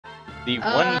The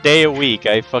 1 day a week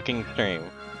I fucking stream.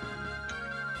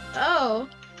 Oh.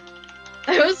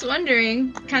 I was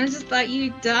wondering. Kind of just thought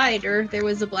you died or there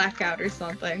was a blackout or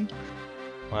something.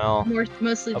 Well,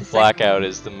 Mostly a the blackout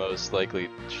is the most likely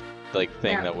thing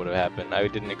Yeah. that would have happened. I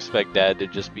didn't expect Dad to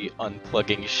just be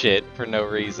unplugging shit for no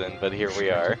reason, but here we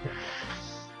are.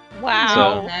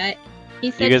 Wow.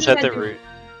 He Do said you guys he have had to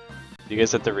do you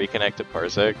guys have to reconnect to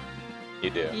Parsec? You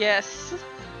do. Yes.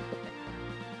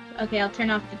 Okay, I'll turn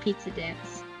off the pizza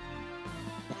dance.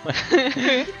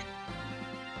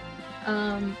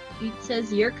 It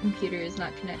says your computer is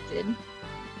not connected.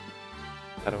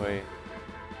 How do I?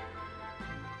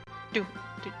 Do.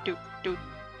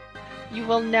 You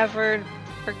will never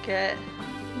forget.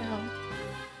 No,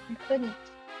 I couldn't.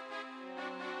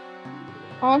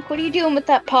 Honk, what are you doing with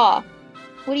that paw?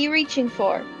 What are you reaching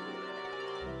for?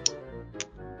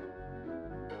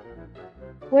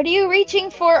 What are you reaching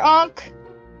for, Onk?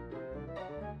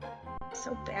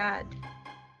 So bad.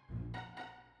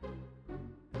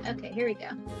 Okay, here we go.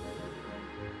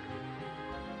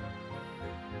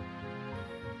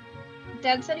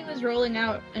 Dad said he was rolling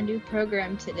out a new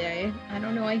program today. I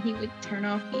don't know why he would turn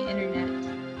off the internet.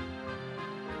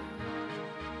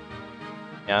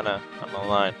 Yana, I'm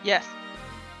online. Yes.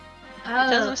 Oh,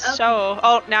 It doesn't okay. show.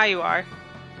 Oh, now you are.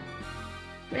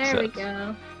 There we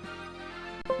go.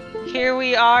 Here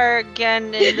we are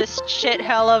again in this shit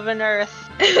hell of an earth.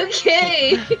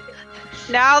 Okay.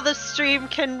 Now the stream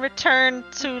can return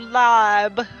to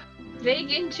lab.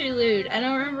 Vague interlude. I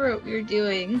don't remember what we were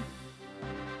doing.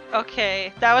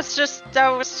 Okay, that was just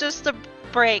a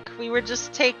break. We were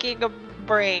just taking a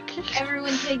break.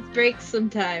 Everyone takes breaks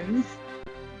sometimes.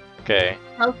 Okay,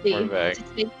 Healthy we're back. to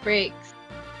take breaks.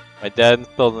 My dad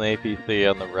installed an APC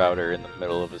on the router in the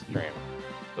middle of his stream.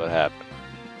 That's what happened.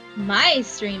 My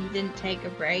stream didn't take a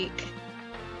break.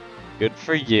 Good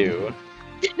for you.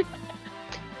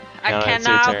 I Now it's your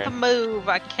cannot turn. move.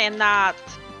 I cannot.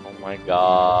 Oh my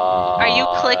god. Are you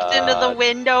clicked into the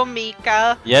window,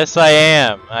 Mika? Yes, I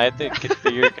am. I have to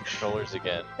configure controllers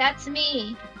again. That's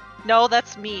me. No,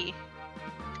 that's me.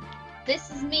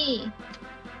 This is me.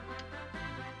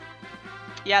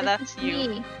 Yeah, This that's is you.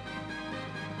 me.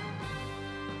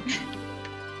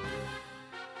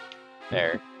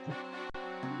 There.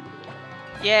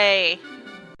 Yay.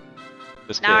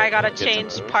 Just Now I kidding, gotta don't get to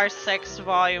change move. Parsec's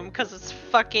volume because it's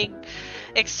fucking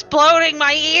exploding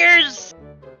my ears!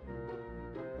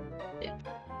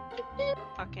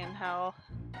 Fucking hell.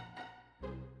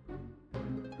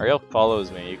 Ariel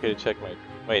follows me. You could have checked my.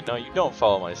 Wait, no, you don't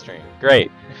follow my stream.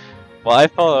 Great. Well, I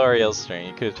follow Ariel's stream.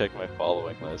 You could have checked my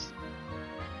following list.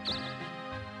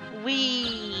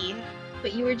 Wee.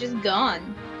 But you were just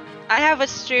gone. I have a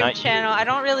stream Not channel. I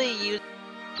don't really use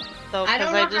though, I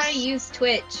don't know because how to use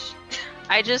Twitch.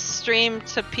 I just stream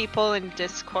to people in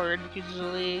Discord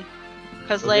usually.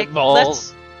 Cause Look at like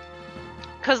balls.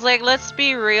 let's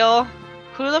be real.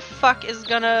 Who the fuck is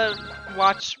gonna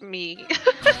watch me?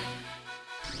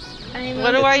 I mean,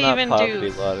 What do I It's not even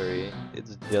Poverty do? Lottery.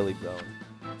 It's Jelly Bone.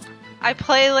 I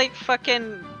play like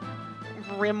fucking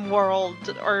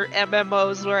RimWorld or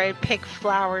MMOs where I pick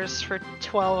flowers for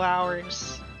 12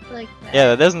 hours. like that.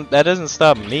 Yeah, that doesn't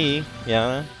stop me,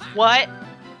 Yana. What?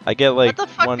 I get like What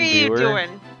the fuck one are you viewer.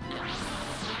 doing?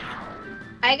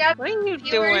 I got What are you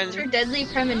viewers doing? for Deadly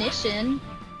Premonition.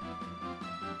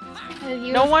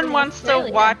 No one wants to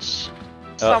watch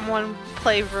someone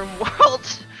play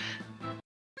RimWorld.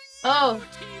 Oh,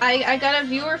 I got a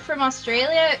viewer from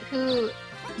Australia who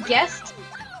guessed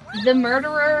the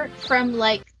murderer from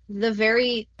like the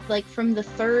very from the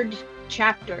third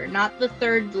chapter, not the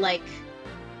third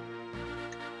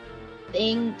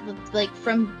thing, like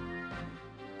from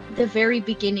the very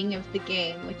beginning of the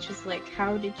game, which is like,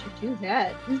 how did you do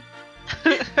that?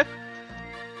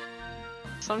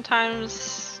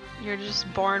 Sometimes you're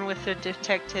just born with a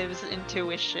detective's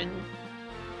intuition.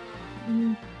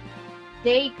 Mm.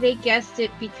 They guessed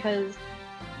it because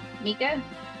Mika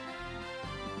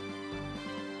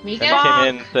Then he came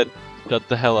in and said, "Shut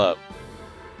the hell up."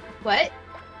 What?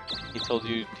 He told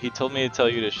me to tell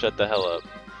you to shut the hell up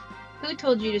Who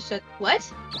told you to shut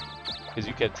what? because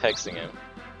you kept texting him.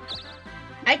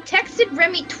 I texted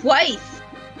Remy twice.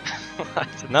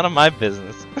 It's none of my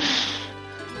business.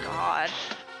 God.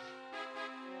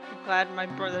 I'm glad my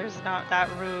brother's not that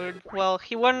rude. Well,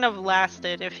 he wouldn't have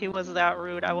lasted if he was that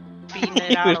rude. I would have beaten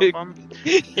it out of him.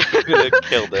 You could have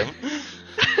killed him.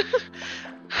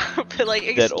 But like,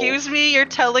 Dead excuse me, you're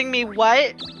telling me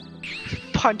what?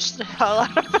 Punch the hell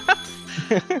out of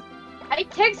him. I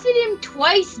texted him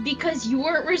twice because you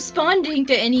weren't responding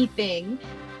to anything.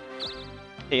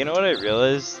 Hey, you know what I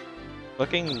realized?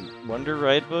 Fucking Wonder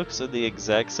Ride books are the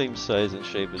exact same size and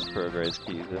shape as Progress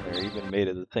keys, and they're even made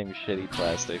of the same shitty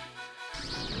plastic.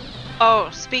 Oh,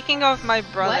 speaking of my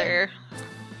brother.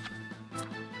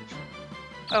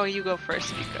 Oh, you go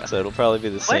first, Mika. So it'll probably be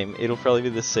the same. It'll probably be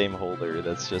the same holder.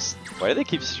 That's just why do they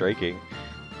keep striking?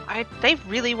 They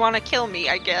really want to kill me,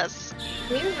 I guess.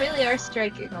 We really are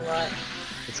striking a lot.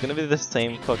 It's gonna be the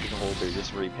same fucking holder,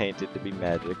 just repainted to be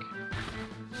magic.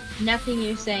 Nothing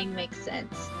you're saying makes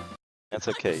sense. That's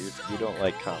okay. You don't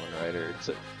like Kamen Rider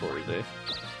except Forza.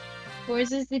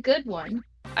 Forza's the good one.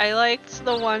 I liked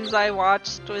the ones I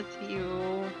watched with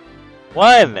you.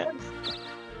 One!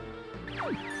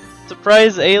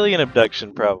 Surprise alien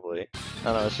abduction, probably.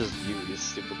 Oh no, it's just you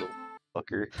stupid little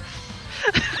fucker.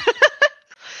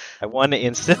 I won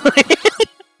instantly.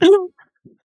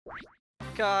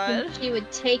 God. Think you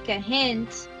would take a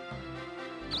hint.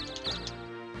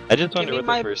 I just wonder me what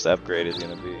my- the first upgrade is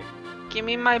gonna be. Give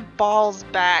me my balls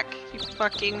back, you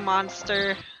fucking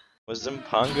monster. Was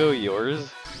Zimpango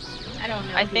yours? I don't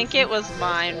know. I who's think it was in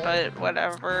mine, Forza. but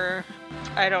whatever.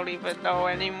 I don't even know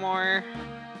anymore.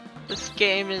 This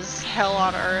game is hell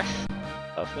on earth.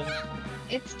 Puffin?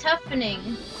 It's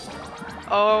toughening.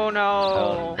 Oh no.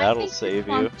 Oh, I that'll think save this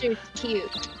you. monster's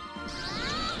cute.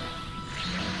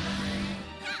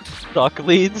 Shock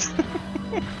leads?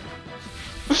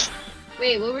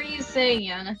 Wait, what were you saying,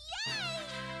 Yana?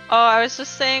 Oh, I was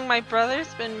just saying my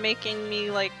brother's been making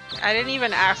me like, I didn't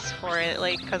even ask for it,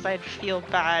 like, cause I'd feel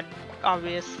bad,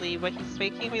 obviously, but he's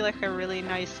making me like a really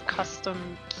nice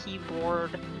custom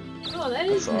keyboard. Oh, that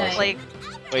is That's nice. awesome. Like,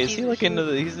 Wait, is he He's- like into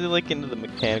the he's like into the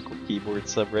mechanical keyboard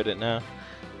subreddit now?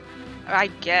 I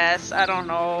guess, I don't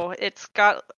know. It's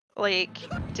got like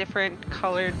different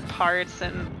colored parts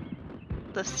and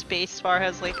the spacebar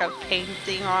has like a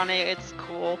painting on it. It's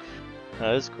cool.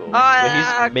 That is cool. Ah,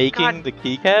 Wait, he's making God. the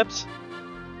keycaps?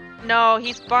 No,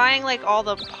 he's buying like all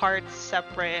the parts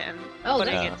separate and Oh,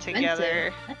 putting that's it together.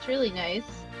 expensive. That's really nice.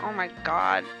 Oh my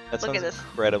god. That Look sounds at this.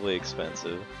 incredibly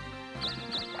expensive.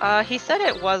 He said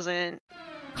it wasn't.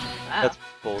 Wow. That's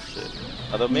bullshit.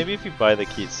 Although maybe if you buy the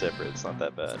keys separate, it's not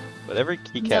that bad. But every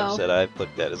keycap No. set I've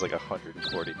looked at is like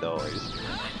 $140.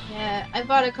 Yeah, I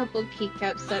bought a couple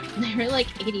keycap sets and they were like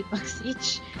 80 bucks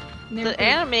each. And they were The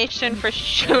pretty- animation for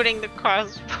shooting the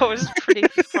crossbow is pretty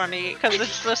funny because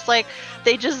it's just like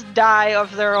they just die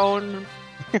of their own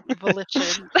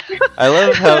volition. I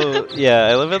love how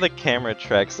I love how the camera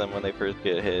tracks them when they first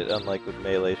get hit, unlike with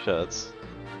melee shots.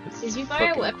 It's Did you buy a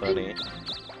fucking weapon? funny.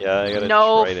 Yeah, I got a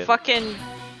No, trident. fucking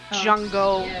Oh,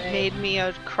 Jungo yeah. made me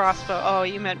a crossbow. Oh,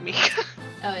 you meant me.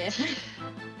 Oh yeah.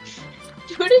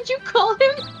 What did you call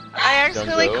him? I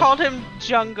actually Jungo? called him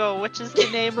Jungo, which is the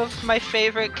name of my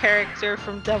favorite character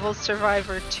from Devil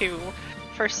Survivor 2.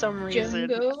 For some reason.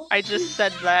 Jungo? I just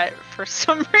said that for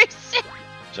some reason.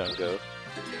 Jungo.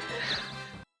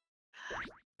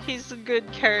 He's a good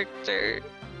character.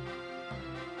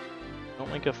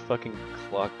 Don't make a fucking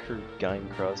Clock Crew Gaim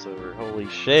crossover. Holy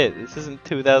shit, this isn't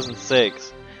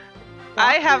 2006.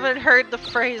 I haven't heard the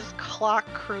phrase clock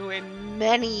crew in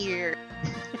many years.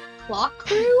 Clock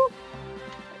Crew?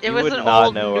 It You was would an not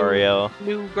old know, Ariel.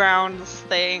 Newgrounds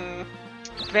thing.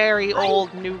 Very old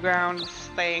Newgrounds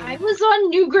thing. I was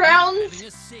on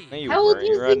Newgrounds. No, you How old weren't. do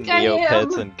You you were on think I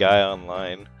Neopets am? and Guy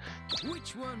Online.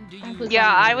 Yeah,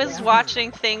 on I was Newgrounds.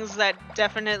 watching things that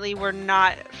definitely were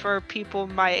not for people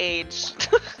my age.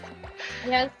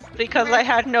 Yes. because I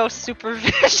had no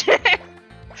supervision.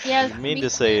 Yes. You mean me to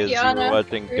say too, is you were Gianna.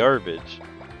 watching garbage.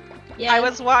 Yes. I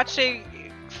was watching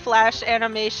flash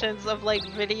animations of like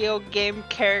video game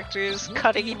characters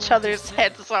cutting each other's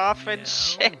heads off and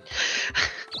shit.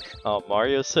 Oh,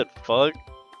 Mario said fuck?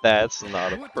 That's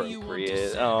not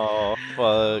appropriate. Oh,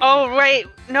 fuck. Oh right,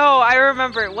 no, I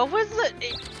remember. What was it?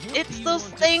 It's those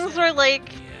things where like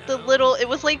the little. It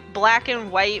was like black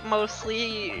and white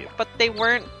mostly, but they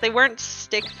weren't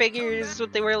stick figures.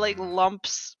 But they were like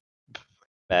lumps.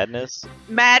 Madness?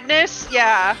 Madness,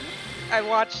 yeah. I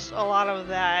watched a lot of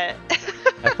that.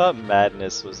 I thought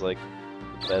Madness was like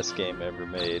the best game ever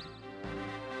made.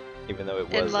 Even though it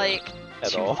wasn't In like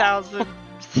at all.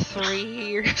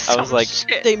 2003 or I some was like,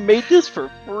 shit. they made this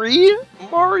for free?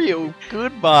 Mario,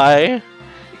 goodbye.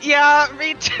 Yeah,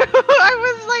 me too.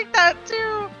 I was like that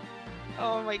too.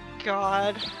 Oh my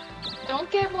god. Don't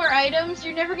get more items.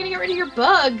 You're never gonna get rid of your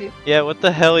bug. Yeah, what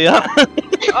the hell, yeah?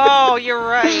 Oh, you're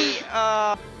right.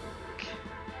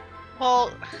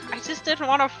 Well, I just didn't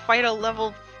want to fight a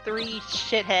level 3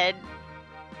 shithead.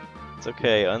 It's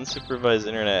okay, unsupervised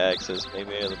internet access made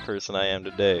me the person I am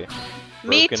today.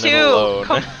 Me Broken and too!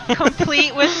 alone.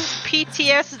 Complete with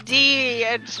PTSD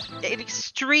and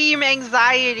extreme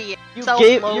anxiety.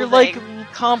 You're like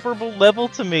comparable level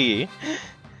to me.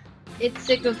 It's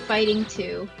sick of fighting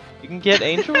too. You can get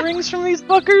angel rings from these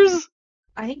fuckers?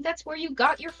 I think that's where you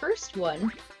got your first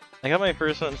one. I got my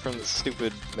first one from the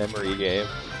stupid memory game.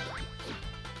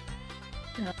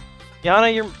 Oh.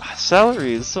 Yana, your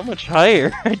salary is so much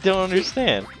higher. I don't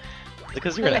understand.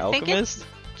 Because you're an I think alchemist?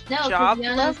 No, job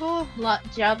because level?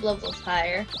 job level's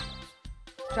higher.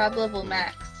 Job level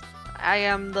max. I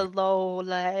am the low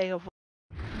level.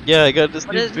 Yeah, I got this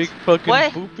What new is- big fucking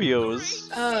what?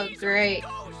 poopios. Oh, great.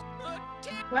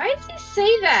 Why does he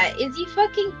say that? Is he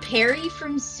fucking Perry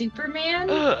from Superman?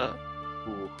 Oh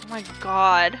Ooh. my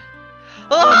god.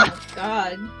 Oh Ugh! my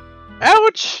god.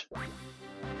 Ouch!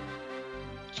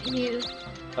 Jeez.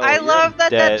 Oh, I you're love that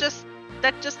dead.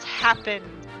 that just happened.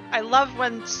 I love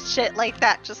when shit like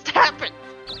that just happens.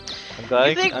 I'm glad,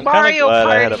 You think I'm Mario glad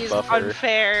I had Party a is buffer.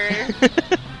 unfair?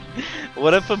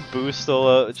 What if a boost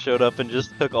showed up and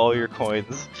just took all your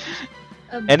coins?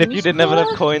 A And if you didn't have enough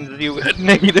boost coins, you had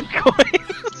negative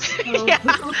coins. ball?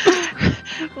 Yeah.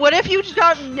 What if you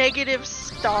got negative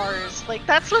stars? Like,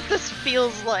 that's what this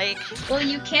feels like. Well,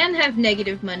 you can have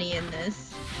negative money in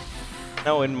this.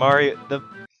 No, in Mario,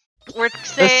 We're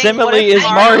saying simile what if is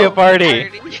Mario Party.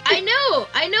 I know,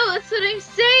 that's what I'm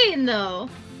saying though.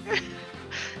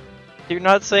 you're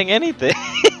not saying anything.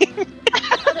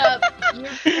 Shut up.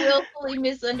 You're willfully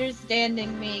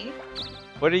misunderstanding me.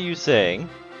 What are you saying?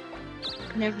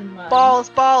 Never mind. Balls,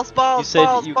 balls, balls, You said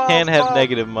balls, you balls, can have balls.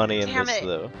 negative money in Damn this it.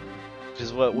 though, which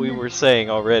is what we were saying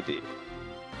already.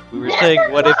 We were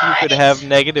saying, what if you could have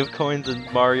negative coins in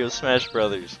Mario Smash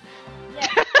Brothers? Yeah.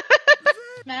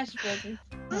 Smash Brothers.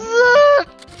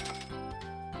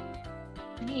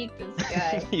 I hate this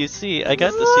guy. You see, I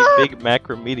got to see big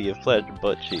macromedia flash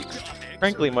butt cheeks.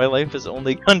 Frankly, my life has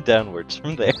only gone downwards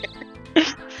from there.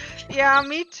 Yeah,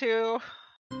 me too.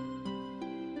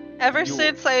 Ever You-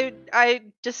 since I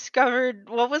discovered,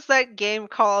 what was that game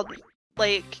called?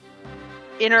 Like,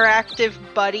 Interactive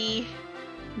Buddy.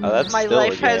 Oh, that's My still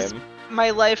life a has- game. My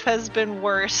life has been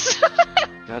worse.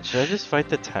 God, should I just fight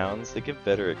the towns? They give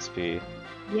better XP.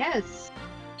 Yes.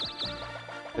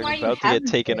 They're Why you about to get haven't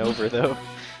taken been? over though.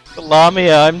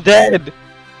 Lamia, I'm dead!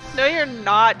 No, you're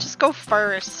not. Just go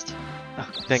first. Oh,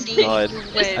 thank See, God. you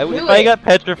Just win. do If I it. got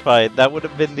petrified, that would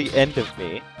have been the end of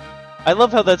me. I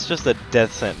love how that's just a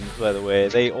death sentence, by the way.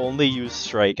 They only use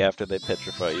strike after they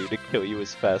petrify you to kill you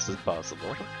as fast as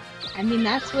possible. I mean,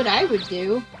 that's what I would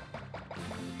do.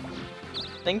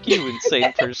 Thank you,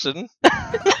 insane person.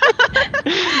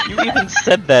 You even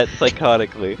said that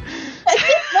psychotically. I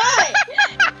did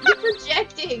not! You're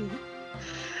projecting!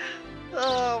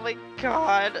 Oh my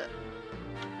god.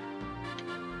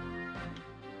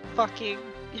 Fucking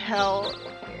hell.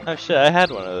 Oh shit, I had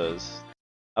one of those.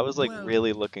 I was like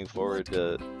really looking forward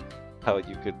to how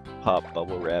you could pop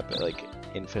bubble wrap like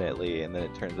infinitely, and then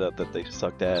it turns out that they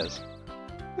sucked ass.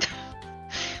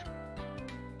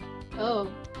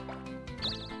 Oh.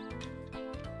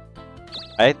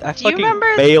 I Do you fucking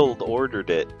remember- failed ordered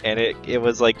it, and it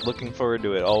was like looking forward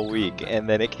to it all week, and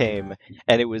then it came,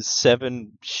 and it was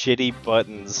 7 shitty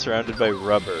buttons surrounded by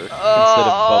rubber instead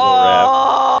of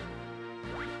bubble wrap.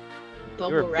 Bubble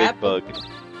You were a wrap? big bug.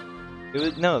 It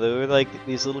was no, they were like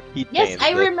these little keychains. Yes,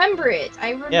 I that- remember it.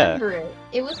 I remember it.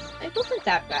 It wasn't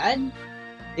that bad.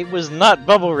 It was not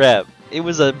bubble wrap. It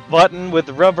was a button with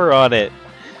rubber on it.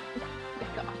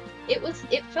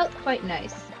 It felt quite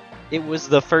nice. It was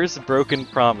the first broken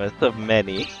promise of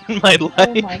many in my Oh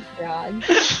life. my god.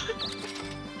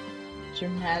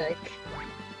 Dramatic.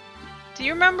 Do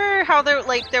you remember how there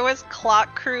was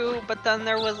Clock Crew, but then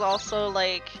there was also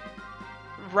like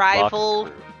rivals,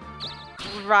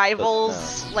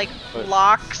 No. like But-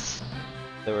 locks.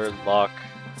 They were lock.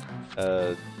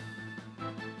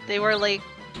 They were like,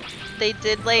 they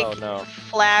did like Oh no.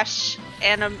 flash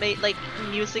animate like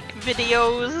music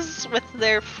videos with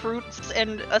their fruits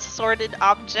and assorted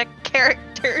object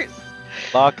characters.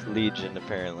 Lock Legion,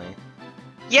 apparently.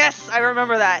 Yes, I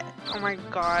remember that. Oh my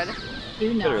god.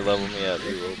 Do Better not. level me up,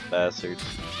 you old bastard.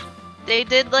 They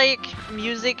did like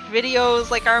music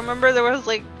videos. Like I remember there was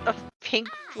like a Pink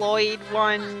Floyd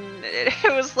one.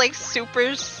 It was like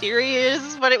super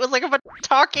serious, but it was like a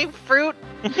talking fruit.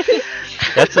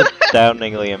 That's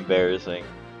astoundingly embarrassing.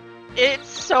 It's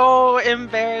so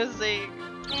embarrassing.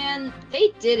 And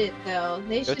they did it though.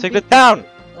 They Go should take be the town!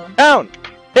 thankful. Down!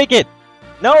 Take it!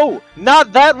 No!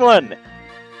 Not that one!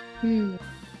 Hmm.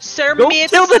 Sir Go Mitz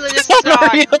kill the is town, not-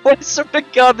 Mario! I swear to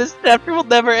God, this chapter will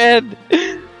never end!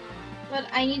 but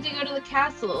I need to go to the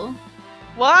castle.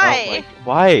 Why?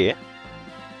 Why?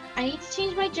 I need to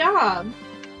change my job.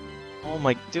 Oh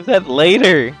my, do that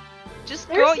later. Just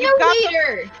There's go. no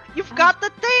later. You've got the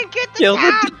thing. Get the Kill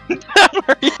cat. the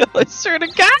Mario, I swear to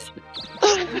God.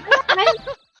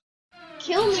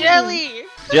 Kill me. Jelly.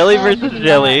 Jelly Oh, versus maybe not.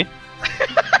 jelly.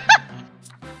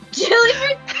 Jelly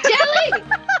for jelly.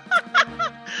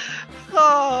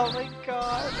 Oh my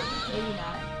god. Maybe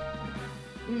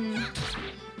not.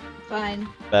 Fine.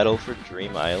 Battle for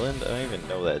Dream Island? I don't even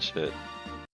know that shit.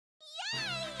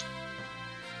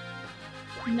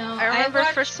 No, I remember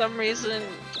watched, for some reason.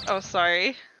 Oh,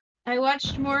 sorry. I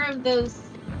watched more of those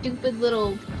stupid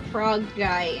little frog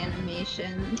guy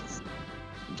animations.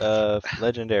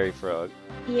 Legendary Frog.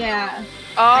 Yeah.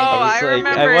 Oh, I was like,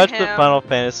 remember I watched him. the Final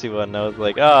Fantasy one and I was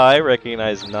like, oh, I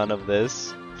recognize none of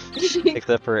this.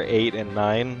 Except for 8 and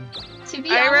 9. To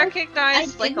be I honest,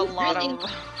 recognized I like a didn't lot really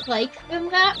of. like them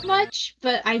that much,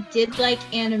 but I did like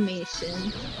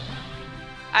animation.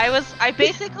 I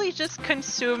basically just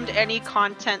consumed any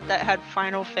content that had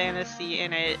Final Fantasy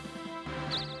in it.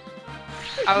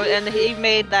 And he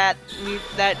made that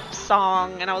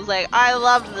song, and I was like, I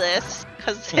love this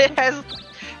because it has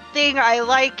thing I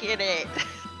like in it.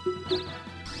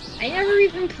 I never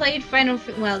even played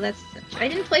I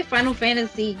didn't play Final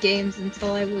Fantasy games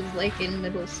until I was like in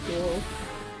middle school.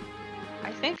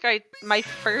 I think my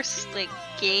first like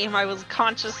game I was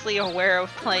consciously aware of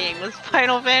playing was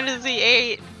Final Fantasy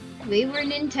VIII. We were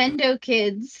Nintendo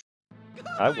kids.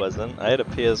 I wasn't. I had a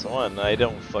PS1. I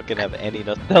don't fucking have any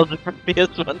nostalgia for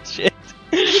PS1 shit.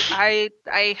 I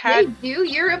Hey, had do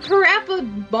you're a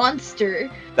Parappa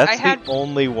monster. That's I had- the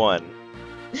only one.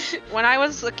 when I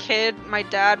was a kid, my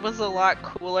dad was a lot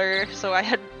cooler, so I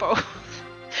had both.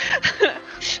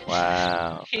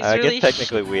 Wow. He's I really guess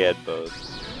technically we had both,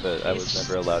 but I was He's-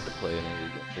 never allowed to play any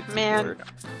of the 64. Man,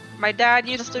 my dad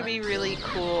used to be really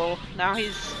cool. Now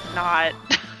he's not.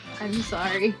 I'm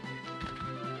sorry.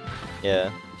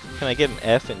 Yeah. Can I get an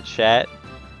F in chat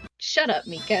Shut up,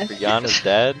 Mika. for Yana's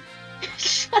dad?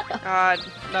 Shut up. God,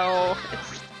 no.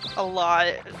 It's a lot.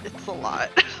 It's a lot.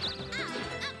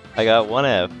 I got one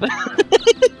F.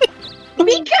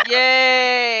 Mika!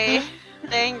 Yay!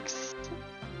 Thanks.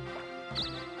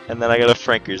 And then I got a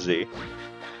Franker Z.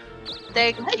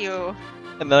 Thank What? you.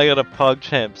 And then I got a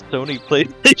PogChamp Sony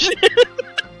PlayStation.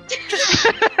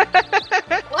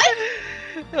 What?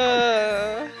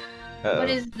 Uh-oh. What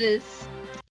is this?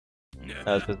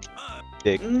 That's a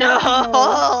dick.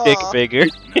 No! Dick bigger.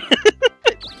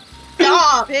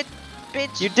 Stop!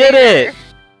 Bitch. You did it!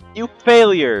 You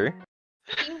failure!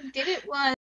 You did it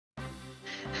once.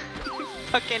 You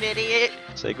fucking idiot.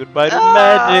 Say goodbye to Ah!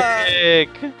 magic!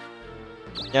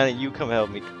 Yana, you come help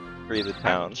me free the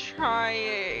town. I'm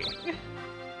trying.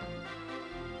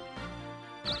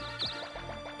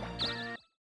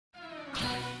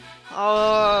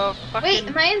 Oh, fucking. Wait,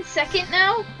 am I in second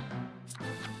now?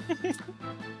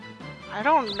 I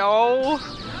don't know.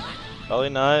 Probably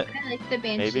not. I like the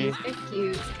banshees. Maybe. They're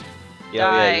cute.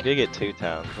 Yeah, Die. you did get 2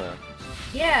 towns, huh?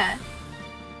 Yeah.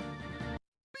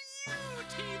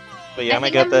 But I Yana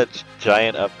think got I'm- that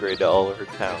giant upgrade to all of her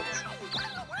towns.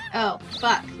 Oh,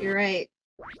 fuck. You're right.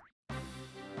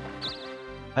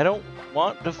 I don't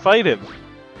want to fight him.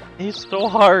 He's so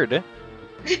hard.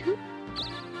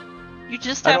 You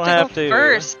just I have don't to have go to.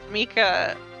 first,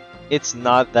 Mika. It's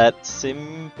not that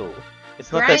simple.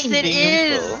 It's not Right. that Yes,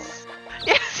 it simple. is.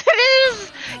 Yes, it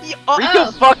is. You,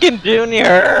 Riku fucking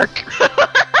Junior!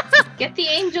 Get the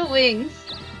angel wings.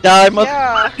 Die,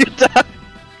 yeah. Die.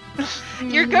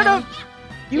 You're gonna.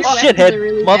 You Your weapons shithead are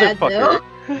really bad, motherfucker.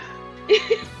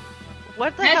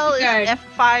 What the Magic hell is guard.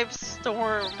 F5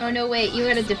 Storm? Oh no, wait. You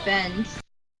gotta defend.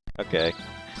 Okay.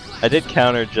 I did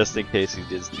counter just in case he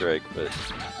did strike, but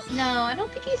No, I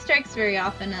don't think he strikes very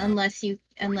often unless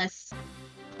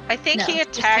I think No, he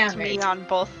just attacked me counters. on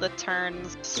both the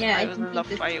turns. Yeah, I I was think in the he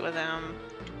just- fight with him.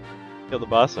 kill the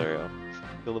boss, Ariel.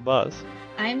 Kill the boss.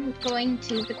 I'm going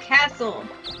to the castle.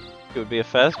 It would be a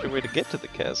faster way to get to the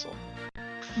castle.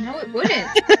 No, it wouldn't.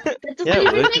 That doesn't Yeah, it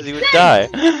even would, make because he would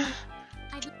sense. die.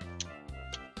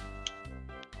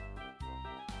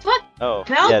 What? Oh,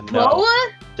 yeah, no. Balboa?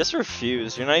 Just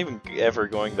refuse. You're not even ever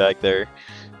going back there.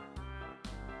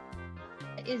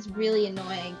 That is really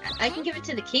annoying. I can give it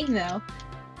to the king though.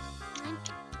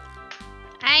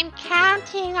 I'm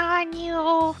counting on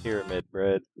you. Pyramid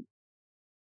bread.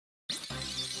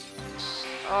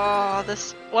 Oh,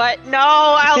 this. What? No,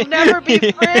 I'll never be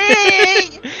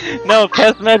free! No,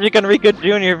 cast magic on Rico Jr.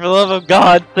 For the love of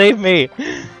God, save me!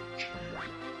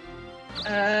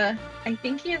 I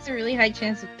think he has a really high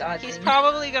chance of dodging. He's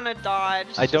probably gonna dodge.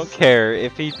 I don't care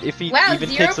if he Wow, even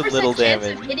takes a 0% little chance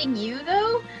damage. of hitting you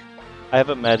though? I have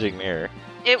a magic mirror.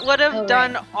 It would have Oh,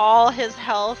 done right. all his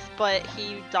health, but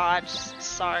he dodged.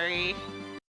 Sorry.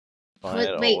 Fine, Wait,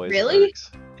 it wait, always really?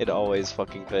 works. It always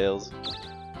fucking fails.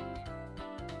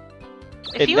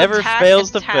 If It you never attack fails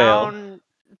a to fail. town,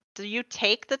 do you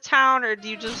take the town or do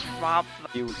you just rob them?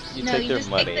 You No, take you their just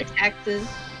money. take the taxes.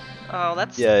 Oh,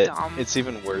 that's Yeah, dumb. it's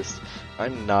even worse.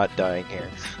 I'm not dying here.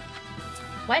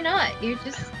 Why not? You're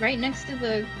just right next to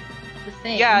the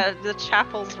thing. Yeah, the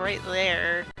chapel's right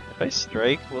there. If I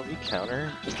strike, will he counter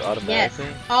just Yes. automatically?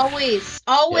 Always.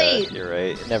 Always. Yeah, you're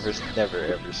right. Never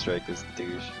ever strike this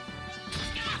douche.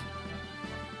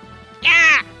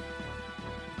 Yeah!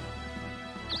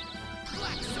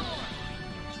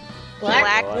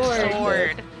 Black Oh, I'm sword.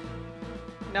 sorry.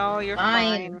 No, you're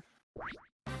Fine. fine.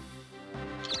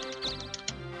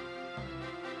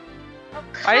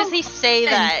 Why does he say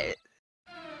on. that?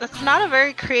 That's not a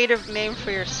very creative name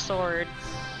for your sword.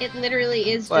 It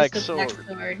literally is Black just a black sword.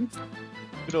 sword.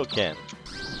 Kudoken.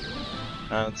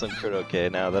 It's on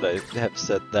Kudoken now that I have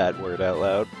said that word out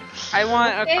loud. I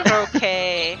want a Okay.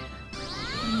 croquet.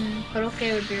 Koroke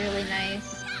would be really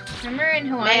nice. Remember in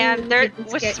Hawaii Man, when there- we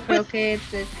could with- get koroke at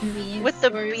the convenience With the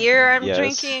stores? beer I'm Yes.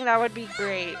 drinking, that would be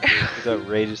great. It's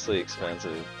outrageously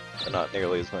expensive, but not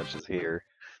nearly as much as here.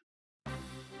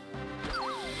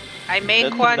 I make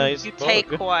That's a one, nice you mug.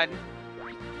 take one.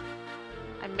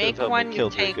 I Could've make helped one, me you kill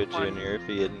take Draco one. Jr. if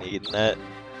he hadn't eaten that.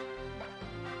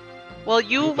 Well,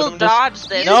 you You put will him just- dodge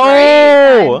this, No!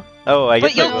 right? No! Oh, I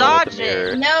But guess I you'll will dodge with the it.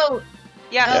 mirror. No!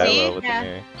 Yeah, Yeah, I see? will with Yeah. the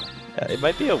mirror. Yeah, it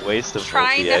might be a waste of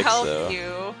Trying to multi-X help though.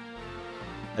 you.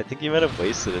 I think you might have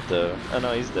wasted it though. Oh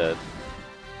no, he's dead.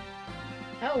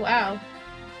 Oh wow.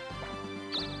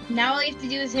 Now all you have to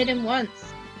do is hit him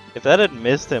once. If that had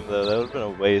missed him though, that would have been a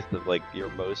waste of like your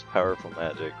most powerful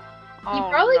magic. You Oh,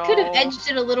 probably could have no. edged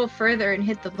it a little further and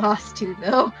hit the boss too,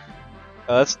 though.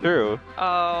 Oh, that's true.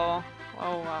 Oh.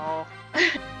 Oh well.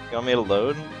 You want me to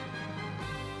load?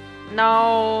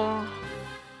 No.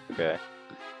 Okay.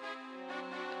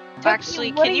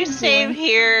 Actually, what can are you you save doing?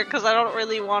 here? Because I don't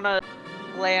really want to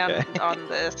land Okay. on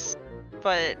this.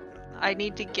 But I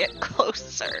need to get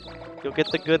closer. You'll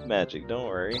get the good magic, don't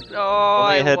worry. Oh, Go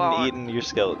I ahead won't. and eaten your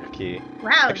skeleton key. Wow,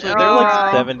 Actually, there are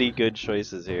like no. 70 good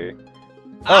choices here.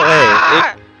 Oh,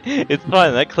 Ah! hey, it's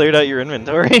fine. That cleared out your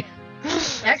inventory.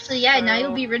 Actually, yeah, now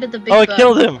you'll be rid of the big Oh, it bug.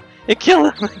 killed him! It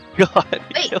killed him! My god! it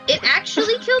Wait, killed it him.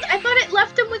 actually killed? I thought it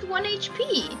left him with 1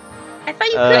 HP. I thought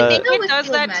you Uh, couldn't I deal think it with does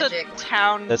field that magic. to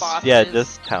town That's, bosses. yeah,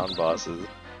 just town bosses.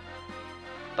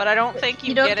 But I don't think you,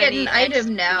 You don't get, get any an item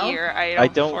XP now. or item I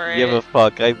don't for give it. a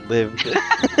fuck. I lived.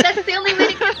 That's the only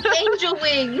way to get angel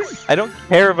wings. I don't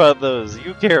care about those.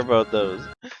 You care about those.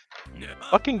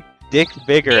 Fucking dick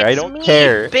bigger. I It's don't me,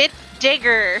 care. Bit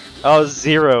digger. Oh,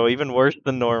 0. Even worse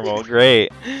than normal.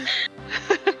 Great.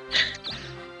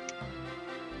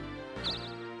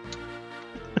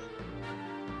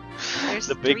 There's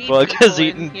The big 3 bug has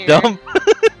people in eaten here. dump.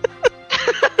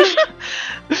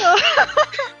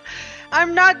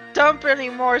 I'm not dump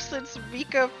anymore since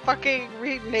Mika fucking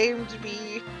renamed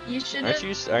me. You should Aren't have.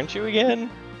 you? Aren't you again?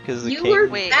 Because the You king. were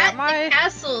Wait, at am the I?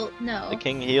 castle. No. The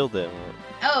king healed him,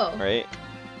 Oh, right?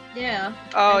 yeah.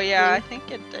 Oh yeah, I Actually.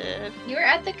 think it did. You were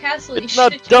at the castle. It's you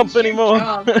not should've dump changed your anymore.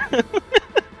 job.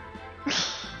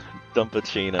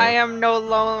 Dumpachino. I am no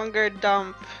longer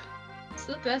dump. It's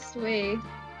the best way.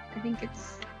 I think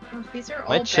it's. Oh, these are all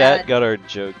My chat bad. got our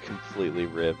joke completely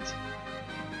ripped.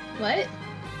 What?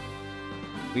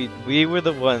 We were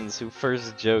the ones who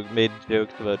first made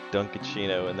jokes about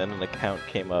Dunkachino, and then an account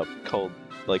came up called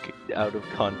like out of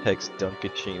context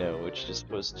Dunkachino, which just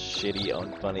posts shitty,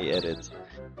 unfunny edits.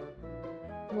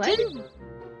 What?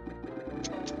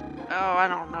 Oh, I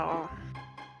don't know.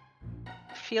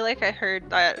 I feel like I heard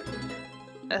that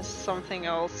as something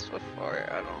else before.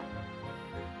 I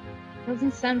don't.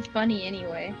 Doesn't sound funny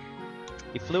anyway.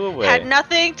 He flew away. Had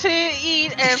nothing to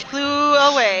eat and flew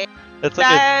away. That's like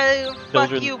That, a fuck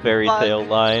children's you, fairy bug. tale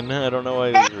line. I don't know why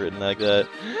it was written like that.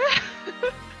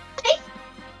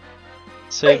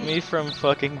 Save me from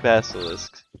fucking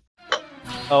basilisks.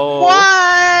 Oh.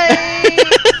 Why?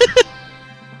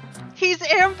 He's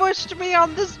ambushed me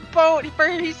on this boat for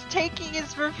he's taking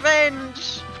his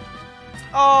revenge.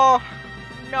 Oh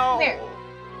no. Where?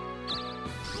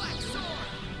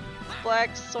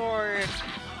 Black sword.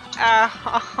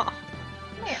 Ow.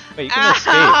 Wait, you can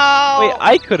escape. Ow. Wait,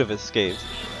 I could have escaped.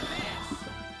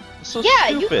 So Yeah,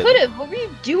 stupid. you could have. What were you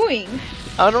doing?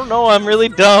 I don't know. I'm really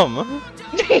dumb.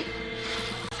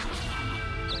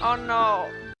 Oh no.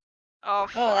 Oh, Oh,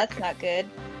 fuck. that's not good.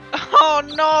 Oh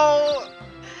no!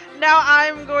 Now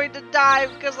I'm going to die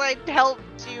because I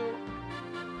helped you.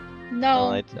 No,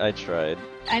 Well, I tried.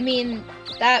 I mean,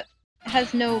 that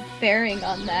has no bearing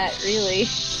on that, really.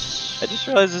 I just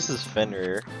realized this is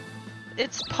Fenrir.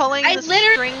 It's pulling I the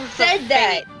literally strings said of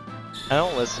that. fate. I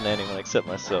don't listen to anyone except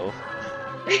myself.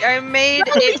 I made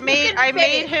At least it you made can I say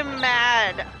made it. him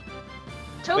mad.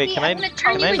 Toby, Wait, can I'm gonna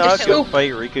turn can you I into not go soup.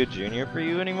 fight Rico Jr. for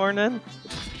you anymore then?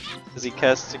 Because he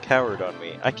casts a coward on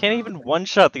me. I can't even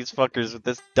one-shot these fuckers with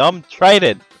this dumb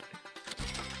trident.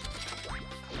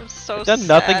 I'm so I've done sad.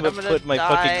 nothing but I'm gonna put my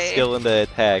die. fucking skill into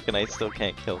attack, and I still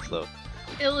can't kill stuff.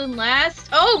 Still in last?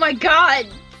 Oh my god!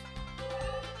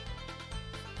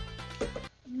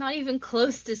 I'm not even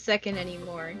close to second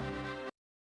anymore.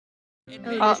 Oh,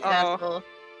 this Uh-oh. asshole.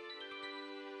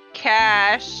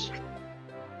 Cash.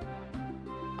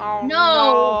 Oh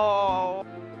No. no.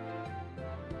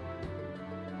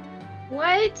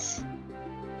 What?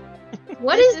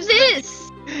 What is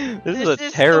this? This is a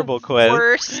terrible the quest.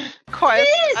 Worst quest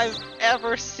This? I've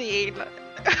ever seen.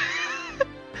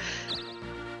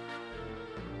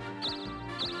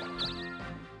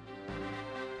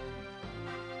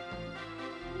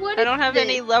 What I don't is have this?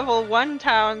 any level 1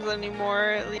 towns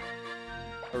anymore. At least.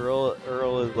 Earl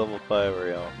is level 5,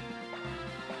 Ariel.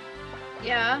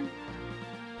 Yeah.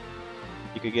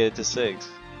 You could get it to 6.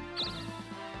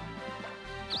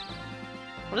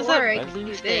 What is Or that I could blue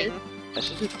do thing? I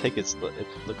should just take it. It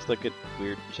looks like a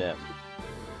weird gem.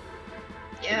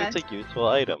 Yeah. Maybe it's a useful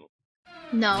item.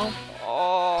 No.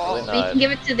 Oh. Really But you not. can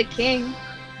give it to the king.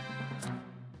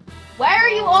 Why are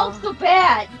you all so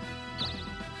bad?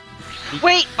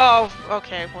 Wait! Oh,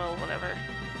 okay, well, whatever.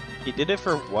 He did it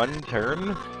for 1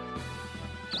 turn?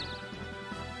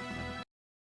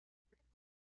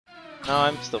 No,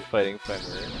 I'm still fighting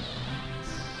Fenrir.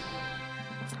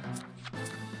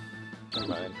 Never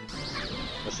mind.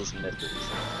 This is misses.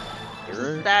 What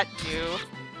Mirror? does that do?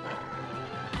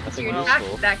 Nothing Your Well, attack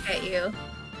useful. back at you.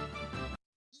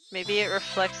 Maybe it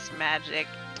reflects magic.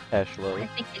 Ashlow. I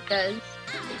think it does.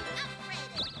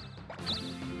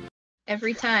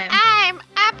 Every time. I'm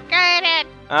upgraded!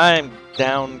 I'm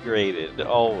downgraded,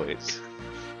 always.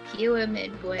 Pure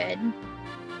Midwed.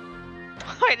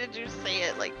 Why did you say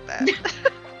it like that?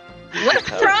 What's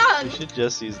You wrong? should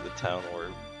just use the town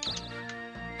orb.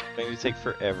 Maybe take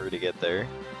forever to get there.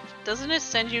 Doesn't it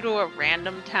send you to a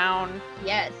random town?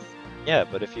 Yes. Yeah,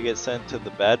 but if you get sent to the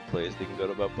bad place, you can go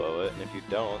to Balboa, and if you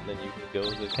don't, then you can go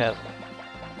to the castle.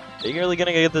 Are you really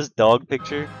gonna get this dog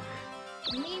picture?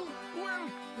 I mean,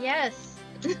 yes.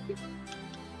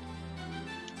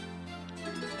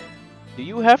 Do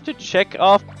you have to check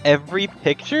off every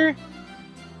picture?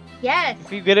 Yes.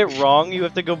 If you get it wrong, you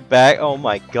have to go back. Oh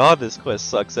my god, this quest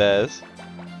sucks ass.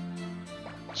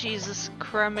 Jesus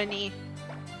criminy.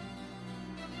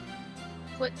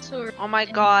 What sort? Oh my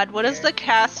god, what does the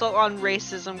castle on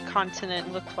Racism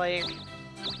Continent look like?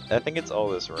 I think it's all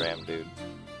this RAM, dude.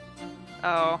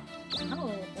 Oh.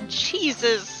 Oh.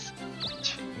 Jesus!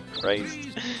 Christ.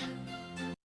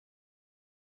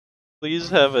 Please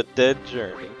have a dead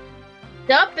journey.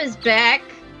 Dump is back.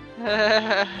 You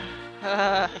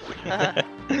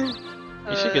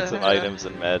should get some items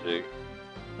and magic.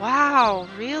 Wow,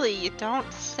 really? You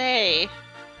don't say.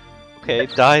 Okay,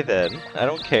 die then. I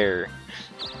don't care.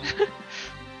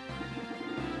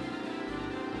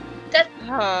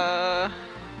 Oh,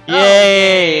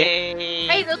 Yay!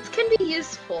 Hey, those can be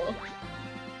useful.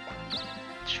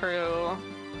 True.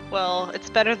 Well, it's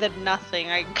better than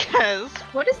nothing, I guess.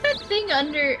 What is that thing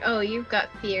under? Oh, you've got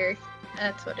fear.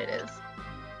 That's what it is.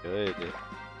 Good.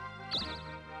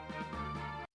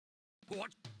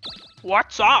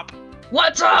 What's up?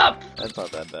 What's up? That's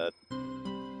not that bad.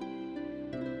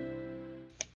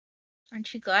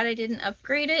 Aren't you glad I didn't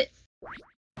upgrade it?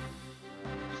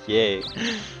 Yay.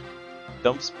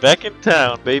 Dump's back in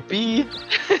town, baby!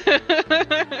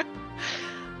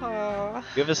 Aw.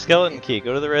 You have a skeleton key.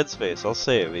 Go to the red space. I'll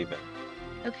save even.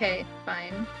 Okay,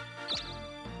 fine.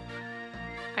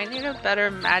 I need a better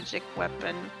magic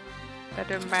weapon.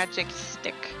 Better magic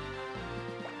stick.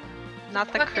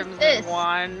 Not the What is crimson this?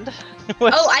 wand.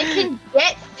 What's- Oh, I can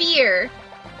get fear.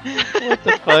 What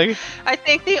the fuck? I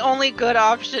think the only good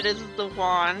option is the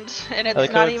wand, and I it's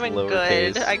like how not it's even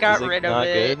lowercase. good. I got Is rid not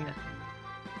of it. Good?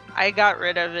 I got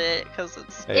rid of it because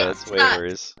it's. Yeah, that's It's way not.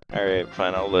 worse. Alright,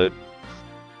 fine, I'll load.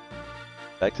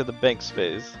 Back to the bank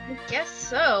space. I guess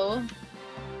so.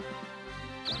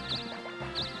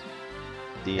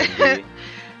 D&D.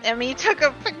 Emmy took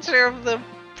a picture of the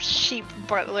sheep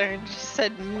butler and just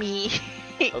said me.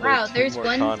 Oh, Wow, two there's more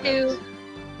one, continents. two.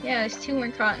 Yeah, there's 2 more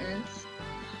continents.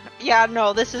 Yeah,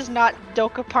 no, this is not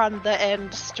Dokapon the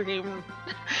End stream.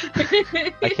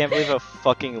 I can't believe how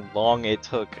fucking long it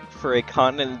took for a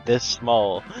continent this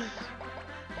small.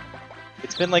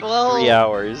 It's been like 3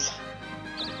 hours.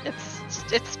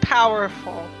 It's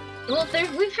powerful. Well,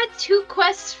 we've had 2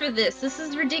 quests for this. This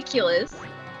is ridiculous.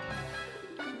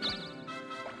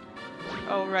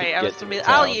 Oh right, I was gonna be. town.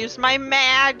 I'll use my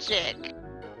magic.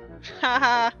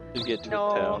 Haha. To get to No.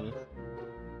 a town.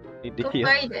 Need to Go heal.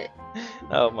 fight it.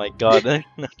 Oh my god, there's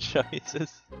no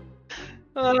choices.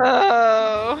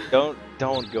 Oh.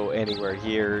 Don't go anywhere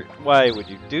here. Why would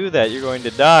you do that? You're going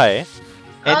to die.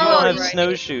 And you Oh, don't have right.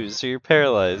 snowshoes, so you're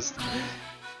paralyzed.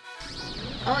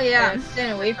 Oh yeah, I'm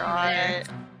staying away from there.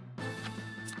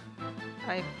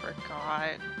 I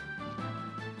forgot.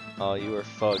 Oh, you were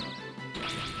fucked.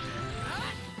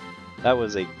 That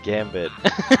was a gambit.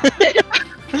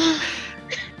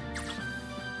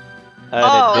 And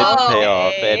it didn't pay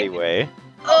off okay. anyway.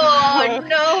 Oh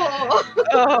no!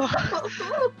 Oh.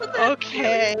 What the-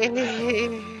 Okay.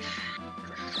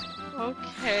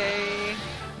 Okay.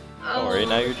 Don't worry,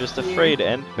 now you're just afraid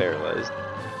and paralyzed.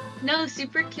 No,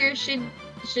 super cure should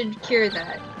cure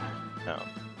that. No.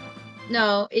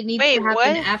 No, it needs Wait, to happen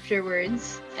what?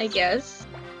 afterwards, I guess.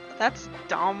 That's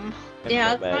dumb.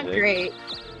 Yeah, no that's not magic. great.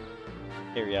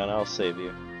 Here, Yana, I'll save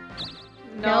you.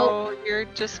 No, you're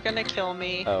just gonna kill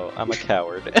me. Oh, I'm a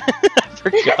coward. I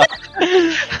forgot.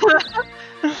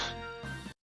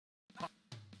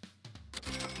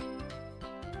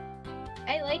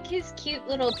 I like his cute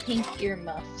little pink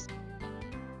earmuffs.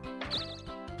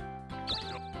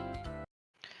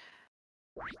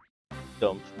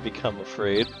 Don't become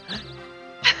afraid.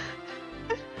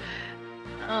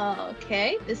 Oh,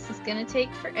 okay. This is gonna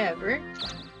take forever.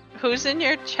 Who's in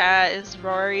your chat? Is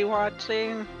Rory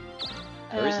watching?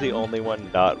 Rory's the only one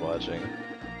not watching.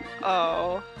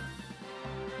 Oh.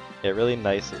 Yeah, really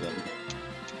nice of him.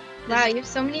 Wow, you have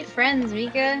so many friends,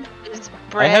 Mika. Is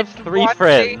I have Brad 3 watching?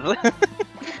 friends.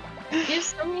 You have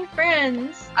so many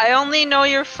friends. I only know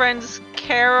your friends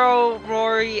Caro,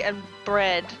 Rory, and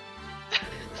Bread.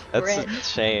 That's Bread. a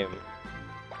shame.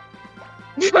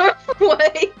 What?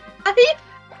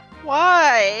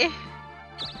 Why?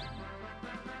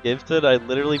 Gifted, I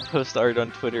literally post art on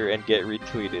Twitter and get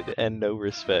retweeted, and no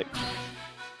respect.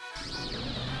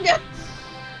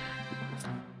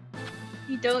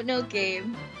 You don't know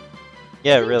Gabe.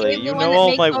 Yeah, Isn't really, Gabe the you one know that all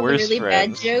makes my all the worst really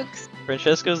friends. bad jokes?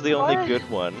 Francesco's the only What? good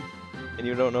one, and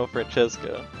you don't know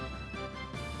Francesco.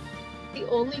 The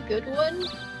only good one?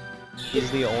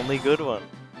 He's the only good one.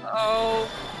 Oh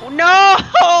no!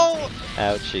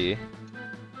 Ouchie.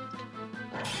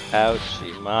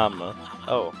 Ouchie, mama.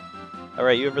 Oh.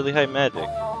 Alright, you have really high magic.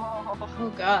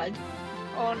 Oh god.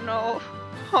 Oh no!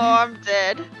 Oh, I'm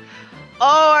dead.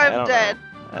 Oh, I I'm don't dead.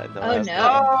 Don't Oh, ask no. me.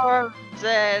 Oh, I'm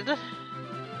dead.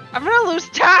 I'm gonna lose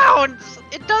towns.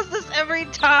 It does this every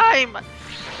time.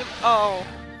 Oh.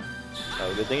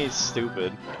 Oh, good thing he's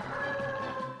stupid.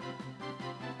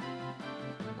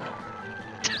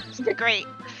 Great.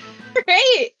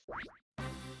 Great!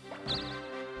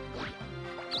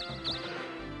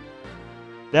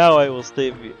 Now I will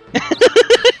save you.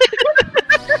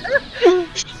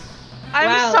 I'm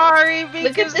Wow. sorry Look at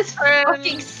because this friend,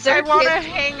 fucking I circus. want to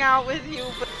hang out with you,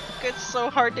 but it's so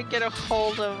hard to get a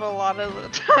hold of a lot of the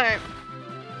time.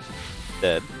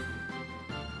 Dead.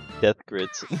 Death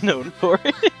grits known for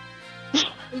it.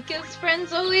 Because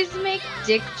friends always make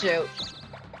dick jokes.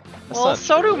 That's Well, not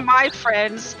so true. do my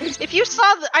friends. If you saw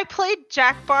I played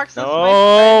Jackbox with my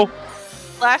No.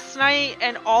 friends last night,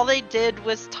 and all they did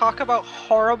was talk about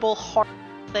horrible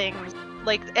things.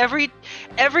 Like every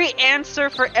answer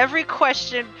for every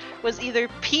question was either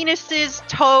penises,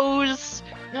 toes,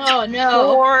 Oh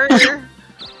no. or some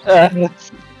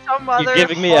other. You're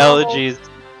giving me horrible- allergies.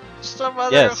 Some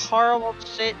other Yes. horrible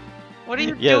shit. What are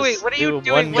you Yes, doing? What are you do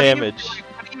doing? 1 What are you damage. doing?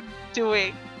 What are you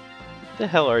doing? What the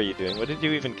hell are you doing? What did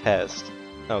you even cast?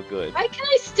 Oh, good. Why can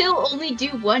I still only do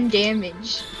 1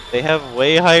 damage? They have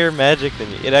way higher magic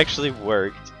than you. It actually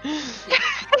worked.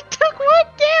 I took 1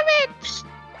 damage.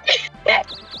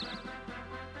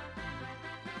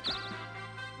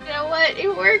 You know what?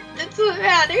 It worked. That's what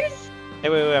matters. Hey,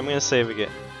 wait, I'm gonna save again.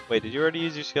 Wait, did you already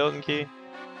use your skeleton key?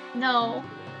 No.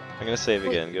 I'm gonna save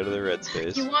again. Go to the red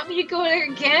space. You want me to go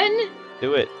there again?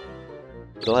 Do it.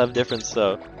 It'll have different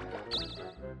stuff.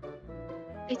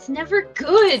 It's never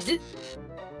good.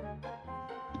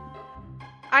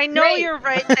 I know Great. you're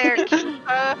right there,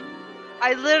 Kifa.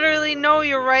 I literally know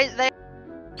you're right there.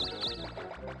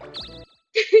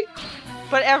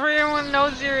 But everyone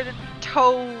knows you're a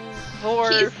toe or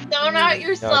Please don't out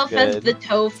yourself as good. the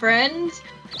toe friend.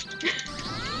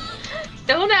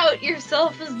 Don't out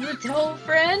yourself as the toe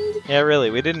friend. Yeah, really,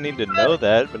 we didn't need to know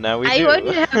that, but now we I do.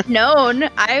 wouldn't have known.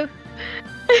 I.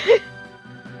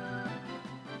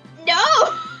 No!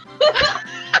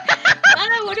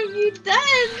 Lana, what have you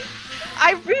done?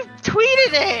 I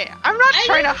retweeted it! I'm not I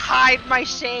trying to didn't- hide my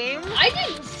shame. I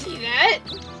didn't see that.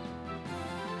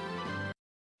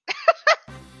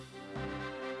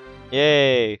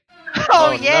 Yay! Oh,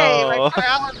 Oh, yay! no. My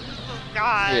crown is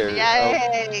gone. Here,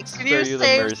 Yay! Can spare you you the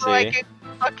save so I mercy. can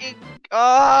fucking...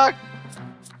 Oh!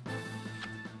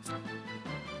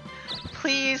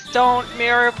 Please don't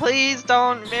mirror. Please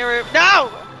don't mirror. No!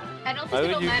 I don't think Why would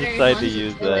it'll you matter as decide long to as you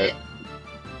use kill that? it.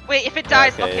 Wait, if it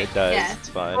dies, Okay, okay. it dies. Yeah. It's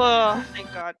fine. Oh,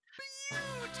 thank God.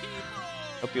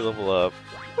 Hope you level up.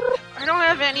 I don't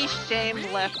have any shame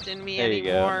left in me There you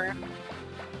go. anymore.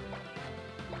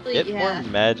 Get Yeah.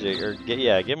 more magic, or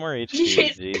get more HP.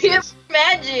 Get Jesus.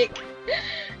 magic.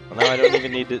 Well, now I don't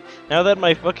even need to. Now that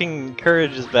my fucking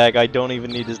courage is back, I don't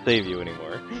even need to save you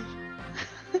anymore.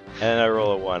 And I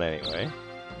roll a 1 anyway.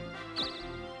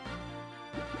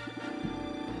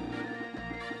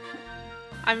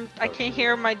 I can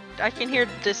hear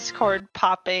Discord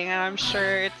popping, and I'm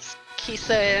sure it's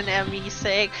Kisa and Emmy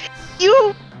saying,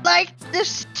 "You like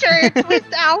this shirt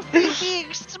without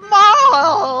being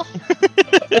small."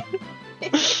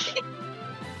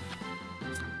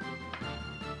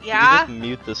 Yeah, You just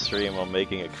mute the stream while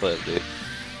making a clip, dude.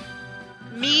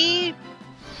 me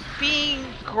being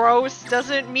gross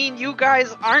doesn't mean you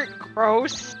guys aren't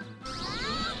gross.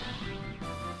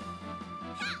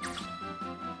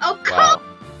 Oh, come Wow.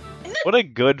 What a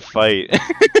good fight.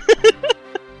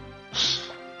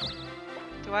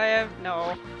 Do I have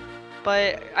no?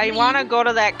 But I want to go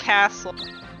to that castle.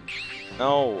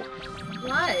 No,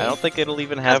 Why? I don't think it'll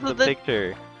even have Because the of the-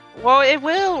 picture. Well, it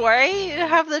will, right? It'll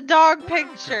have the dog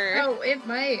picture. Oh, it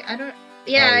might. I don't.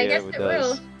 Yeah, Oh, I guess it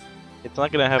does. will. It's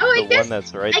not gonna have Oh, I the guess- one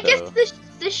that's right I guess though.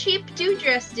 the sheep do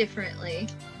dress differently.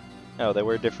 No, they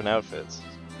wear different outfits.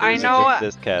 I There's know.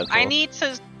 This castle. I need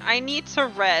to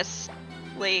rest.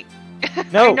 Like,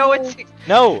 No. I know it's.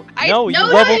 No, I- no, you No,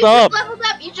 leveled you up. just leveled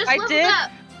up. You just I leveled did?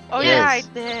 up. Oh yeah, I Yes.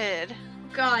 did.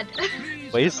 God.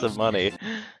 Waste of money.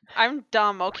 I'm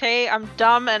dumb, okay? I'm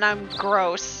dumb and I'm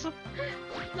gross.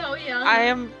 No, yeah.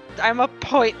 I'm a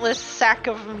pointless sack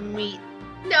of meat.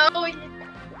 No.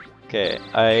 Okay,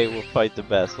 I will fight the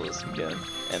basilisk again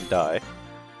and die.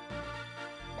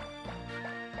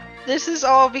 This is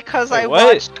all because Wait, I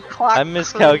what? watched Clock I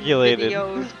miscalculated.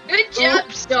 Videos. Good job,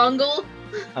 Oops. Dongle.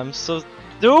 I'm so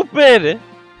stupid!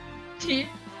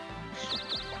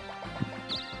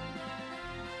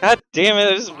 God damn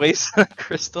it, I just wasted a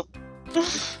crystal.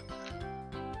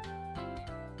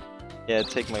 Yeah,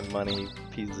 take my money,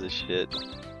 piece of shit.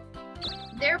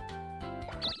 They're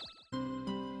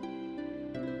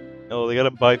Oh, they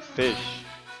gotta buy fish.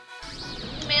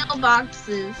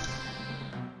 mailboxes.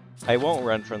 I won't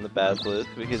run from the basilisk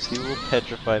because he will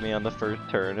petrify me on the first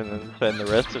turn and then spend the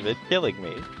rest of it killing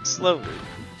me. Slowly.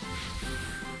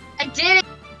 I did it.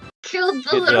 Killed the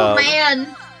Good little job.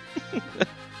 man.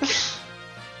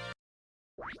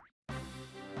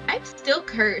 I'm still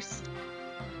cursed.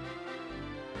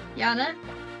 Yana?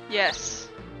 Yes.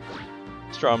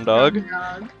 Strom dog.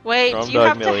 Dog. Wait, Drum do you Dog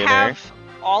have Millionaire. to have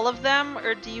all of them,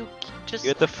 or do you just You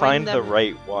have to bring find the them-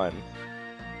 right one.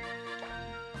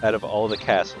 Out of all the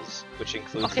castles, which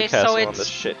includes Okay, the so castle on it's- the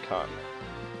shit con.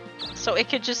 So it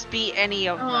could just be any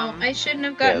of Oh, them. I shouldn't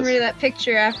have gotten Yes. rid of that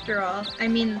picture after all. I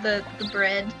mean, the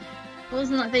bread. I was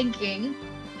not thinking.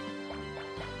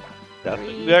 That's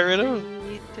what you got rid of?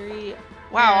 Three.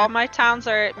 Wow, Yeah. all my towns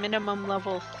are at minimum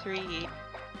level 3.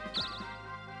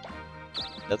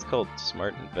 That's called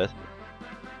smart investment.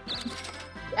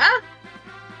 Yeah?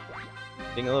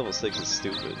 Being a level 6 is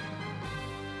stupid.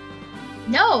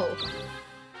 No.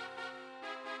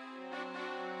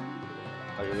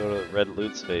 I can go to the red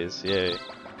loot space, yay.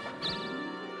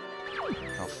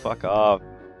 Oh, fuck off.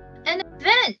 An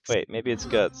event. Wait, maybe it's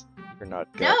guts. Or not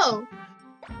guts. No.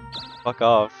 Fuck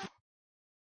off.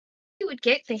 You would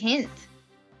get the hint.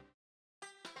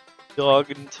 Dog,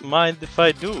 don't mind if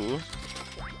I do.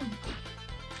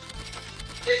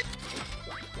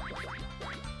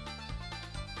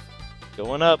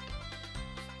 Going up.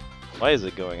 Why is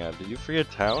it going up? Did you free a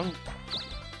town?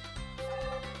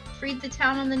 Freed the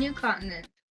town on the new continent.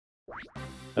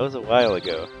 That was a while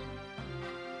ago.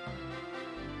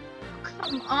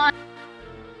 Come on.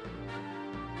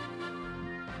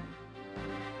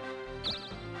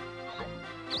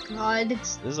 God.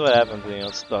 This is what happens when you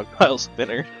don't stockpile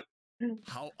spinner.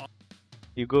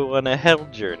 You go on a hell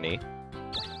journey.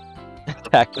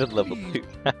 Attack with level 2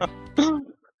 now.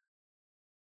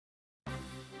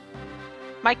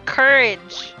 My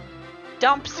courage.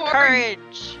 Dumps Forge.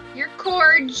 courage. Your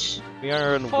Corge. We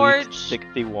are on Forge. week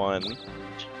 61.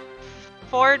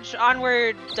 Forge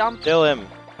onward. Dump. Kill him!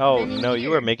 Oh Been in no, you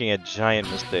here. are making a giant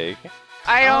mistake.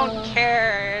 I don't Oh.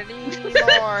 care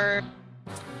anymore.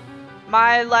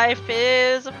 My life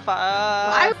is a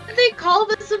Why fuck. would they call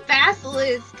this a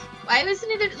basilisk? Why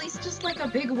wasn't it at least just like a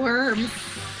big worm?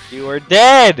 You are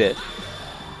dead!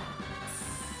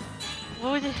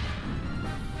 What would it-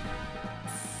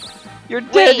 You're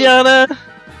dead, Wait. Yana!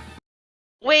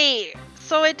 Wait,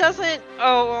 so it doesn't.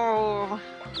 Oh.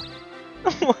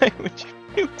 Why would you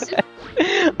do that?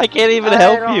 I can't even I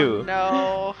help don't you.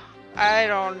 know. I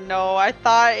don't know. I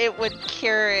thought it would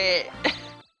cure it.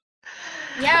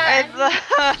 Yeah,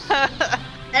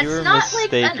 that's You were not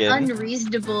like an mistaken.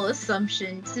 unreasonable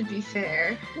assumption, to be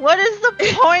fair. What is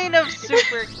the point of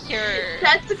super cure?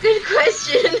 That's a good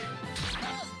question.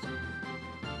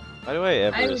 Why do I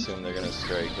ever I would- assume they're gonna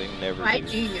strike? They never Why do.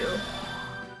 do you?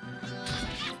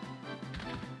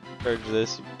 Charge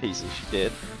this, you piece of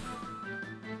shit.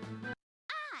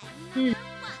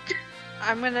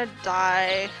 I'm gonna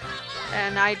die,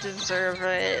 and I deserve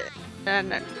it.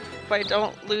 And if I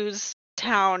don't lose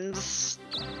towns,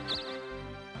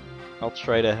 I'll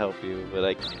try to help you, but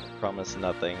I can't promise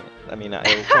nothing. I mean,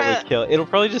 it'll probably kill. It'll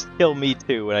probably just kill me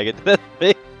too when I get to that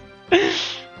thing.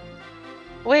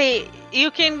 wait, you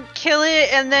can kill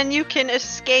it and then you can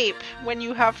escape when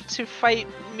you have to fight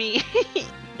me.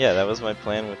 Yeah, that was my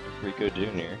plan with Rico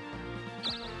Jr.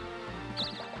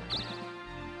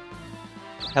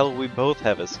 Hell, we both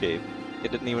have escape.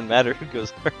 It didn't even matter who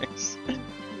goes first.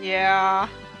 Yeah.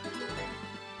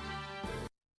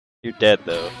 You're dead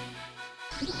though.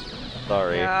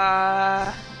 Sorry.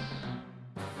 Yeah.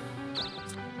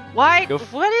 Why? Go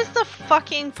What is the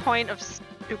fucking point of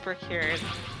super cure?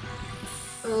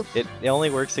 Oof. It only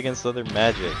works against other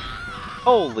magic.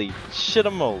 Holy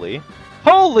shitamoly.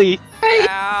 Holy!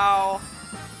 Ow.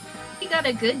 You got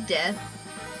a good death.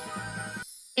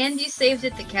 And you saved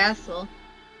at the castle.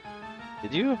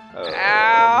 Did you? Oh,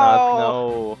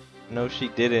 Ow. No, she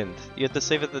didn't. You have to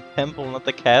save at the temple, not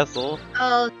the castle.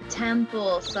 Oh,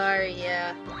 temple. Sorry,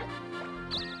 yeah.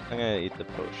 I'm gonna eat the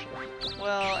potion.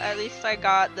 Well, at least I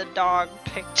got the dog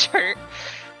picture.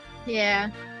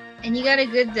 Yeah. And you got a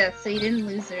good death, so you didn't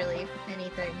lose really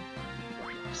anything.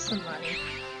 Just some money.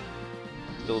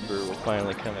 Silver will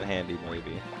finally come in handy,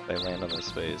 maybe, if I land on this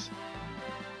face.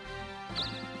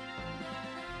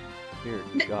 Dear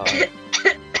God.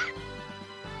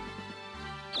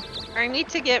 I need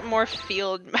to get more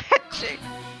field magic.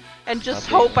 And just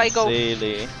Not being hope I go.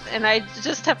 silly. And I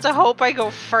just have to hope I go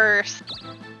first.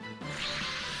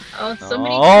 Oh,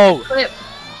 somebody No! took a clip.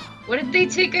 What did they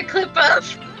take a clip of?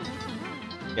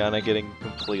 Yana getting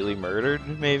completely murdered,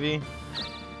 maybe?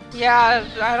 Yeah,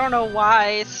 I don't know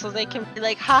why, so they can be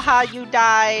like, haha, you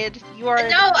died. You are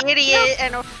No, an idiot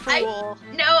and a fool.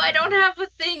 No, I don't have a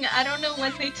thing. I don't know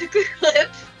when they took a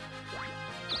clip.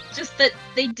 Just that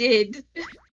they did.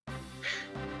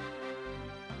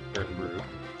 Turn brew.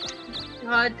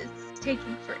 God, it's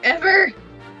taking forever.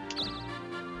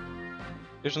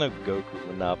 There's no Goku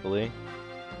Monopoly.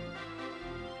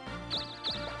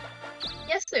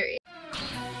 Yes, there is.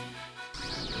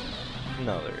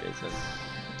 No, there isn't.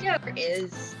 Yeah, there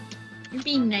is. You're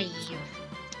being naive.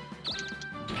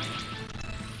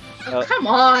 Oh, Oh. come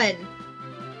on!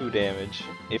 2 damage,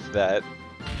 if that.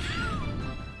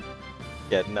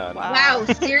 Yeah, none. Wow. Wow,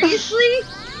 seriously?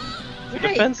 Your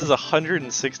Right, defense is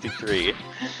 163.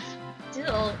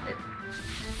 still.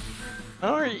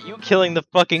 How are you killing the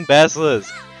fucking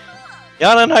basilisk?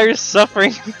 Yana and I are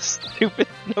suffering stupid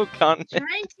no content.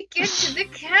 Trying to get to the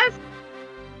castle.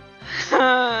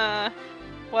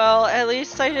 Well, at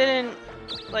least I didn't,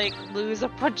 like, lose a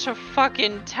bunch of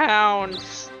fucking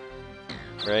towns.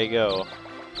 Here I go.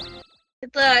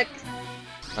 Good luck.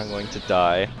 I'm going to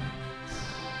die.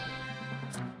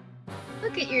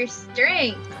 Look at your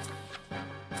strength.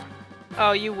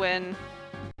 Oh, you win.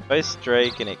 If I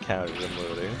strike and it counters, I'm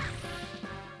looting.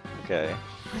 Okay.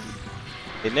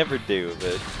 They never do,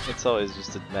 but it's always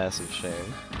just a massive shame.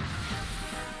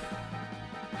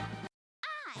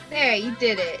 There, you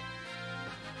did it.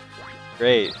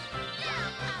 Great.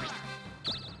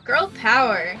 Girl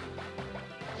power.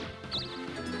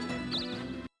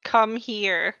 Come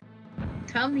here.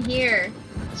 Come here.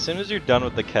 As soon as you're done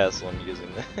with the castle, I'm using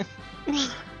that.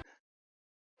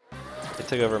 I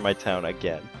took over my town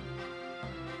again.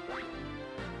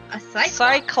 A cyclops.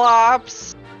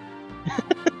 Cyclops!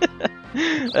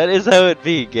 That is how it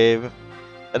be, Gabe.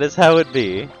 That is how it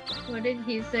be. What did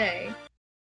he say?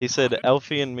 He said,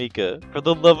 Alfie and Mika, for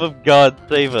the love of God,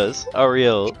 save us.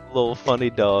 Ariel, little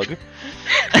funny dog.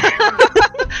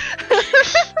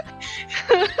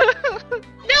 No!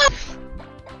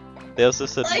 They also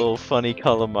said, Like- little funny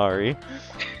calamari.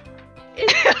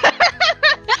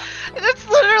 That's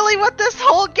literally what this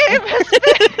whole game has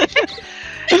been.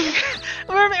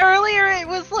 Earlier it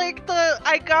was like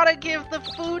I gotta give the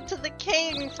food to the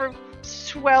king for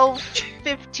 12,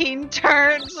 15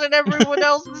 turns, and everyone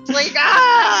else is like,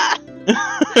 ah!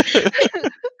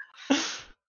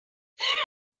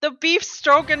 The beef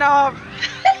stroganoff.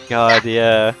 God,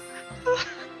 yeah.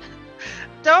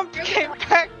 Dump came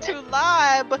back to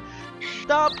live.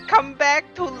 Dump come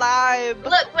back to live.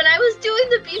 Look, when I was doing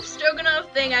the beef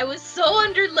stroganoff thing, I was so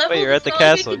under level. Wait, you're at the it's not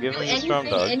like I castle. could Give do me the strong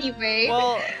anything dog. Anyway.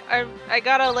 Well, I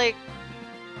gotta like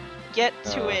get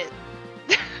to Oh. it.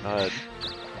 God.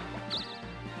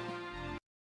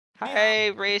 Hi,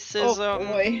 Oh racism.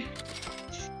 boy.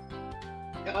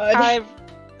 God. Hi.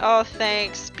 Oh,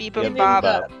 thanks, Yeah, Bibimbap.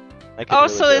 Bibimbap. I could Oh,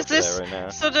 really so go is for this- that right now.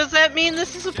 So does that mean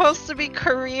this is supposed to be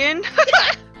Korean?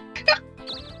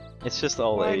 It's just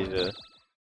all What? Asia.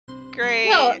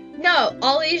 Great. No,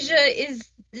 all Asia is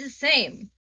the same.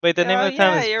 Wait, the name Oh, of the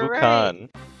town yeah, is you're Bukhan.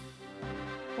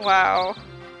 Wow.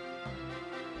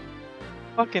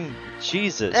 Fucking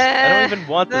Jesus. I don't even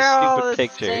want this They're all stupid the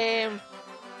picture. same.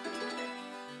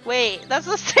 Wait, that's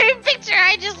the same picture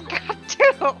I just got too.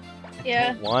 I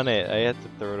Yeah. don't want it. I had to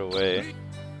throw it away.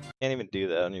 Can't even do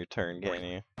that on your turn, can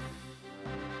you?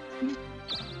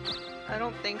 I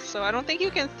don't think so. I don't think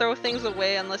you can throw things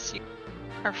away unless you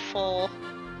are full.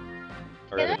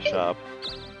 Or at a Can I? shop.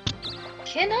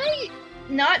 Can I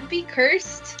not be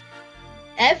cursed?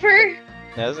 Ever? It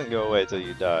doesn't go away till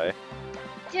you die.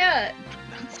 Yeah.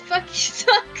 This fucking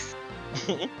sucks.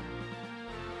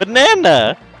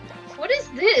 Banana! What is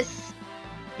this?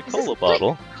 The Is cola this, like,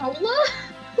 bottle. Cola?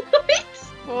 What?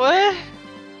 What?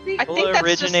 I Cola think that's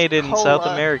originated just in South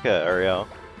cola. America, Ariel.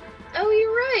 Oh,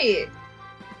 you're right.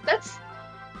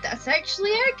 That's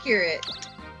actually accurate.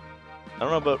 I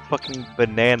don't know about fucking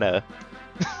banana.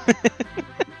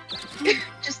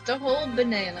 Just a whole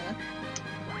banana.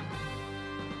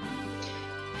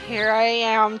 Here I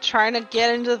am trying to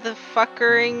get into the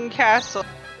fuckering castle.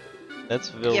 That's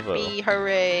Vilvo. Yippee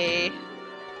hooray.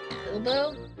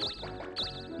 Bilbo?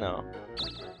 No.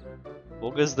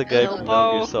 Volga's the guy from Bilbo.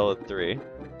 Metal Gear Solid 3.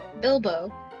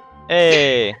 Bilbo.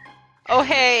 Hey! Oh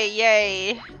hey,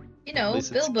 yay. You At know,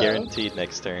 least it's Bilbo. guaranteed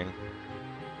next turn.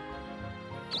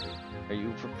 Are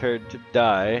you prepared to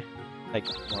die?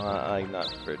 I'm not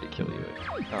prepared to kill you.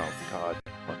 Oh god.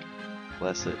 Fucking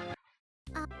bless it.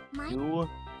 You?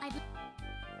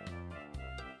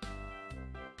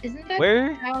 Isn't that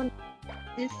Where? town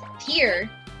this tier?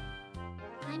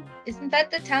 Isn't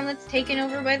that the town that's taken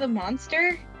over by the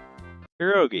monster?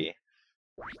 Pierogi.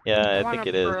 Yeah, I want think a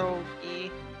it is.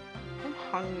 pierogi. I'm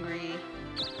hungry.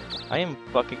 I am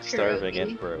fucking starving Pierogi.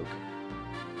 and broke.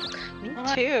 Me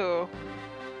Uh, too.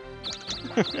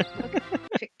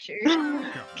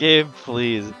 Picture. Gabe,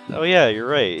 please. Oh yeah, you're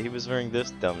right. He was wearing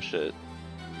this dumb shit.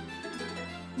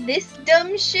 This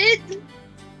dumb shit?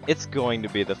 It's going to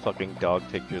be the fucking dog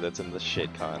picture that's in the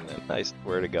shit continent. I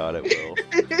swear to god it will.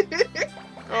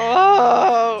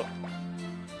 Oh!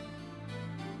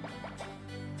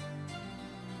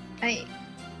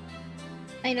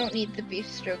 I don't need the beef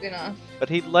stroganoff. But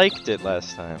he liked it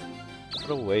last time. What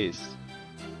a waste.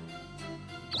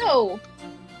 No!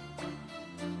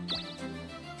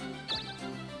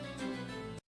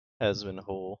 Has been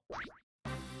whole.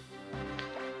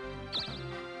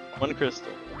 One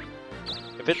crystal.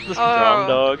 If it's the strong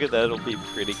Oh. dog, that'll be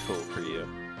pretty cool for you.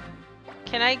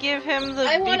 Can I give him the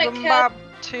I want a bibimbap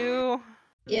too?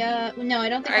 Yeah, no, I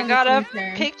don't think I on got this a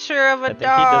turn. picture of I a think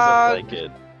dog. he doesn't like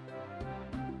it.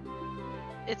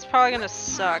 It's probably gonna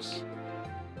suck.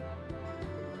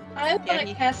 I want Yeah, a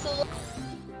he- castle.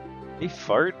 He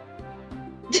fart?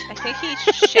 I think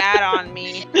he shat on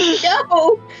me.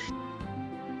 No!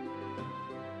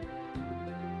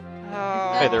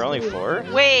 Oh. Hey, they're only 4?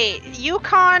 Wait,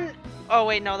 Yukon. Oh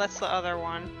wait, no, that's the other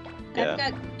one. Yeah. I've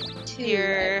got 2.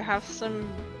 Here, have some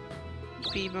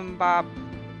bibimbap.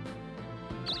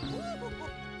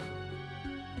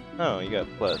 Oh, you got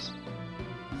plus.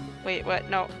 Wait, what?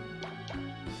 No.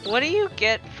 What do you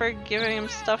get for giving him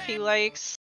stuff he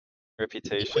likes?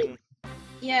 Reputation?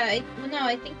 Yeah,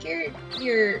 I think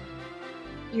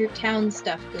your town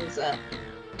stuff goes up.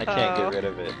 I can't Oh. get rid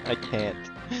of it. I can't.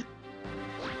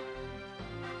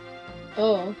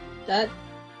 Oh, that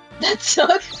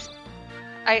sucks.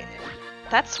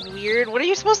 That's weird. What are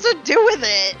you supposed to do with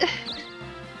it?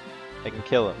 I can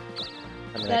kill him.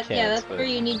 I mean, I can't, That's but... where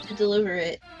you need to deliver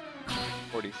it.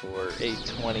 44,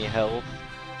 820 health.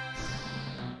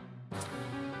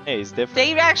 Hey, he's different.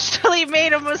 They actually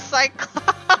made him a Cyclops.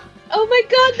 Oh my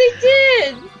god, they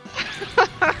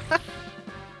did!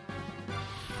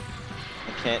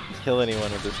 I can't kill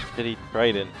anyone with this shitty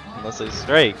trident unless I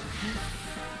strike.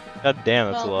 God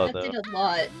damn, that's a lot that though. did a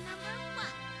lot.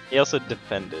 He also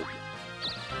defended.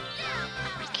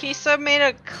 Kisa made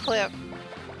a clip.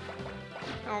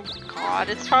 Oh god,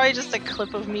 it's probably just a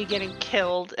clip of me getting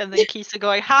killed and then Kisa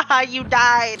going, haha, you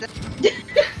died!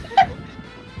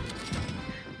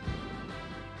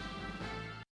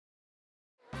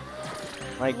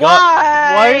 My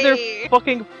god, why are there Why?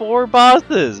 fucking 4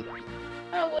 bosses?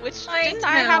 Oh, what's Which my didn't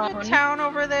I have a town? town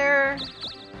over there?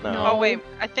 No, Oh wait,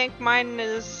 I think mine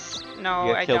is... No,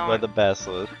 you got I killed don't. by the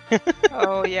basilisk.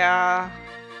 Oh yeah.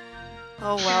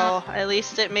 Oh well, at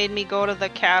least it made me go to the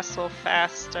castle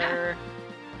faster.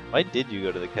 Why did you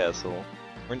go to the castle?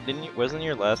 Wasn't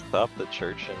your last stop the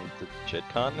church in the Jit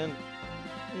continent?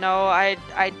 No, I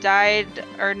died,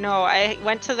 or no, I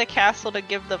went to the castle to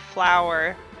give the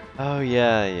flower. Oh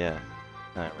yeah.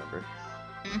 I remember.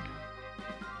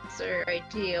 Sir,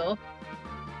 ideal.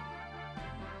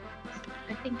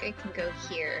 I think I can go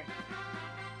here.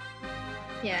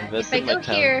 Yeah, Invest if I in my go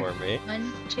town here. for me.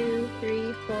 1, 2,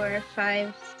 3, 4,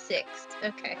 5, 6.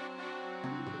 Okay.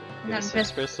 Give me Not 6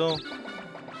 impressed. crystal.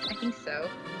 I think so.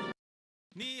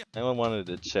 I wanted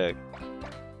to check.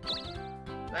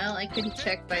 Well, I couldn't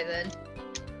check by then.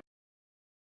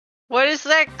 What is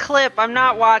that clip? I'm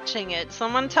not watching it.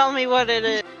 Someone tell me what it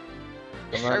is.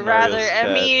 I'm not Or in rather, Mario's chat.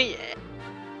 Emmy,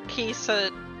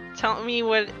 Kisa, tell me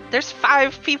what. There's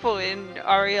 5 people in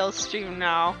Ariel's stream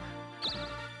now.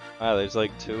 Wow, there's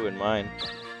like 2 in mine.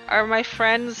 Are my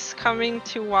friends coming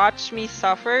to watch me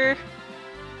suffer?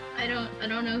 I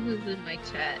don't know who's in my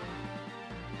chat.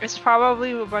 It's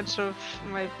probably a bunch of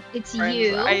my It's friends.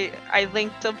 you. I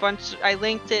linked a bunch. I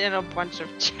linked it in a bunch of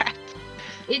chats.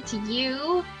 It's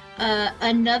you,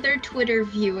 another Twitter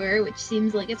viewer, which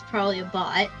seems like it's probably a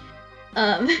bot.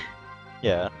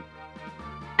 Yeah,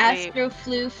 Wait.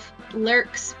 Astrofloof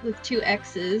lurks with 2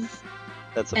 X's.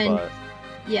 that's a And- bot.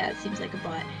 Yeah, it seems like a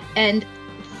bot. And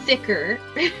thicker.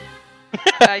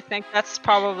 I think that's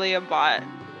probably a bot.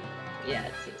 Yeah,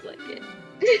 it seems like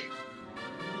it.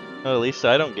 Oh, at least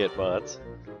I don't get bots.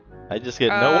 I just get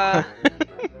no Uh, one.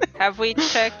 Have we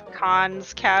checked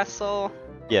Khan's castle?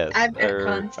 Yes, I've got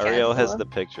Khan's Ariel has castle. the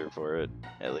picture for it,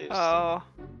 at least. Oh.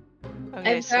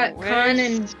 Okay, I've so got Khan where's-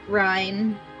 and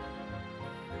Rhine.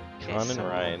 okay, Khan and so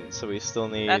Rhine, so we still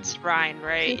need. That's Rhine,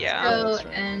 right? Yeah. Oh, Cusco that's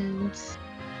right. and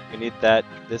We need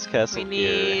this castle We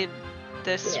here. need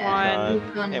this Yeah.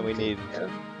 one Khan, and we need Cusco.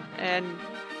 and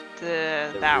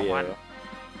the that Rio one.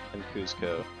 and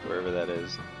Cusco, wherever that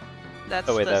is. That's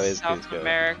Oh, wait, the that is South Cusco.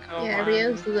 America Yeah, one.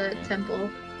 Rio's the Yeah. temple.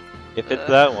 If it's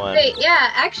that one, Wait, yeah,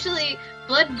 actually,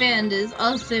 Bloodband is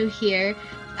also here.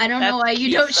 I don't know That's why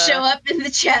you don't Kisa. show up in the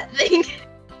chat thing.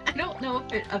 I don't know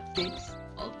if it updates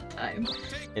all the time.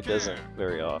 it doesn't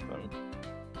very often.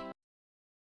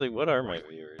 Like, what are my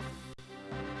viewers?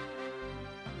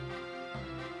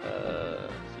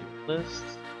 View list?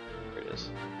 There it is.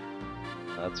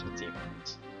 Oh, that's what team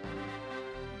is.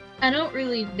 I don't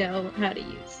really know how to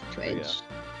use Twitch.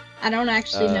 Yeah. I don't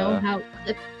actually know Uh, how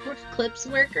clips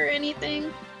work or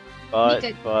anything. But,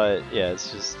 Mika. but, yeah,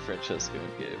 it's just Francesco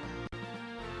and Gabe.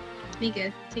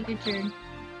 Mika, take your turn.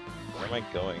 Where am I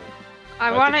going? I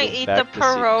have want to to go eat the back to Seat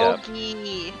Cap.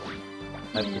 pierogi.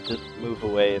 I have to just move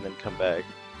away and then come back.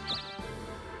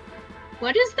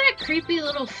 What is that creepy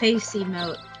little face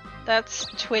emote? That's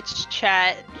Twitch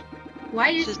chat.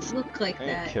 Why does Just- it look like I don't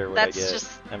that? care what That's I get.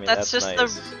 just I mean, that's that's just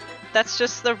nice. that's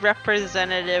just the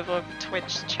representative of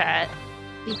Twitch chat,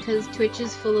 Because Twitch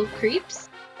is full of creeps?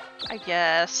 I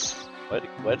guess.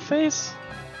 What face?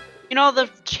 You know the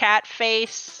chat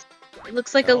face? It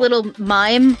looks like Oh. a little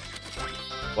mime.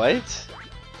 What?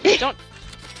 Don't.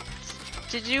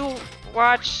 Did you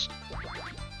watch?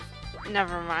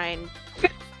 Never mind.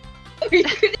 What are you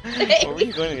gonna say? What were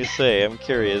you going to say? I'm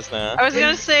curious now. I was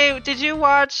gonna say, did you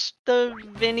watch the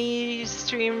Vinny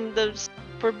stream, the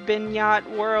Forbidden Yacht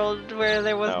World, where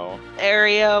there was No. an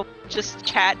area just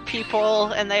chat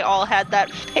people and they all had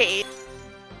that face?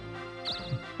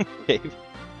 Gabe.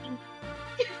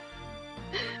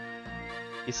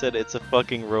 He said it's a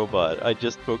fucking robot. I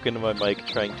just spoke into my mic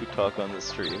trying to talk on the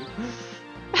stream.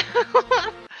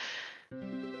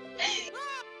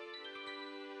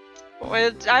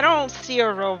 I don't see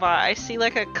a robot. I see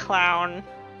like a clown.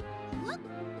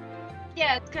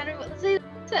 Yeah, it's kind of what they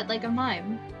said, like a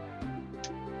mime.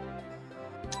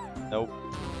 Nope.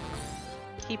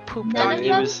 He pooped None on of It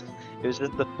you. them? was it was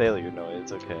just the failure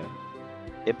noise, okay.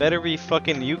 It better be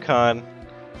fucking Yukon.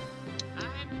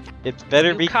 It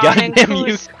better be Yukon and goddamn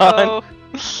Yukon. Cusco.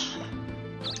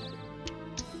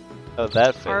 Oh,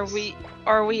 that face.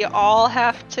 Or we all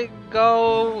have to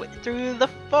go through the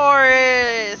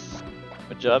forest.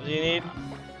 What job do you need?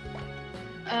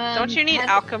 Don't you need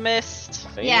alchemist?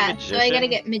 Don't you need Yeah, so I gotta magician?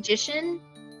 get magician.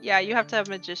 Yeah, you have to have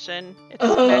magician. It's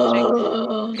magic.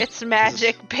 Ugh. It's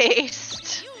magic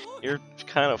based. You're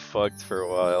kind of fucked for a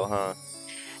while, huh?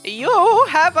 You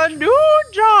have a new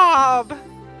job.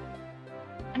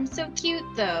 I'm so cute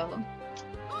though.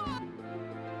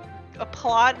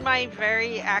 Applaud my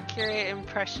very accurate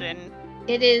impression.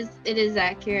 It is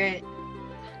accurate.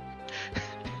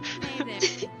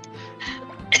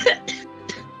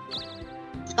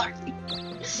 Sorry.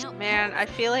 Man, I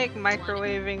feel like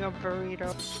microwaving a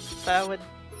burrito. That would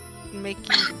make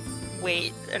you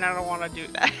wait, and I don't want to do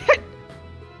that.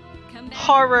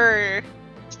 Horror.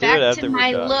 Let's do it Back after to we're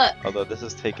my done. look. Although this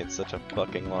has taken such a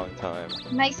fucking long time.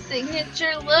 My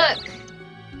signature look.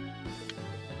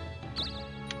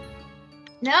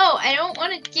 No, I don't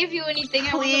want to give you anything.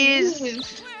 Please. I want to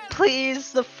leave.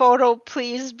 Please, the photo,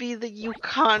 please be the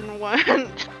Yukon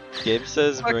one. Gabe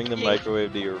says bring the Okay.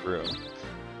 microwave to your room.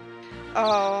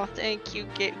 Oh, thank you,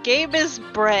 Gabe. Gabe is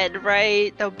bread,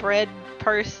 right? The bread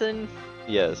person.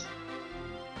 Yes.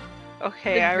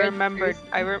 Okay, The I bread remembered.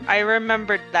 person. I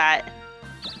remembered that.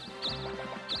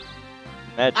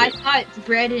 Magic. I thought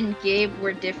Brett and Gabe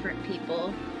were different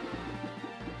people.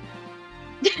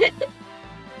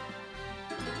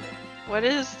 What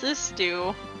does this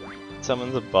do?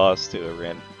 Summons a boss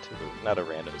to not a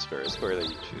random square, a square that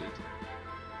you choose.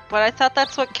 But I thought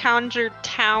that's what Conjure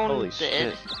Town Holy did.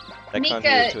 shit. That Mika.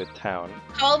 conjures to a town.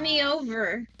 Call me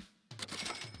over.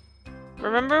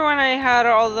 Remember when I had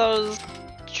all those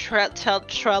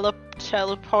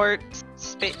teleport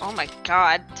space? Oh my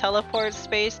god, teleport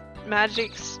space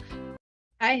magics.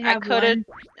 I have coulda- one.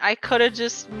 I could have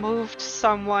just moved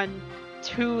someone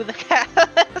to the castle.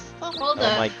 Hold Oh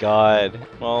up. my god.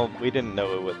 Well, we didn't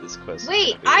know what this quest was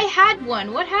Wait, gonna be. I had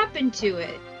one. What happened to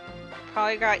it?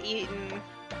 Probably got eaten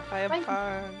by a Why-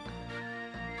 bug.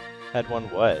 Had one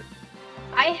what?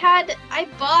 I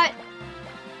bought.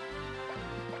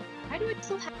 Why do I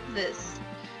still have this?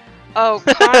 Oh,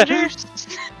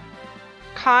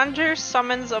 Conjure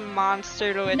summons a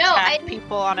monster to attack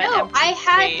people on an No, empty I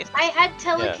space. had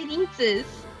telekinesis.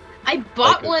 I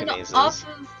bought one Psychokinesis. off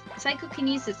of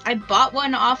psychokinesis. I bought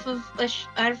one off of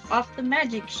off the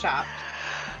magic shop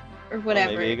or Well,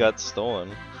 whatever. maybe it got stolen.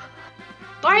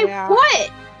 By Yeah.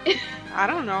 what? I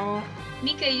don't know.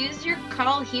 Mika, use your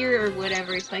call here or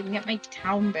whatever so I can get my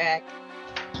town back.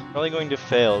 Probably going to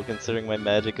fail considering my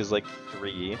magic is like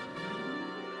 3.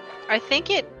 I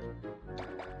think it.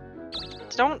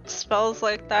 Don't spells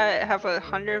like that have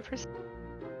 100%?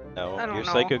 No, I don't your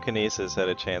know. psychokinesis had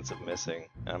a chance of missing.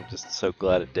 I'm just so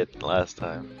glad it didn't last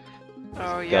time. Oh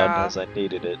God yeah. knows I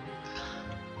needed it.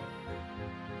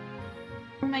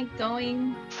 Where am I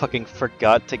going? Fucking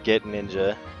forgot to get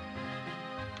ninja.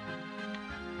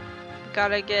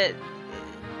 Gotta get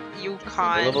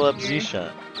Yukon. Level up here.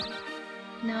 Zishan.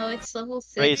 No, it's level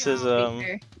 6. Racism.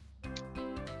 right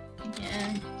there.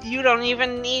 Yeah. You don't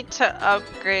even need to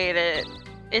upgrade it.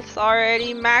 It's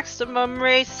already maximum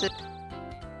racist.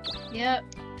 Yep.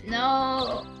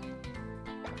 No.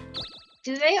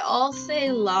 Do they all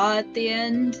say law at the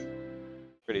end?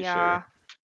 Pretty Yeah. sure.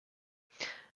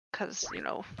 Cause, you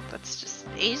know, that's just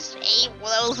those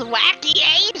wacky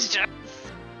Asians.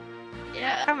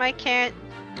 Yeah. How come I can't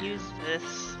use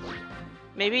this?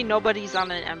 Maybe nobody's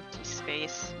on an empty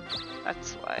space.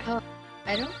 That's why.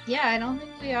 I don't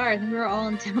think we are. I think we're all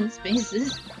in town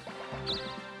spaces.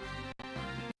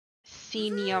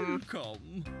 Athenium.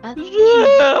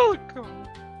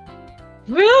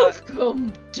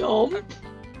 Welcome, dump.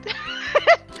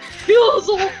 Here's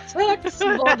all tax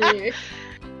money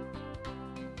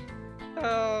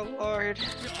Oh lord.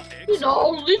 in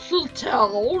our little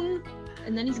town.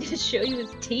 And then he's gonna show you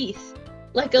his teeth.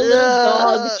 Like a little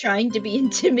Ugh. dog trying to be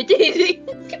intimidating.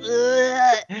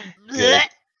 Good.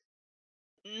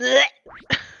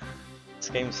 This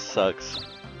game sucks.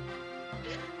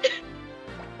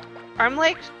 I'm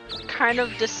like kind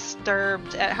of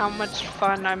disturbed at how much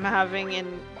fun I'm having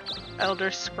in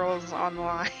Elder Scrolls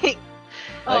Online. That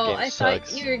Oh, game I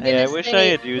sucks. thought you were Hey, I gonna wish I say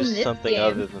had in used this something game.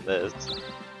 other than this.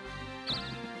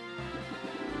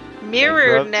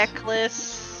 Mirror Bankrupt.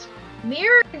 necklace.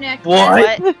 Mirror necklace.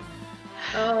 What?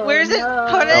 Oh, Where's it no.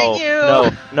 putting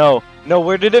you? No,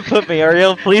 where did it put me?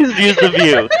 Ariel, please use the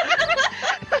view.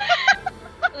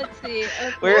 Let's see.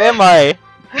 Okay. Where am I?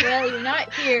 Well, you're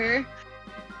not here.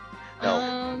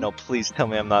 No, no, please tell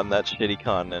me I'm not in that shitty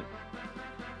continent.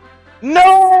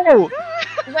 No!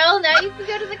 Well, now you can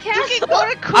go to the You can castle. go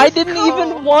to Cusco. I didn't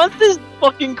even want this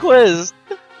fucking quest!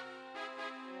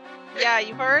 Yeah,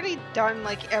 you've already done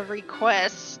like every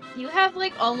quest. You have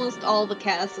like almost all the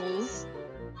castles.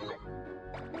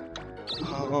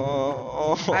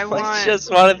 Oh, I want- just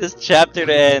wanted this chapter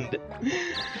to end.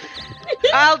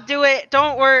 I'll do it.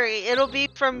 Don't worry. It'll be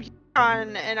from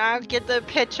Yukon, and I'll get the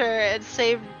picture and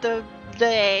save the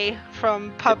day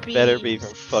from puppies. It better be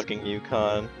from fucking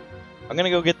Yukon. I'm gonna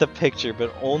go get the picture,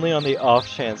 but only on the off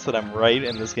chance that I'm right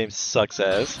and this game sucks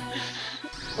ass.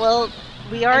 Well,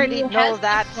 we already it know has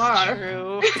that's this far.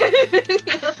 true.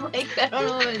 Like, I don't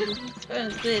know what I'm trying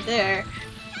to say there.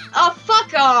 Oh,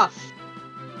 fuck off!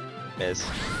 Miss.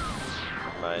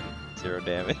 Mine. 0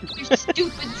 damage. Your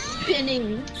stupid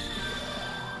spinning.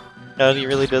 No, he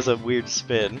really does a weird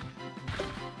spin.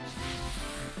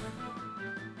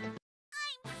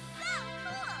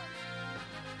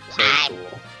 So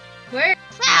cool. Where?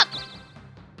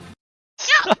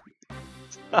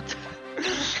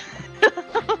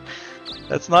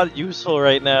 That's not useful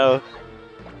right now.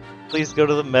 Please go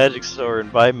to the magic store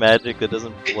and buy magic that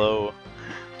doesn't blow.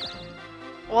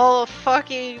 Well,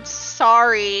 fucking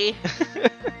sorry.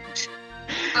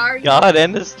 Are you? God,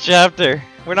 end this chapter.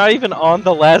 We're not even on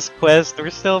the last quest. We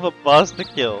still have a boss to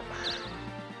kill.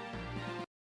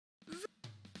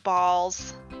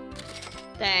 Balls.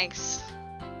 Thanks.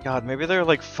 God, maybe there are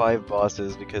like 5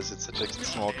 bosses because it's such a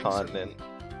small continent.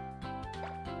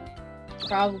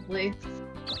 Probably.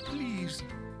 Please!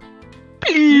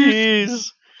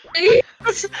 Please.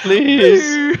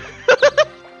 Please!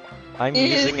 I'm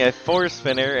using a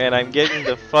 4-spinner and I'm getting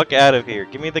the fuck out of here.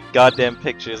 Give me the goddamn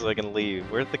picture so I can leave.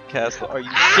 Where's the castle? Are you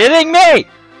kidding me?!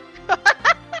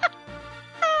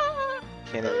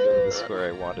 Can't even go to the square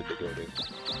I wanted to go to.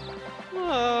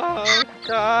 Oh,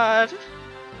 God.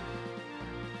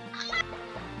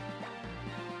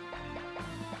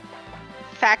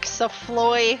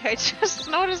 Faxafloy. I just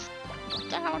noticed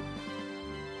down.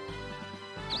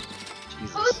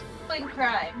 Jesus. Who's doing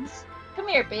crimes? Come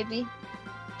here, baby.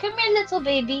 Come here, little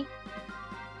baby.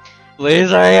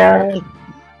 Please, I am!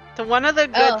 So one of the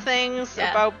good Oh, things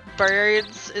yeah. about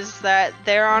birds is that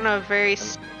they're on a very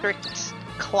strict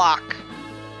clock.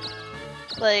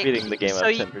 Like, Beating the game so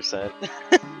up you- 10%.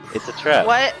 It's a trap.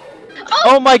 What?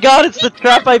 Oh my god, it's the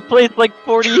trap I played like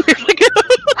 40 years ago!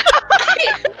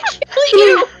 Kill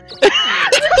you!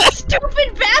 You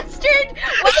stupid bastard!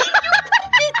 Why did you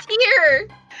put this here?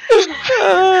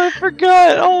 I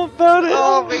forgot all about it!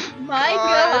 Oh My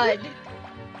God.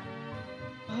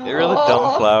 god. You're the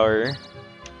dumb flower.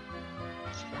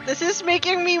 This is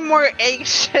making me more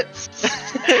anxious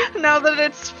now that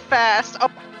it's fast. Oh,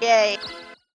 yay.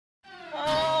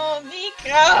 Oh,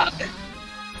 Mika!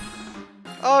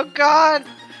 Oh god!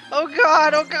 Oh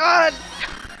god! Oh god!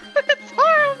 It's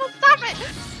horrible! Stop it!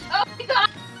 Oh my god!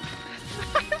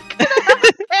 I'm gonna have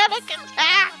a panic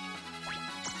attack!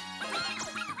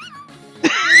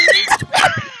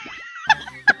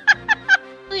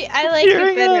 I like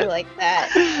Hearing it better it. like that.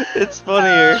 It's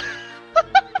funnier.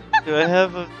 Do I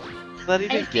have a... Does that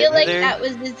even I get feel me like there? that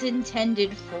was its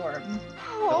intended form.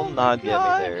 Oh It'll my not get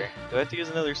God. me there. Do I have to use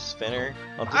another spinner?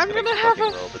 I'm just I'm gonna have a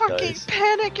roll the fucking dice.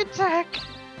 panic attack!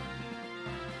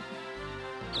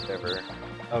 Whatever.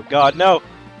 Oh god, no!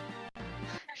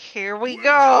 Here we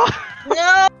go!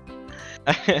 No!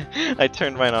 I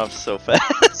turned mine off so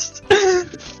fast.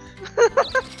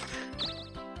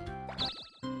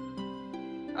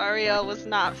 Ariel was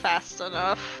not fast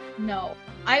enough. No.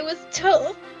 I was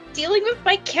dealing with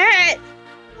my cat!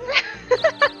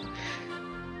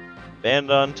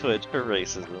 Banned on Twitch for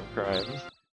racism crimes.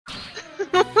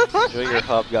 Enjoy your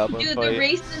hobgoblin Do the fight.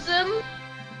 racism?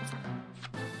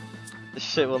 This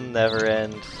shit will never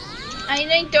end.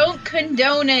 I don't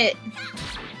condone it.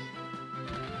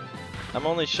 I'm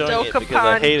only showing it because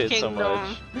I Dokapon hate it so Kingdom.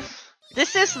 much.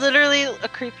 This is literally a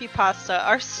creepypasta.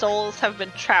 Our souls have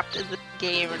been trapped in the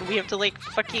game and we have to like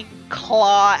fucking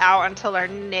claw out until our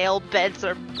nail beds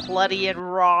are bloody and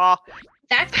raw.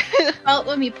 That's how it felt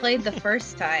when we played the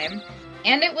first time.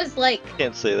 And it was like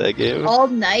Can't say that game. all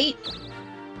night.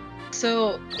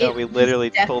 So No, it we was literally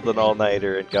pulled an definitely-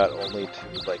 all-nighter and got only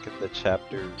to like the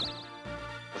chapter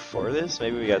before this.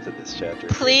 Maybe we got to this chapter.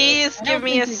 Please I don't give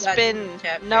me a think we got to spin. this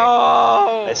chapter.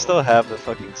 No! I still have the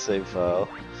fucking save file.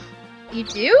 You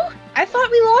do? I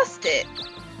thought we lost it.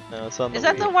 No, it's on the Is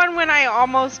that the Wii. one when I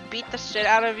almost beat the shit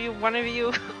out of you, one of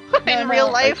you, in No, real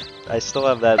no. life? I still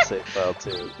have that save file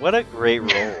too. What a great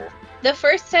roll. The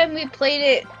first time we played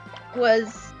it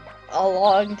was a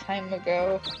long time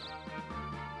ago.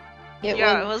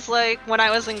 Yeah, it was like when I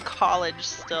was in college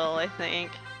still, I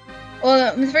think.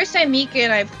 Well, the first time Mika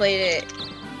and I played it,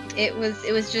 it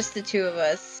was just the two of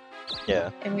us. Yeah.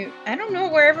 And I don't know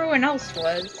where everyone else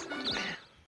was.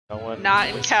 No one Not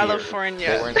in was here. California.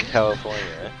 They weren't in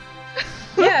California.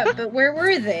 Yeah, but where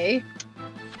were they?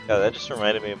 Yeah, that just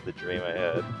reminded me of the dream I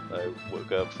had. I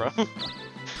woke up from.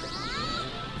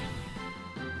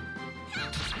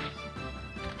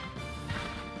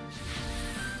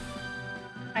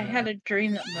 I had a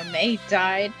dream that my mate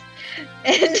died.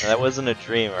 And That wasn't a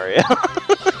dream, Ariel. no,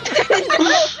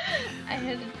 I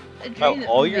had a dream Wow, that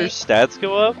all my your mate... stats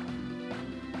go up?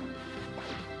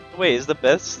 Wait, is the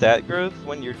best stat growth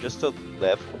when you're just a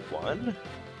level 1?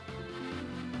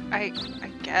 I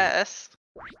guess.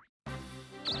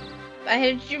 I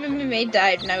had a dream that my mate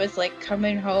died, and I was like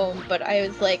coming home, but I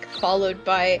was like followed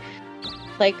by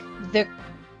like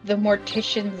the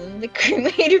morticians and the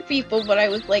cremator people, but I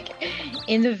was like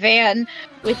in the van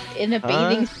in a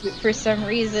bathing suit for some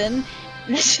reason.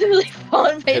 And that's just like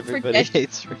followed by Everybody protection.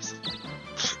 hates Reese.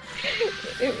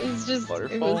 It was just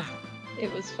Waterfall?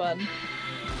 it was fun.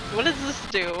 What does this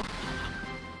do?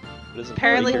 What is it?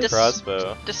 Apparently Your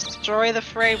crossbow. Destroy the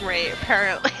frame rate,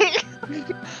 apparently.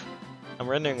 I'm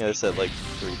rendering this at like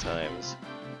 3 times.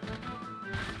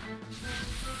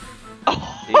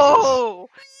 Oh!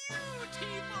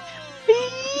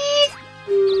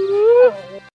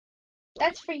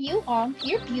 That's for you,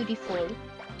 You're beautiful.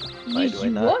 Why do I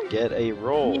not get a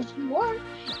roll? Yes, you are.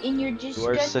 In your You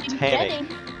are disgusting satanic.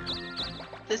 setting.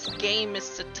 This game is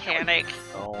satanic.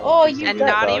 Oh, he's you a And good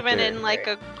not doctor. even in like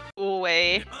a cool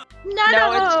way.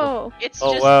 No, It's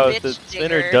Oh just wow, bitch the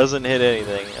spinner digger. doesn't hit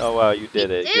anything. Oh wow, you did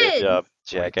It it. Good did. job,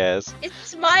 jackass. It's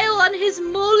smile on his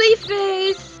moly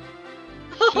face.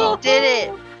 He did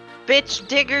it. Bitch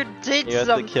digger did You have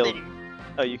to something. kill-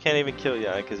 Oh, you can't even kill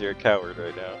Yana because you're a coward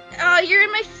right now. Oh, you're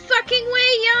in my fucking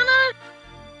way, Yana.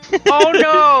 Oh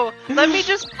no! Let me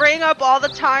just bring up all the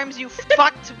times you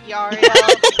fucked me, Ariel.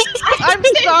 I'm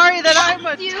sorry that I'm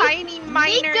a You. tiny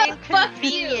minor Mika fucked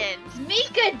you. inconvenience.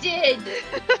 Mika did.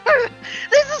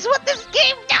 This is what this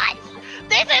game does!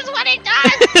 This is what it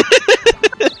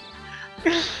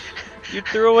does! You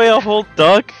threw away a whole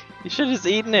duck. You should have just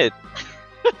eaten it.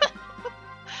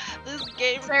 This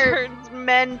game Sir. turns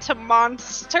men to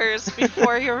monsters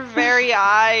before your very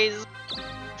eyes.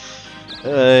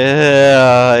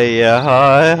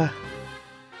 Yeah.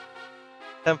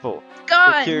 Temple.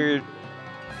 Gone. Procured.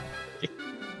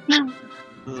 This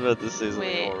is about to say something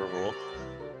Wait. horrible.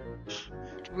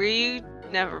 Were you?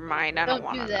 Never mind. I don't Don't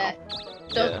want do to that. know.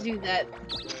 Don't Yeah. do that.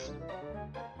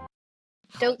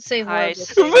 Don't say I horrible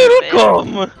s- things.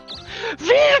 Welcome!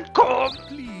 Welcome,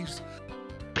 Please.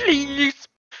 please.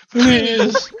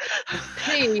 Please!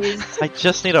 Please. I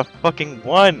just need a fucking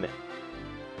 1!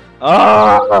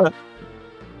 Ah!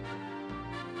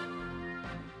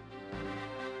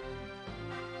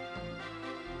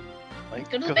 My Go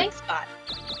to the God. bank spot.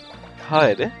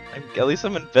 God. At least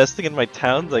I'm investing in my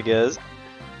towns, I guess.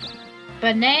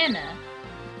 Banana.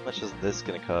 How much is this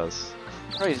gonna cost?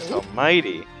 Christ Ooh.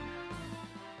 almighty.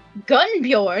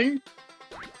 Gunbjorn.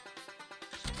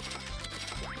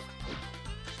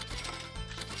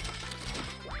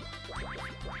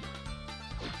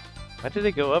 Why did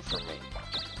it go up for me?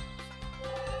 Oh,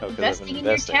 'cause I've Investing been in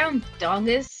your investing. town,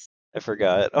 dongus. I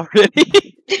forgot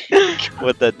already.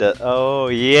 What that does. Oh,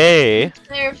 yay!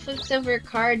 Player flips over a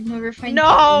card and whoever finds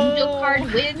No! the angel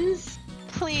card wins.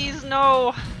 Please,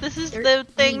 no. This is the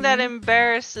thing that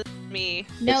embarrasses me.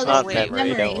 No, It's this not is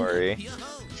memory, don't worry.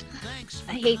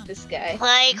 I hate this guy.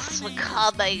 Thanks for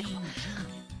coming.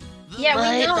 Yeah,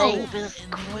 we know. is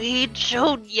Queen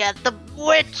Junior, the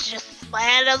richest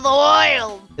man in the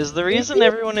world. Is the reason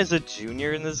everyone is a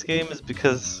junior in this game is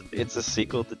because it's a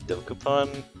sequel to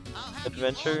Dokapon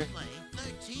Adventure?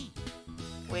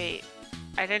 Wait,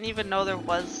 I didn't even know there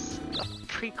was a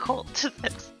prequel to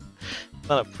this. It's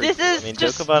not a prequel. This is I mean,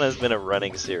 just- Dokapon has been a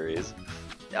running series.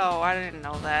 Oh, I didn't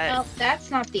know that. No, that's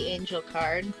not the angel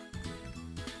card.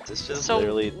 It's just So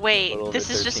literally wait, little this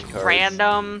over is just 13 cards.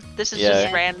 random. This is Yeah.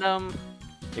 just random.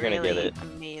 You're gonna get Really it.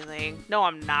 Amazing. No,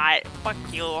 I'm not. Fuck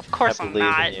you. Of I course I'm believe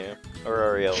not. in you. Or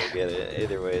Ariel will get it.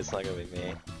 Either way, it's not gonna be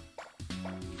me.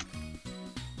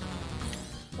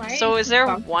 Why are So you is there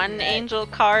bumping one that? angel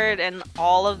card and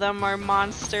all of them are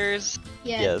monsters?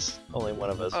 Yes. Yes, only one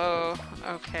of us. Oh,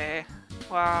 okay.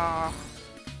 Wow.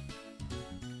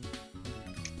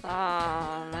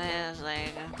 Oh, amazing.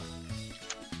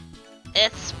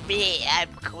 It's me, I'm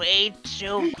Queen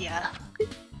Junior.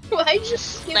 Why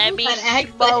just give Let me me that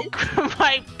accent? smoke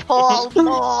my pole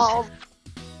balls.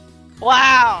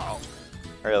 Wow.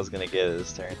 Ariel's gonna get it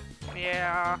this turn.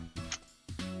 Yeah.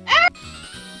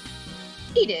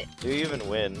 Eat it. Do you even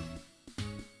win?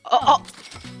 Oh.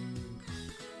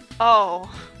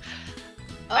 Oh.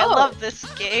 I love this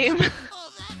game.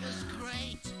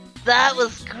 That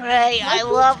was great. I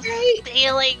love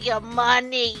stealing your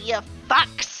money, you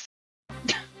fucks.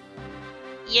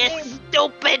 You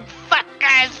stupid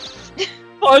fuckers.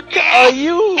 Fuck are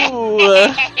you?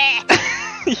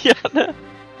 Yana.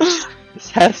 This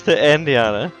has to end,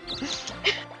 Yana.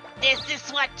 This is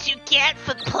what you get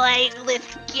for playing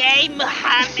this game,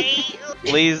 honey.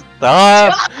 Please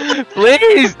stop!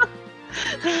 Please!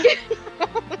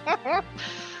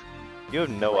 You have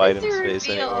no item space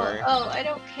anymore. Oh, I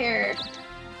don't care.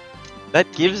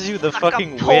 That gives you the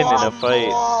fucking win in a fight.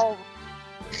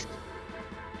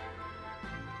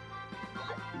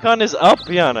 Con is up,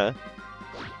 Yana.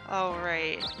 Oh,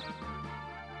 right.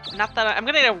 Not that I'm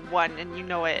gonna get a 1 and you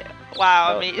know it.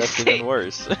 Wow, amazing. That's even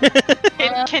worse.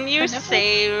 Can you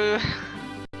save?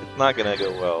 It's not gonna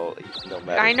go well, no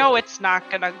matter. I know it's not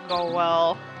gonna go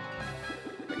well.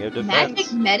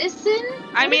 Magic medicine?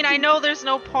 I mean, I know there's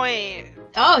no point.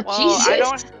 Oh, well,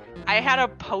 Jesus! I had a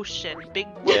potion. Big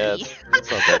whoopee. Yeah, that's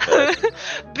not that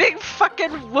bad. Big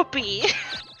fucking whoopee.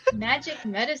 Magic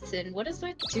medicine? What does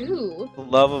that do? For the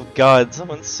love of God,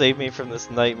 someone save me from this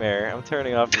nightmare. I'm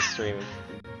turning off the stream in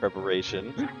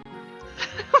preparation.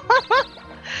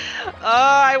 Oh,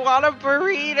 I want a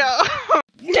burrito.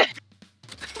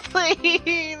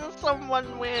 Please,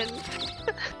 someone win.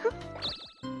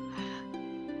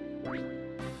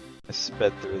 I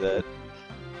sped through that.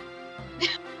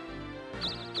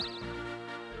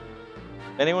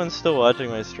 If anyone's still watching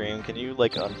my stream, can you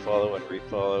like unfollow and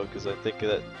refollow? Because I think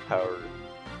that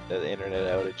that internet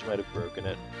outage might have broken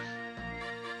it.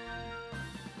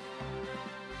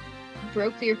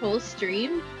 Broke your whole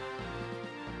stream?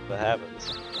 What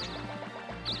happens?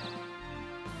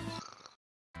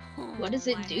 What does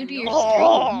it do to your stream?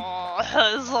 Oh,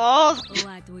 that's awesome.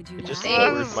 It just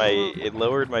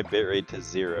lowered my bitrate to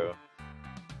 0.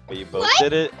 But you both What?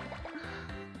 did it?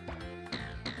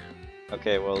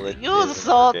 Okay, well it You isn't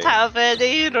don't working. have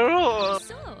any rules.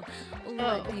 So,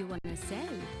 what do you want to sell?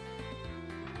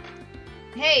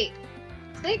 Hey!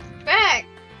 Click back!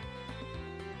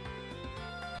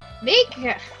 Make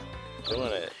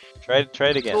Doing it. Try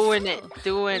it again. Doing it.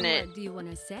 What do you want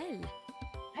to sell?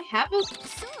 I have a...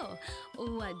 So,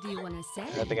 what do you want to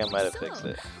sell? I think I might have fixed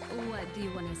it. What do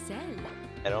you want to sell?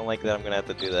 I don't like that I'm gonna have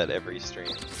to do that every stream.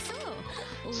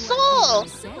 So,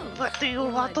 What do you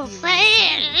want What to do you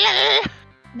say?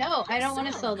 No, I don't want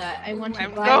to sell that. I want to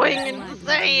I'm buy going that. in-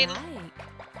 insane.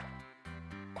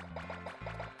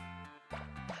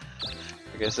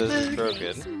 I guess this is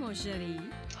broken.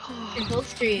 Your whole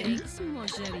stream.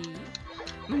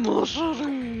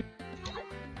 Moshari.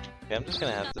 Okay, I'm just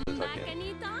gonna have to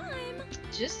fucking...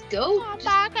 Just go. Just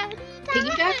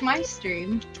piggyback my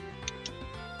stream.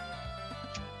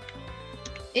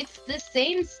 It's the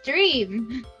same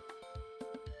stream.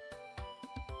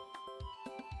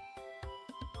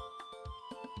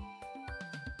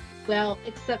 Well,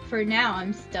 except for now,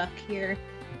 I'm stuck here.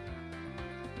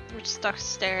 We're stuck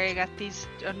staring at these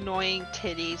annoying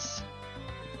titties.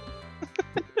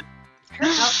 Her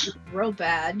outfit's real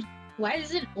bad. Why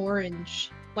is it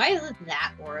orange? Why is it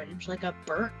that orange? Like a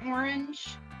burnt orange?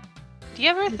 Do you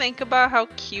ever think about how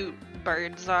cute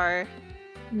birds are?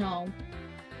 No.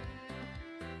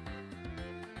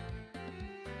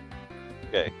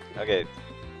 Okay.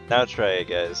 Now try it,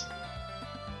 guys.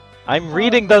 I'm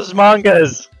reading those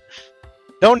mangas!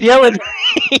 Don't yell at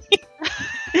me!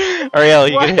 Ariel,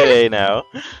 you can hit A now.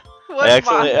 What I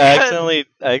manga?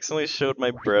 accidentally showed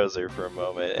my browser for a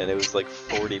moment, and it was like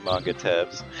 40 manga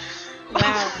tabs.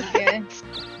 Wow, okay.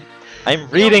 I'm The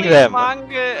reading only them!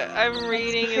 Manga I'm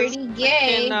reading is Pretty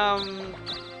gay. fucking,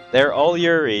 They're all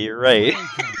Yuri, you're right.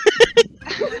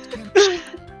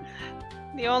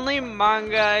 the only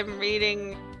manga I'm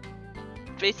reading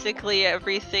basically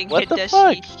everything What the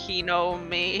Hideshi Hino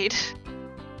made.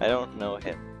 I don't know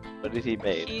him. What did he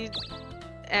make?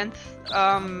 And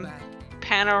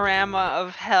Panorama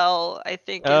of Hell, I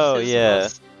think is Oh, his yeah.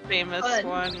 most famous Fun.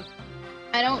 one.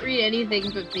 I don't read anything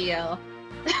but BL.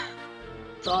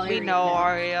 That's all I We read know, now.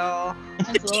 Ariel.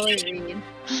 That's all I read.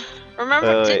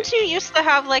 Remember, Wait. didn't you used to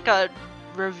have like a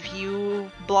review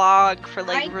blog for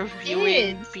like I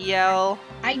reviewing did. BL?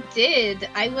 I did.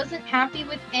 I wasn't happy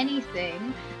with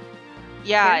anything.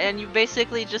 Yeah, Yeah. and you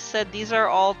basically just said these are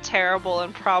all terrible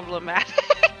and problematic.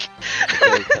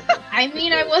 I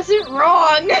mean, I wasn't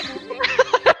wrong.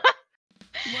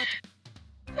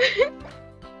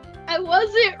 I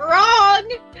wasn't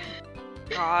wrong.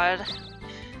 God.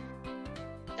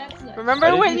 That's not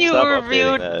Remember Why when did you stop updating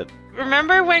reviewed that?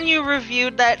 Remember when you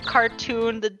reviewed that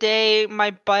cartoon the day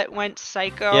my butt went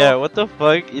psycho? Yeah, what the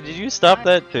fuck? Did you stop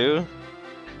that too?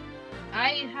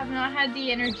 I have not had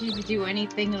the energy to do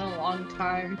anything in a long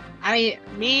time.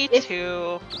 Me If-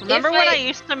 too. Remember when I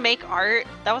used to make art?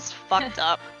 That was fucked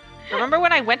up. Remember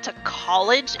when I went to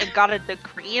college and got a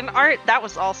degree in art? That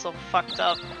was also fucked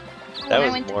up. when That I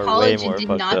was went to way college more and did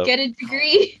fucked not up. get a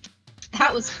degree,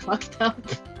 that was fucked up.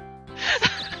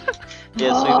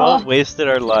 Yes, we've all wasted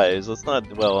our lives. Let's not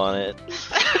dwell on it.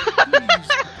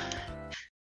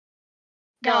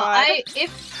 No, God.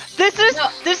 if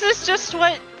This is just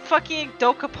what fucking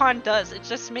Dokapon does. It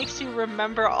just makes you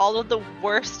remember all of the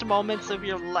worst moments of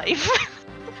your life.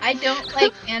 I don't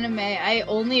like anime, I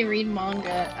only read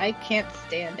manga. I can't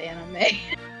stand anime.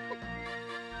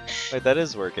 Wait, that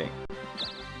is working.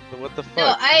 But what the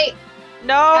fuck? No,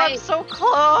 No, I'm so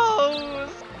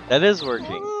close. That is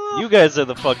working. You guys are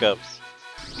the fuck ups.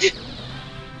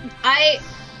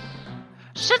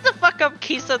 Shut the fuck up,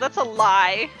 Kisa. That's a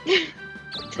lie.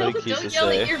 What did Kisa don't yell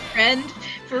say? at your friend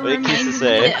for What did Kisa reminding you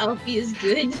say? that Elfie is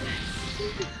good.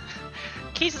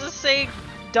 Kisa's saying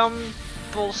dumb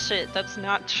bullshit. That's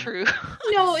not true.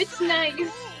 No, it's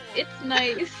nice. It's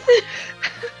nice.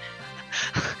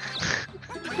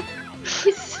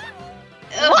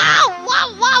 Ugh.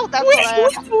 Wow! That's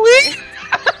what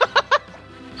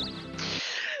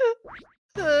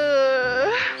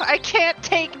I can't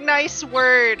take nice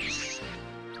words.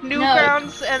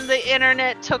 Newgrounds and the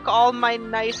internet took all my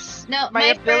nice, No, my my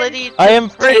ability. To I am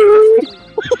free!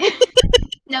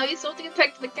 No, he's supposed to get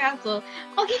back to the castle.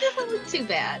 Oh, he doesn't look too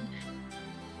bad.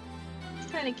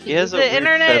 It's kind of cute. He has a The weird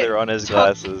internet feather on his took-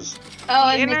 glasses. Oh,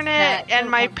 I The missed internet that. and Don't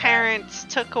my talk about parents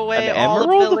took away An all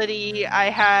emerald? ability I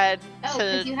had it. Oh,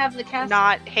 because to you have the castle.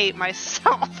 not hate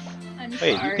myself. I'm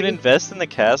Wait, sorry. you can invest in the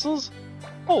castles?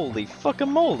 Holy fucking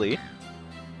moly.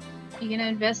 You gonna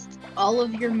invest all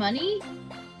of your money?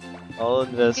 I'll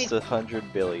invest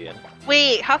 100 billion.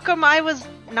 Wait, how come I was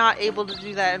not able to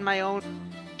do that in my own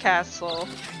castle?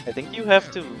 I think you have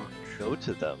to go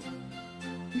to them.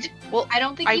 Well, I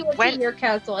don't think I you went went- to your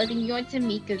castle. I think you went to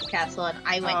Mika's castle, and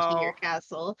I went to your Oh.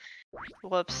 castle.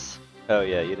 whoops. Oh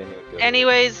yeah, you didn't even go to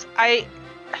Anyways,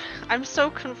 I'm so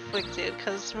conflicted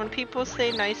because when people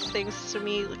say nice things to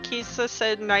me, Kisa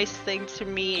said nice thing to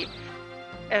me,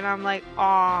 and I'm like,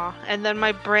 aw. And then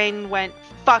my brain went,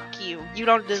 fuck you. You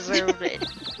don't deserve it.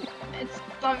 It's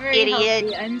not very Idiot.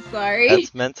 healthy. I'm sorry.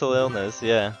 That's mental illness,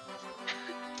 yeah.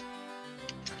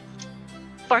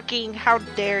 Fucking how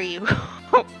dare you.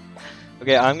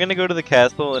 Okay, I'm gonna go to the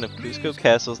castle, and if Cusco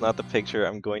Castle's not the picture,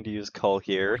 I'm going to use call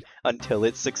here until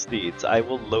it succeeds. I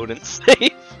will load and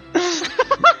save.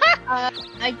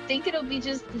 I think it'll be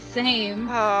just the same.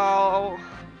 Oh,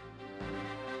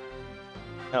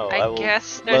 No, I will.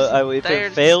 guess If it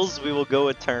there's- fails, we will go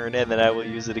a turn, and then I will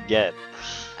use it again.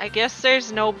 I guess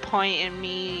there's no point in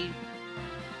me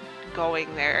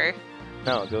going there.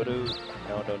 No, go to.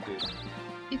 No, don't do.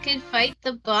 You can fight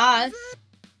the boss.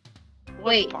 What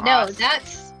Wait, no, boss?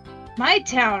 that's my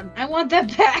town. I want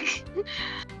that back.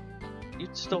 You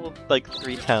stole like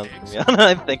 3 towns from Yana.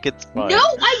 I think it's fine. No,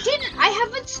 I didn't. I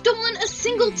haven't stolen a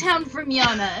single town from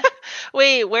Yana.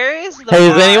 Wait, where is the Hey,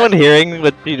 is boss? anyone hearing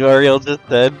what Ariel just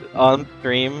said on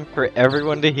stream for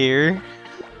everyone to hear?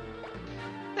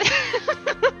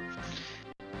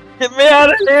 Get me out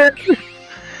of here!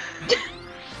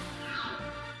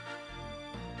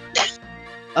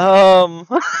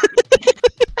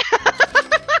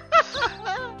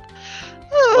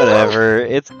 Whatever,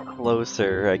 it's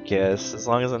closer, I guess, as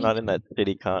long as I'm not in that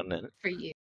shitty continent. For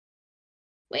you.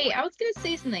 Wait, I was gonna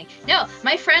say something. No,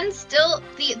 my friends still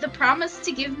the promise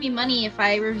to give me money if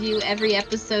I review every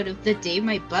episode of The Day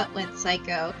My Butt Went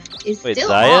Psycho is Wait, still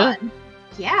Zaya? on.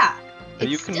 Yeah. Have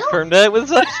you It's still- confirmed that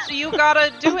with us? So you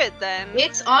gotta do it then.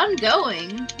 It's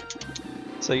ongoing.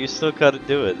 So you still gotta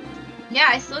do it. Yeah,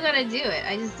 I still gotta do it.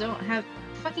 I just don't have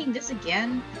fucking this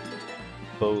again.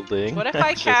 Bowling. What if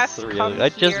I just cast realized- Come I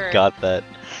just Here? got that.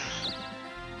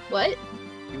 What?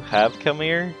 You have come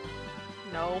here?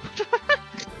 No.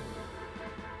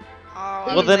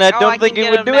 Well, then I don't think it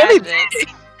would do anything.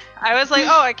 I was like,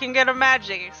 oh, I can get a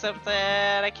magic, except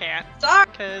that I can't. Sorry.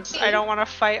 Because I don't want to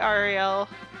fight Ariel.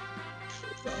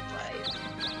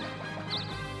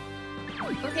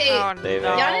 Okay, Oh David.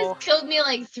 no. Giannis killed me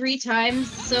like 3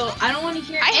 times, so I don't want to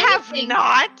hear I anything. have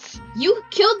not! You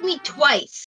killed me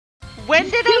twice. When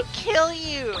did I kill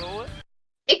you?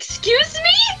 Excuse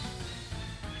me?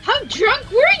 How drunk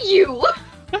were you?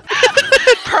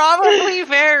 Probably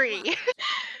very.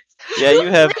 Yeah, you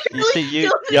have. You Literally see, you,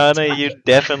 killed me Yana, twice. you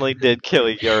definitely did kill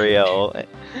Uriel.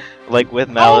 Like with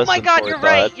Oh malice my and god,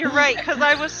 forethought. you're right, because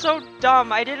I was so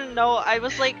dumb. I didn't know. I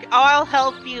was like, oh, I'll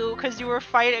help you because you were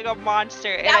fighting a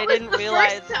monster, and I didn't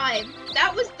realize. First time.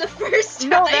 That was the first time.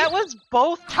 No, that was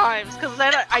both times, because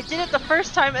then I did it the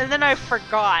first time, and then I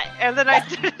forgot, and then I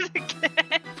did it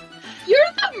again.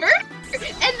 You're the murderer,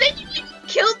 and then you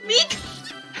killed me.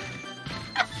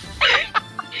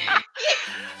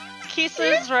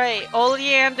 Kisa's right.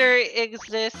 Oleander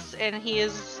exists, and he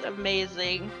is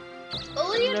amazing.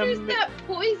 Oleander's that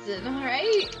poison,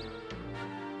 alright?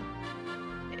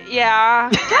 Yeah,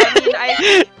 I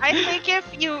mean, I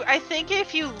think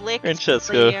if you licked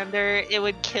Francesco. Oleander, it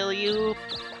would kill you.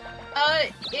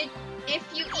 If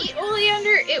you eat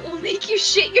Oleander, it will make you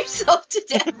shit yourself to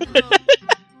death.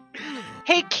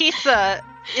 Hey, Kisa,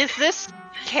 is this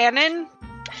canon?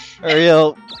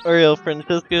 Ariel,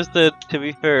 Francisco said, to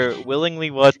be fair,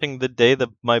 willingly watching the day that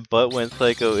my butt went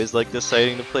psycho is like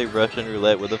deciding to play Russian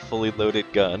roulette with a fully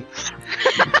loaded gun.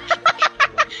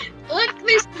 Look,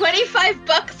 there's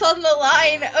 $25 on the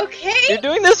line, okay? You're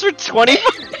doing this for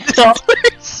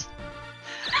 $25?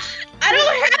 I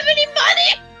don't have any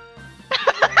money!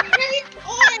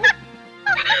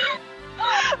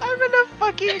 I'm gonna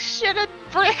fucking shit a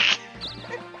brick.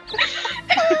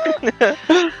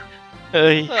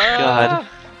 Oh, God.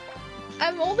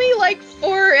 I'm only like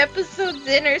 4 episodes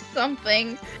in or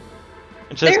something.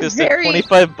 Francesco said very-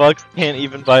 $25 can't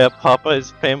even buy a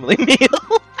Popeye's family meal.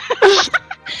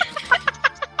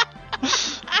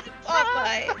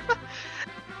 Popeye.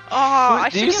 Oh, I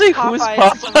Did should you get say who's Popeyes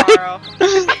Popeye? tomorrow.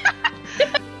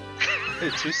 Hey,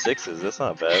 2 6s, that's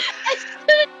not bad. I should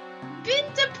have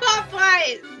been to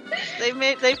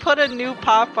Popeyes! They put a new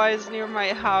Popeyes near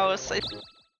my house.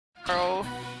 Bro.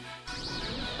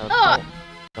 No,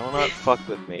 don't not fuck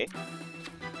with me.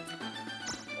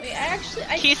 Wait,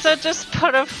 I Kisa just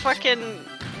put a fucking...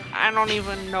 I don't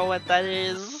even know what that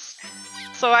is.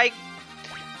 So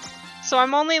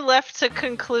I'm only left to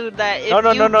conclude that if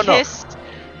No. kissed...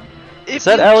 Is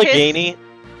that Allegheny?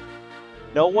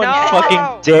 No one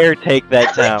fucking dare take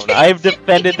that town. I've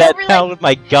defended that over, town like, with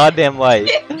my goddamn life.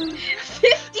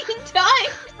 15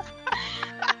 times!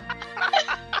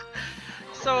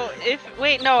 So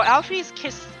wait, no, Alfie's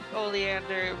kissed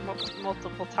Oleander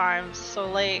multiple times, so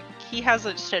like, he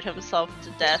hasn't shit himself to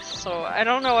death, so I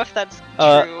don't know if that's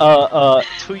true.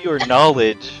 To your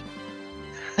knowledge.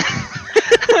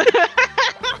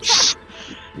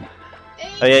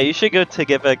 Oh yeah, you should go to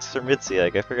get back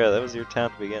Sermitsiak. I forgot that was your town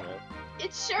to begin with.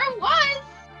 It sure was!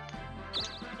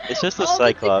 It's just a All the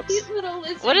Cyclops. cute little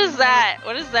lizard What is emote. that?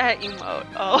 What is that emote?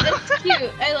 Oh. That's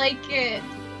cute. I like it.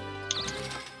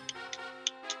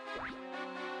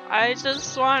 I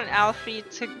just want Alfie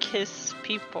to kiss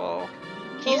people.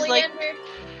 He's Oleander.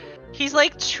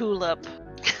 like Tulip.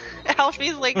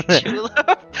 Alfie's like Tulip.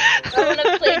 I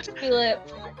wanna play Tulip.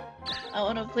 I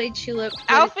wanna play Tulip. but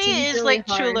it Alfie seems is really like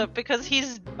hard. Tulip because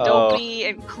he's Oh. dopey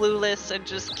and clueless and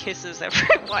just kisses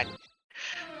everyone.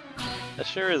 That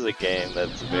sure is a game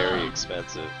that's very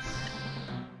expensive.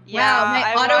 Yeah, Wow, my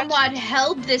I auto watched- mod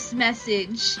held this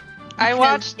message. I because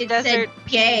watched it Desert said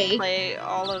gay. play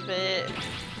all of it.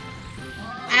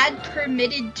 Add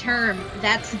permitted term.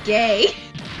 That's gay.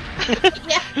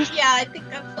 yeah, I think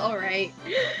that's alright.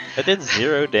 I did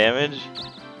 0 damage.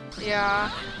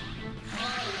 Yeah.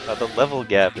 The level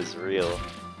gap is real.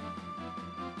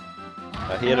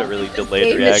 He had a really This delayed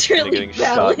game is reaction to really getting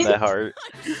shot in the balanced. heart.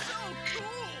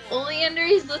 Oleander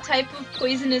is the type of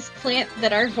poisonous plant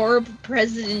that our horrible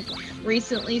president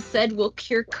recently said will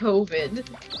cure COVID.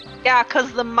 Yeah,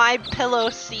 cause the My Pillow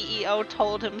CEO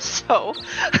told him so.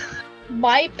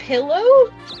 My pillow?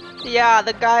 Yeah,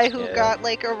 the guy who Yeah. got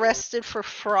like arrested for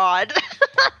fraud.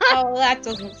 Oh, that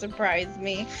doesn't surprise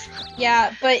me.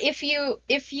 Yeah, but if you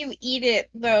eat it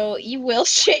though, you will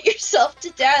shit yourself to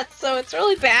death, so it's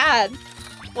really bad.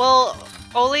 Well,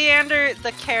 Oleander,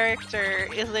 the character,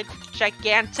 is a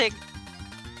gigantic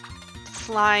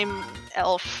slime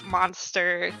elf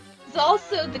monster. He's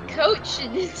also the coach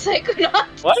in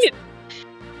Psychonauts. What?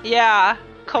 Yeah,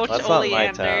 Coach That's not my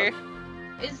Oleander.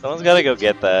 Someone's gotta go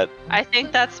get that. I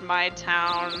think that's my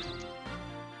town.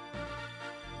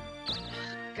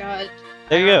 God.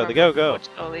 There you go, go. Coach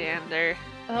Oleander.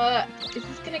 Is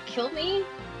this gonna kill me?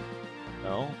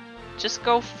 No. Just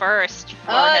go first,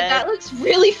 That forehead. looks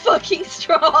really fucking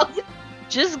strong.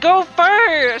 Just go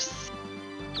first!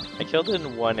 I killed it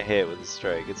in 1 hit with a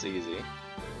strike, it's easy.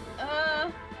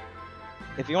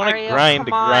 If you wanna Ariel, grind,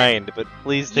 come on. grind, but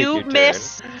please take your You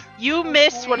turn.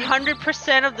 miss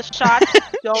 100% of the shots you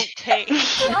don't take.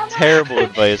 Terrible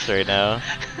advice right now.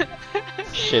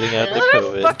 Shitting out the What a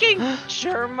COVID. fucking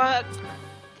Germa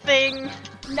thing.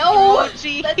 No!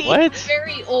 emoji. That's What?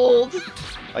 very old.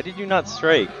 Why did you not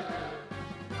strike?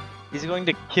 He's going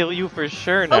to kill you for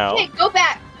sure now. Okay, go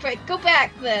back. Right, go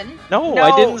back then. No,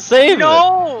 I didn't save.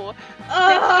 No! It's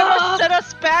gonna Ugh. set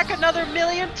us back another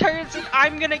million turns and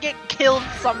I'm gonna get killed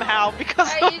somehow because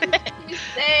I of didn't it. do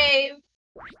save.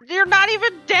 You're not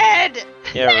even dead!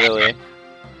 Yeah, really.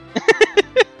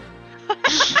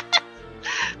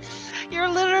 You're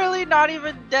literally not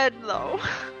even dead though.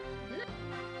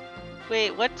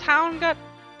 Wait, what town got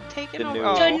taken over? Danube.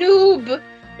 Oh. Danube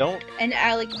Don't and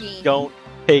Allegheny.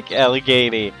 take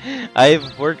Allegheny.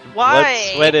 I've worked Why?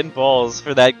 blood, sweat, and balls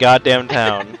for that goddamn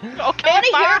town. Okay, I want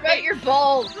to hear fine. about your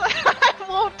balls. I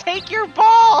won't take your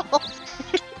balls!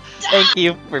 Thank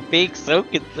you for being so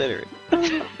considerate.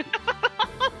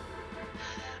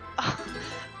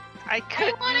 I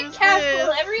could I want a use castle.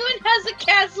 this. Everyone has a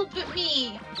castle but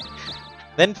me.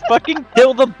 Then fucking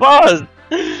kill the boss!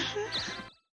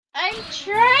 I'm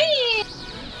trying.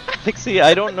 Pixie,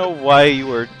 I don't know why you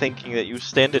were thinking that you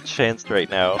stand a chance right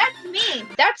now. That's me.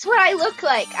 That's what I look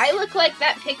like. I look like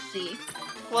that pixie.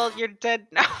 Well, you're dead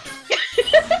now.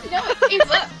 No, it gave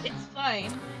up. It's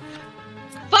fine.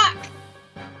 Fuck.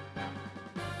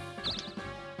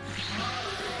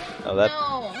 Oh, that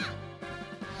No.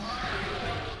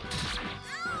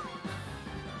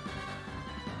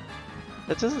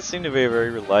 that doesn't seem to be a very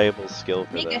reliable skill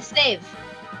for Make them. a save.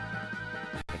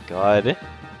 My God.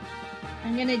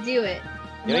 I'm gonna do it.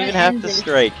 You don't even have to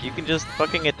strike. You can just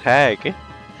fucking attack.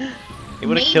 You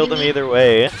would have killed him Maybe. either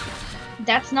way.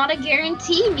 That's not a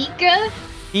guarantee, Mika.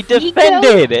 He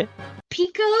defended!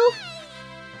 Pico?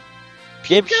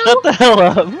 Gabe, Pico? shut the hell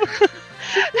up!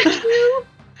 Pikachu?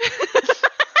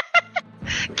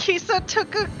 Kisa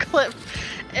took a clip,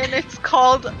 and it's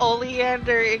called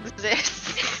Oleander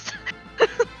Exists.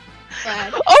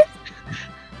 Glad. Oh!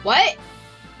 What?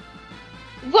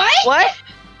 What? What?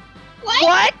 What?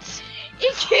 What?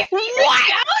 It kicked me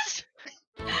What?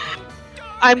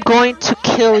 I'm going to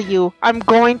kill you. I'm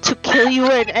going to kill you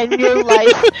and end your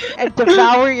life and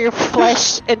devour your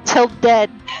flesh until dead.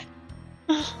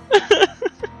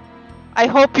 I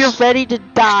hope you're ready to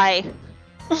die.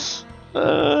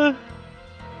 Uh,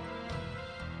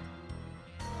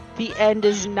 The end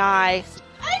is nigh.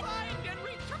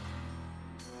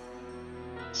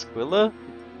 Squilla?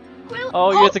 Quill-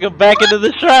 Oh, you have to go back into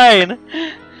the shrine!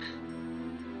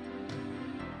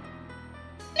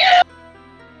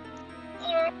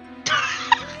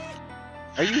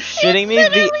 Are you shitting me?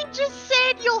 It literally just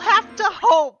said you'll have to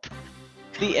hope.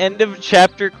 The end of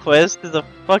chapter quest is a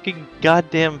fucking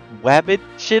goddamn wabbit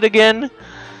shit again?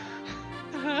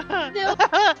 No,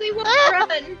 they won't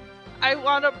run. I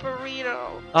want a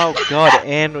burrito. Oh god,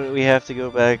 and we have to go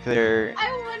back there.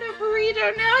 I want a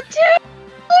burrito now too.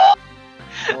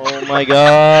 Oh my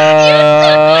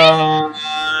god!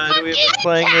 We've been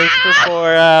playing this for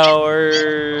 4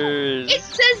 hours! It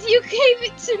says you gave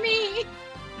it to me.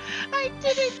 I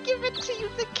didn't give it to you,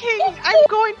 the king. I'm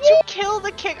going to kill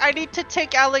the king. I need to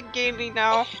take Allegheny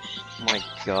now. Oh my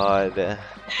god.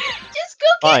 Just go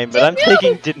Fine, get but I'm Danube.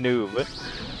 taking Danube.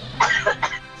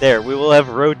 There, we will have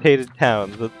rotated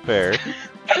towns, that's fair.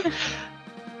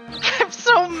 I'm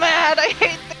so mad. I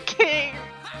hate the king.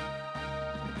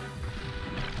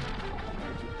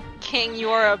 King, you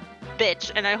are a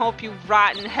bitch, and I hope you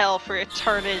rot in hell for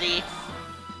eternity.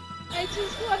 I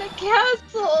just want a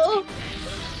castle.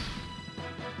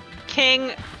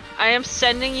 King, I am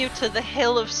sending you to the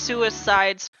Hill of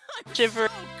Suicides. Shiver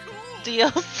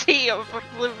DLC of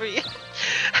Oblivion.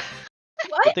 I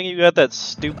What? think you got that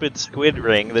stupid squid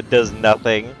ring that does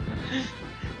nothing.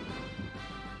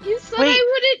 You said Wait.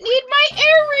 I wouldn't need my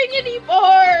air ring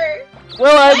anymore.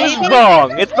 Well, I Wait, was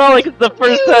wrong! It's not like it's the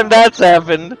first time that's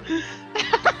happened!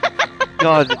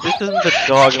 God, this isn't the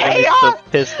dog that makes me so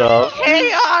pissed off.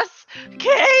 Chaos!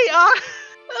 Chaos!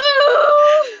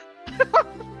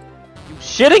 You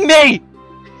shitting me!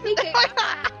 Mika,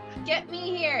 get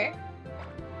me here.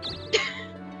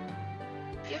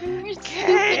 Give me your stupid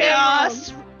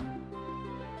Chaos! arm.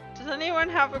 Does anyone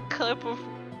have a clip of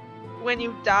when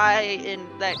you die in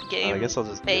that game? I guess I'll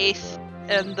just Faith,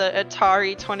 and the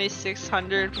Atari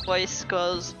 2600 voice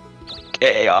goes,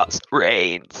 Chaos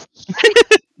reigns.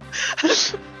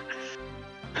 because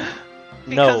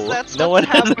No, that's no what's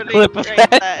one has a happening clip of right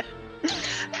that. there.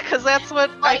 Because that's what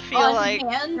I feel on like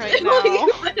hand. right now.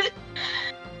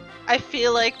 I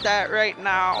feel like that right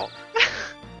now.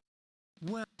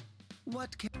 Well,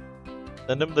 what can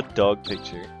Send him the dog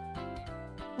picture.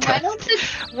 Why don't the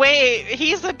Wait,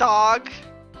 he's a dog.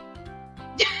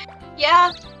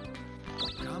 yeah?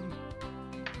 come?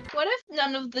 Why What if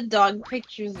none of the dog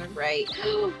pictures are right?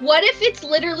 What if it's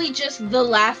literally just the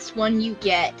last one you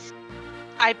get?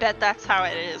 I bet that's how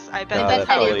it is. I bet I bet that's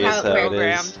how that it is was how it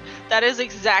programmed. is. That is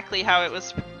exactly how it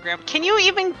was programmed. Can you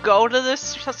even go to this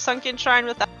sunken shrine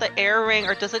without the air ring,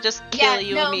 or does it just kill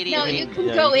you No, immediately? you can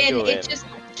Yeah, go you can in. go It in. just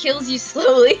kills you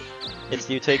slowly. It's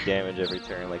you take damage every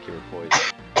turn like you were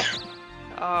poisoned.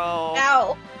 Oh,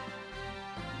 Ow.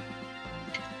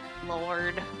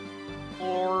 Lord.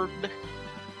 Lord.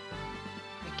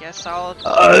 I guess I'll...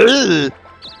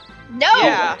 No!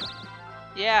 Yeah.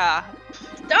 Yeah.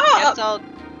 Stop! Guess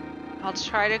I'll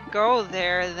try to go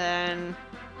there then.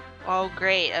 Oh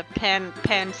great, a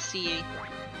Pansy.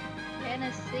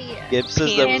 Panacea. Gibbs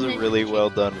says that was a Pan- really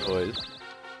well done voice.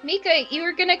 Mika, you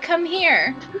were gonna come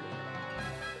here.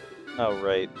 Oh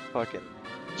right, fucking.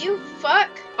 You fuck.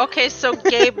 Okay, so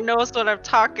Gabe knows what I'm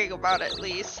talking about at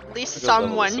least. At least I'll go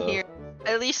double someone this up. here.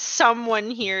 At least someone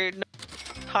here knows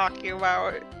what I'm talking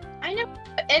about. I know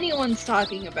what anyone's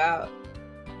talking about.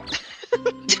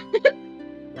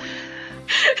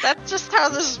 That's just how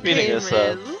this Speeding game us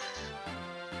up. is.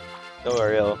 Don't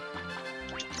worry, I'll...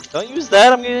 Don't use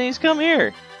that. I'm gonna use come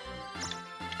here.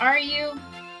 Are you?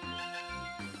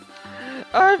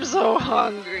 I'm so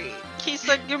hungry.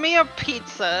 Kisa, give me a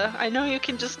pizza. I know you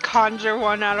can just conjure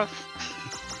one out of...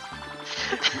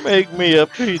 Make me a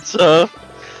pizza.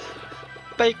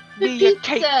 Bake me a cake.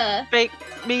 Pizza. Bake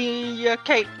me a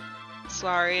cake.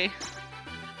 Sorry.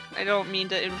 I don't mean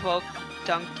to invoke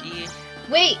Donkey.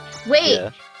 Wait.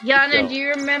 Yeah. Yana, Go. do you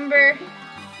remember?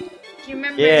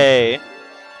 Yay.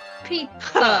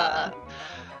 Pizza?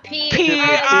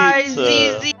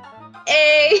 P-I-Z-Z.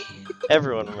 A.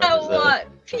 Everyone I remembers that.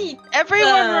 want pizza.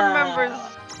 Everyone remembers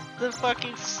the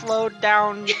fucking slowed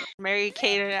down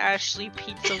Mary-Kate and Ashley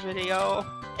pizza video.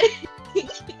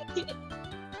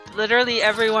 Literally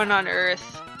everyone on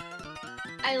Earth.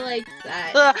 I like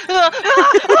that.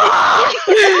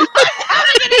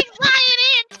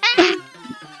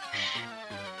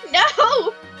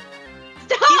 No!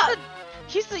 Stop!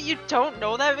 He said you don't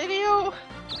know that video?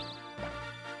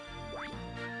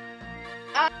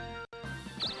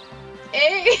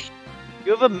 A.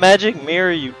 You have a magic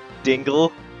mirror, you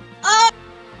dingle. Oh!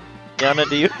 Yana,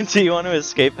 do you want to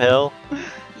escape hell?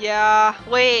 Yeah.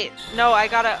 Wait. No, I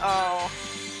gotta. Oh.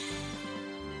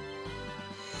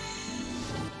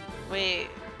 Wait.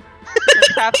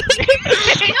 What's happening?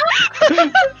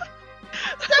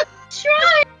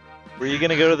 Try! Were you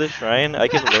gonna go to the shrine? I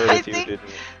can load I if you think- didn't.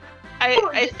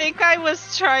 I think I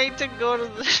was trying to go to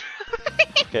the.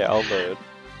 Okay, I'll load.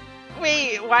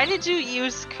 Wait. Why did you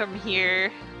use come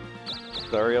here?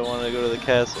 Sorry, I wanted to go to the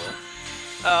castle.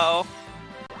 Oh.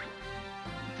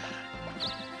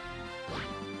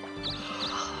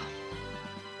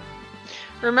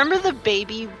 Remember the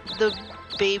baby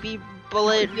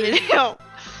bullet video?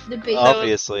 The baby.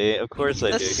 Obviously, of course I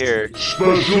do. That's- Here.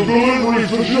 Special delivery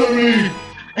for Jenny!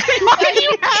 I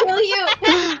didn't kill you!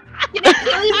 I didn't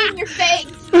kill you in your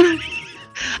face!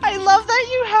 I love that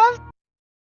you have.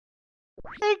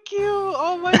 Thank you.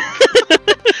 Oh my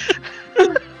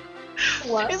god.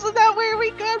 What? Isn't that where we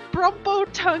got Brumpo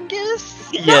Tungus?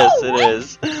 Yes, it what?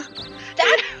 is.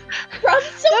 That's from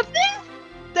something?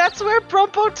 That's where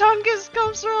Brumpo Tungus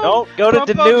comes from. Don't go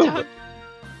to Danube.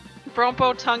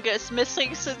 Brumpo Tungus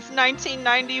missing since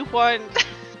 1991.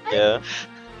 Yeah.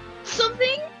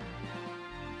 Something?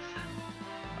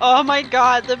 Oh my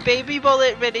god, the baby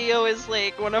bullet video is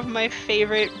like one of my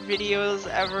favorite videos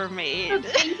ever The made.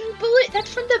 baby bullet?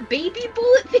 That's from the baby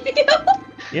bullet video?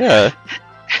 Yeah.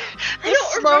 I The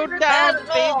don't slowed remember down that at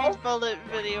all. baby bullet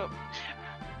video.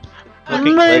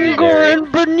 Looking legendary.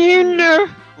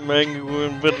 banana. Mango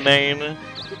and banana.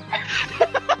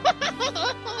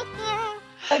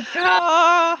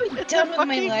 Ah, I'm it's done a with my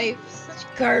fucking life.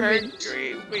 Such garbage.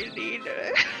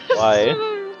 banana. Why?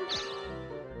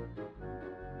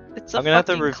 It's a I'm gonna have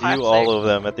to fucking review classic. all of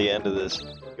them at the end of this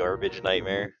garbage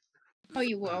nightmare. Oh,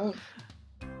 you won't.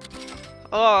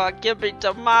 Oh, give me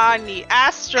the money.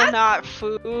 Astronaut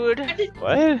food.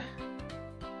 What?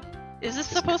 Is this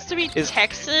supposed to be is-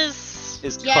 Texas?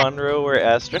 Is Yeah. Conroe where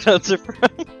astronauts are from?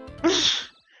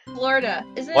 Florida.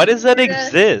 Isn't Why it does that Florida?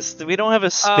 exist? We don't have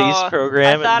a space Oh,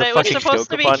 program I thought in it the was fucking supposed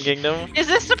to be- Dokapon Kingdom? Is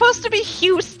this supposed to be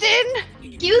Houston?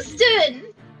 Houston!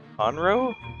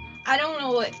 Conroe? I don't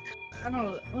know what. I don't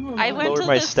know. I went Lower to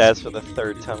my this- stats for the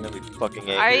third time, I'm gonna be fucking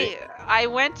angry. I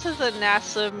went to the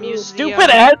NASA museum. Stupid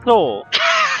asshole!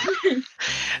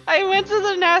 I went to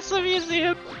the NASA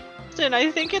museum and I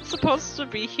think it's supposed to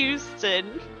be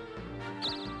Houston.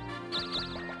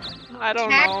 I don't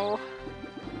Tack- know.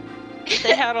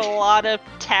 They had a lot of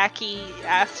tacky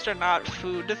astronaut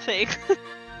food things.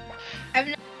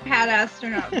 had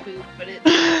astronaut food, but it.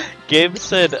 Gabe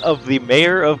said of the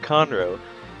mayor of Conroe,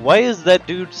 why is that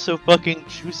dude so fucking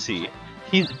juicy?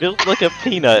 He's built like a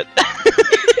peanut.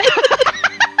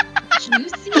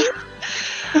 Juicy?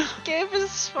 Gabe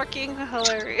is fucking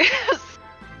hilarious.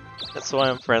 That's why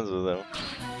I'm friends with him.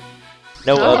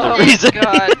 No Oh other my reason.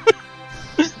 god.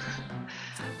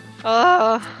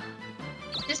 Oh,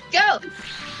 Just go!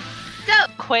 Go!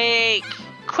 Quake.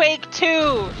 Quake 2.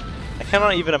 I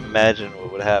cannot even imagine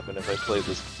what would happen if I played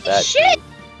this that Shit! game.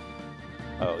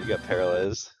 Oh, you got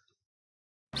paralyzed.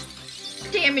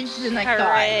 Damaged than I thought.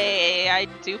 Hooray! I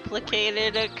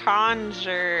duplicated a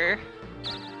conjure.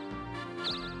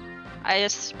 I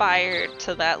aspired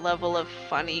to that level of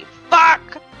funny.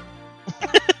 Fuck!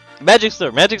 Magic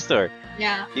store, magic store.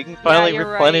 Yeah. You can finally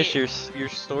you're replenish right. your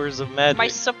stores of magic.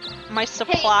 My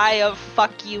supply of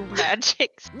fuck you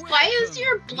magic. Why is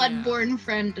your Bloodborne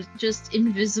friend just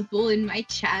invisible in my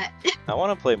chat? I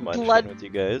want to play Munchkin Blood- with you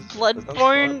guys. That sounds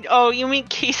Bloodborne? Oh, you mean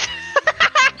Keith?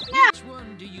 Which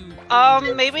one do you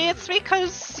Maybe it's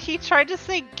because he tried to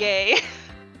say gay.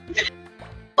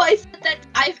 I said that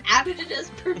I've added it as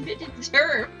permitted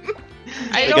term.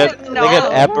 I They don't got, know. They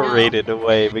got apparated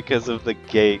away because of the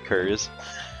gay curse.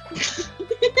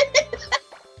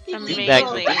 Amazing.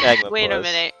 Magma Wait a Plus.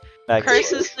 minute. Magma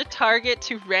Curses the target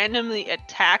to randomly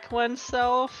attack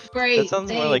oneself. Great. That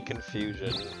sounds more like thanks.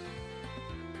 confusion.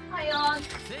 Hi, on.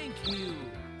 Thank you.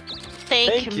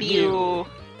 Thank you. you.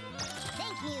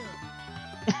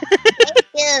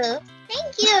 you.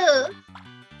 Thank you.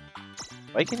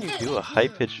 Why can you do a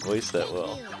high-pitched voice that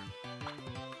well?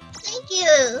 Thank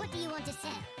you. What do you want to say?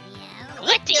 Meow.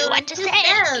 What do you want to say?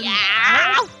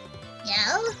 Meow.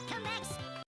 Meow. Come back.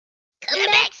 Come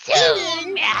back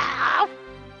soon. Meow.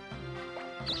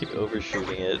 Keep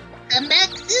overshooting it. Come back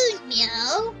soon.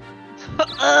 Meow.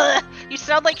 You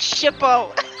sound like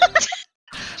Shippo.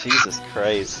 Jesus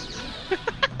Christ.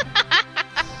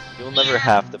 You'll never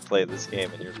have to play this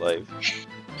game in your life.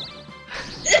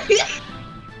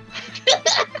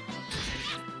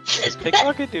 Does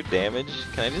pickpocket do damage?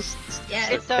 Can I just Yeah,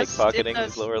 start it does- pickpocketing it does.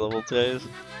 these lower level guys?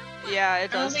 Yeah, it I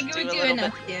don't does think it would a do little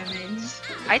enough bit. damage.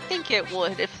 I think it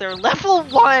would if they're level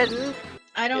 1.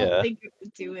 I don't Yeah. think it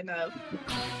would do enough.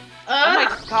 Oh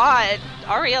my god.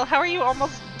 Ariel, how are you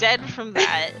almost dead from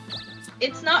that?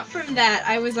 It's not from that.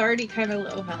 I was already kind of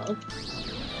low health,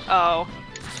 Oh.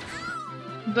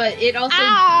 but it also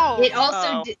Ow! it also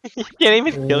Oh. did, Can't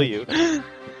even kill you.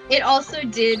 it also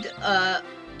did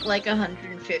like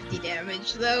 150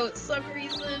 damage though. For some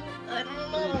reason I don't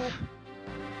know.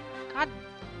 God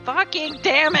fucking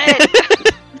damn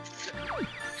it!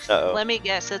 Uh-oh. Let me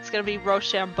guess, it's gonna be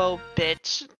Rochambeau,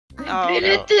 bitch. I've Oh, been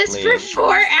no, at this for please.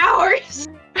 4 hours.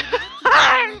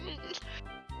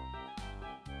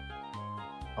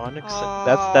 Onyx.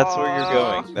 That's where you're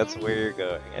Aw. going. That's where you're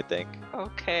going, I think.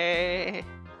 Okay.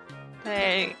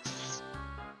 Thanks.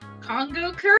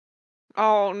 Congo curry.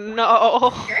 Oh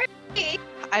no. Curry.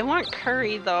 I want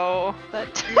curry though.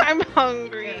 But I'm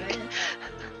hungry.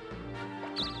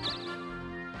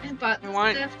 I bought I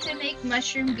want- stuff to make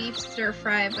mushroom beef stir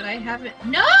fry, but I haven't.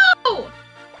 No.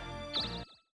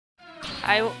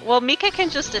 Well, Mika can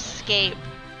just escape.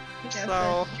 Yes, So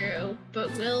that's true.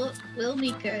 But will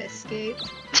Mika escape?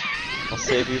 I'll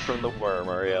save you from the worm,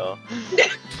 Ariel.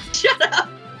 Shut up!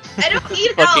 I don't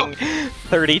need Fucking help.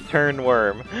 30-turn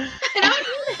worm. I don't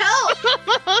need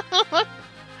help.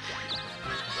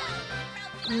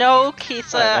 no,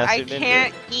 Kisa, Alright, I Master Ninja.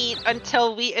 can't eat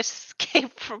until we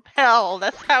escape from hell.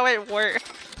 That's how it works.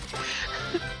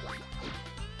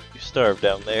 You starve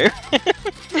down there.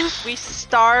 We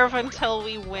starve until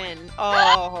we win.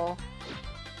 Oh.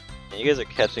 You guys are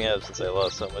catching up since I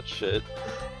lost so much shit.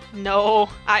 No,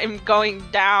 I'm going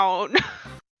down.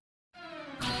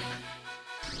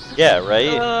 Yeah, right?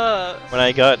 Ugh, When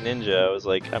I got ninja, I was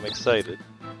like, I'm excited.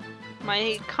 my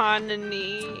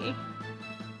economy.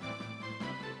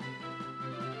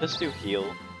 Let's do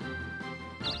heal.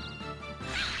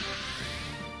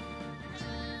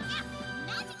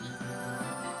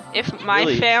 If my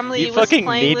Really, family you was fucking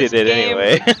playing needed this it game,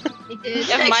 anyway. I did.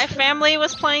 if my family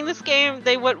was playing this game,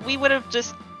 we would have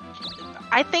just.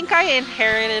 I think I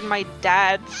inherited my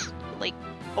dad's like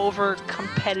over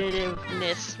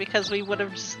competitiveness because we would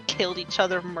have just killed each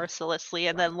other mercilessly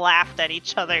and then laughed at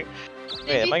each other.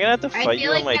 Wait, am I gonna have to I fight feel you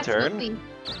like on my that's turn?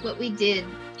 What we did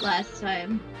last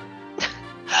time.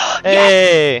 Yes!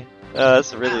 Hey! Oh,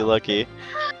 that's really lucky.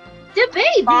 The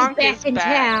baby's Bonk back is in back.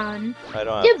 town. I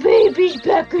don't The have baby's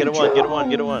back in Get a town. one, get a one,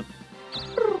 get a one.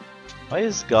 Why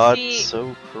is God See-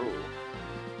 so cruel?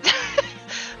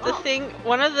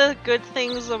 One of the good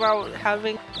things about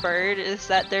having a bird is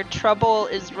that their trouble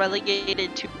is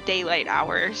relegated to daylight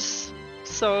hours.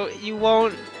 So you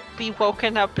won't be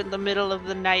woken up in the middle of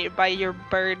the night by your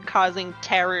bird causing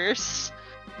terrors.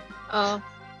 Oh,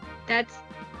 that's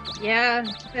yeah.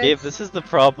 Gabe, this is the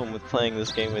problem with playing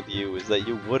this game with you, is that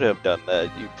you would have done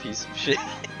that, you piece of shit.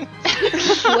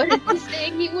 What is he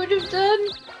saying he would have done?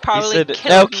 Probably He said,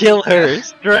 now me. kill her,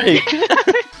 strike!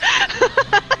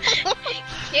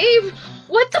 Gabe,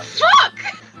 what the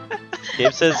fuck?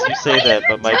 Gabe says What you have say I that,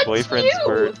 ever but my done to boyfriend's you?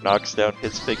 bird knocks down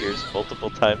his figures multiple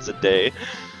times a day.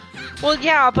 Well,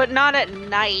 yeah, but not at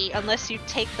night unless you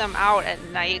take them out at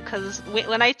night. Cause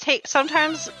when I take,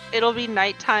 sometimes it'll be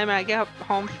nighttime and I get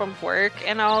home from work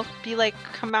and I'll be like,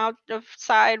 "Come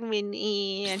outside,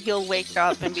 Minnie," and he'll wake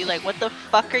up and be like, "What the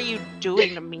fuck are you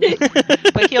doing to me?"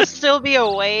 But he'll still be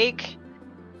awake.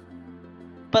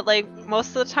 But like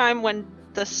most of the time when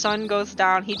the sun goes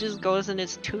down, he just goes in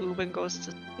his tube and goes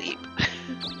to sleep.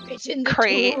 It's in the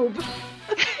Crate. tube.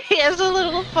 He has a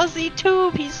little fuzzy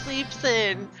tube he sleeps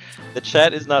in. The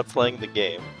chat is not playing the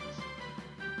game.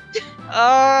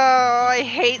 Oh, I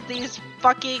hate these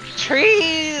fucking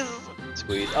trees.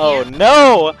 Squeeze. Oh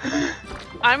no!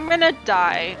 I'm gonna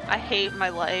die. I hate my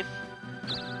life.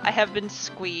 I have been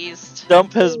squeezed.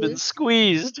 Dump has been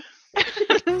squeezed!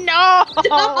 No!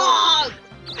 Dog!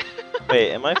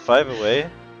 Wait, am I 5 away?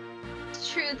 It's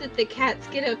true that the cats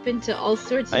get up into all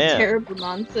sorts of I am. terrible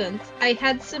nonsense. I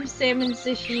had some salmon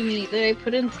sashimi that I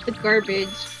put into the garbage,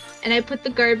 and I put the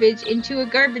garbage into a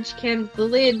garbage can with the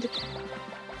lid.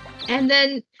 And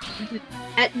then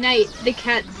at night, the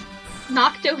cats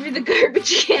knocked over the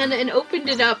garbage can and opened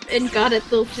it up and got at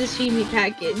the sashimi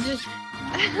package.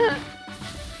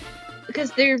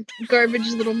 Because they're garbage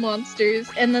little monsters.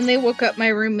 And then they woke up my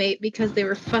roommate because they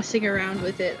were fussing around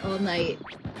with it all night.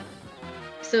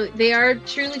 So they are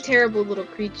truly terrible little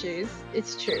creatures.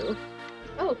 It's true.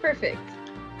 Oh, perfect.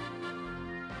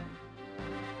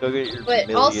 Go get your But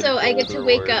million also, I get to gold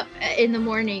wake reward. up in the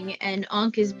morning and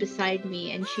Ankh is beside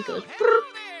me and she goes "Brrr,"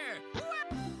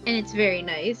 and it's very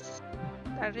nice.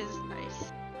 That is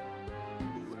nice.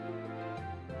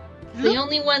 The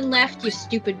only one left, you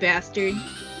stupid bastard.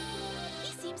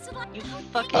 He seems to like You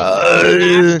fucking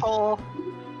asshole.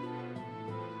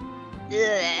 Ugh.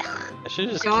 I should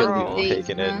just Dog kill people face,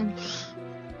 taking man.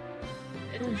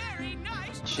 it.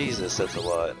 Jesus, that's a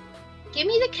lot. Give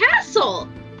me the castle!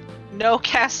 No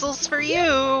castles for you.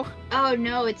 Oh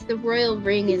no, it's the royal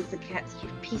ring is the cat's, you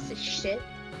piece of shit.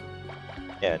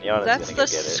 Yeah, Nyana's That's gonna the go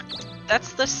get it.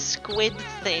 that's the squid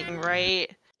thing,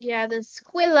 right? Yeah, the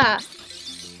squilla.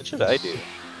 What should I do?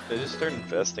 Should I just start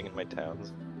investing in my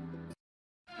towns?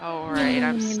 Oh right,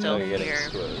 I'm still Oh, you're getting here.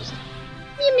 exposed.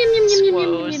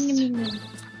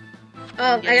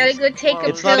 Oh, I gotta go take a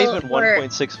It's not pill even for...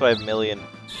 1.65 million.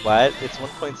 What? It's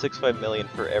 1.65 million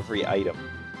for every item.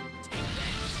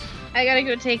 I gotta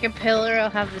go take a pill or I'll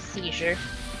have a seizure.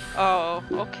 Oh,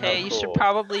 okay. Oh, You should cool.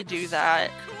 probably do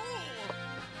that.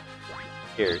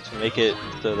 Here, to make it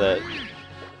so that...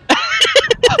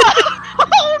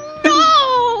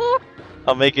 Oh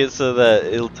I'll make it so that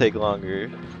it'll take longer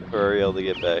for Ariel to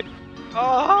get back. no!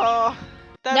 Oh,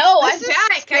 that's, No, this I'm is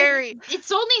back! Scary.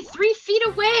 It's only 3 feet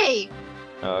away!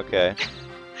 Oh, okay.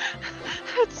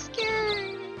 That's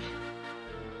scary.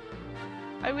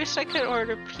 I wish I could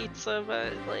order pizza,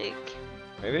 but like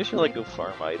Maybe I should like go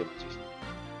farm items or something.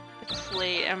 it's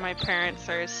late and my parents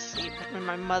are asleep, and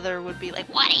my mother would be like,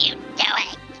 what are you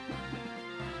doing?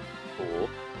 Cool.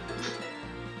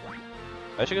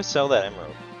 I should go sell that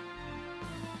emerald.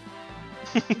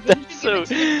 That's so.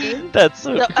 That's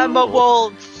so "The cool.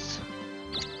 emeralds."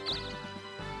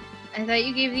 I thought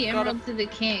you gave the emerald to the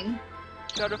king.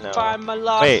 Gotta No. find my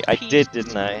lost Wait, I piece. did,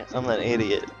 didn't I? I'm an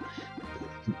idiot.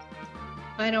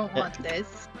 I don't want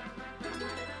this.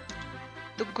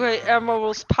 The great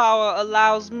emerald's power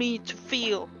allows me to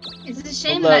feel. It's a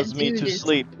shame Allows that me dude to is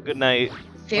sleep. Good night.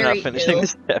 We're very not finishing ill.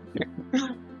 this chapter.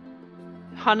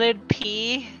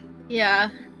 100p. Yeah.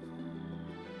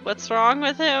 What's wrong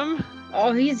with him?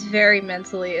 Oh, he's very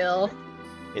mentally ill.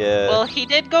 Yeah. Well, he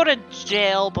did go to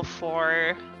jail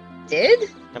before. Did?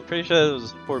 I'm pretty sure that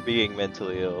was for being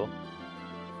mentally ill.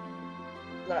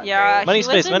 Yeah, Money he was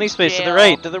space, in money space, to the jail.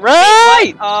 right, to the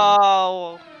right!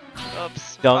 Oh.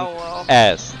 Oops. Dunk Oh well.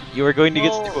 ass. You are going to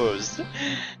get No. squozed.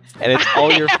 And it's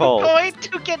all your fault. I'm going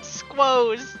to get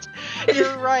squozed.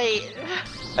 You're right.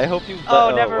 I hope you.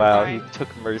 Oh, never wow, mind. he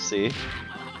took mercy.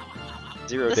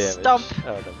 0 The damage. stump.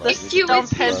 Oh, never mind. The It's you you, did it's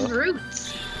stump his has- slow.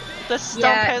 roots. The stump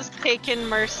Yeah. has taken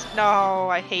mercy. No,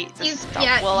 I hate the He's- stump.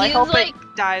 yeah, Well, I he's hope like-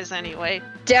 it dies anyway.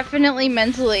 Definitely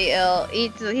mentally ill.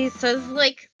 He says,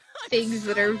 like, things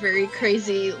that are very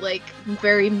crazy, like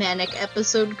very manic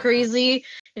episode crazy,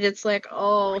 and it's like,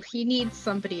 oh, he needs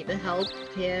somebody to help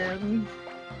him.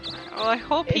 Well, I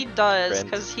hope he does, Friends.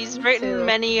 because he's Me written too.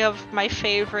 many of my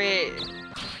favorite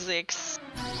musics,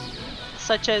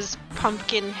 such as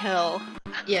Pumpkin Hill.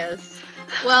 Yes.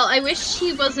 Well, I wish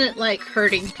he wasn't like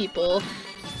hurting people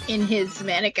in his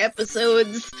manic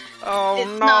episodes. Oh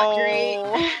It's no. not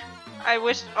great. I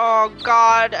wish. Oh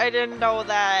god, I didn't know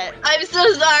that. I'm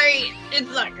so sorry. It's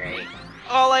not great.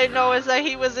 All I know is that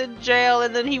he was in jail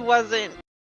and then he wasn't.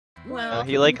 Well,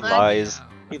 He like I'm glad- lies.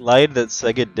 He lied that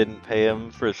Sega didn't pay him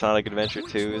for Sonic Adventure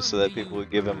 2 so that people would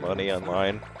give him money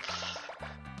online.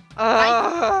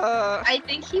 I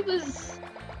think he was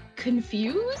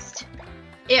confused.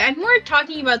 Yeah, I'm more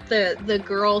talking about the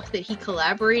girl that he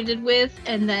collaborated with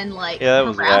and then like Yeah, that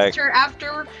was harassed whack. her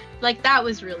after. Like that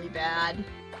was really bad.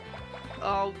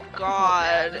 Oh I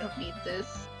god. don't need this.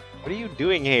 What are you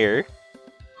doing here?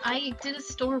 I did a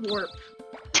store warp.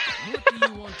 What do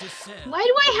you want to sell? Why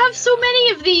do I have so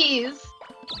many of these?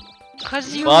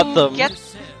 Cause you Bought them. get,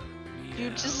 Sell.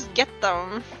 you just get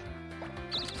them.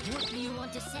 What do you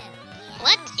want to sell?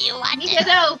 What do you want to Nika, no.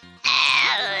 sell?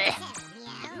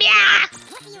 Meow.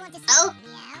 What do you want to sell? Oh.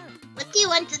 What do you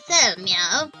want to sell,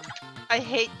 meow? I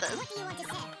hate this. What do you want to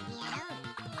sell,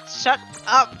 meow? Shut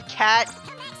up, cat.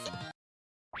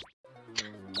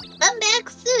 Come back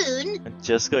soon. I'm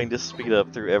just going to speed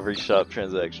up through every shop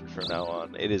transaction from now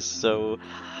on. It is so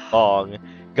long.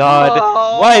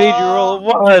 God, why did you roll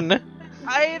a 1?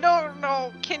 I don't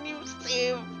know. Can you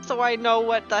save so I know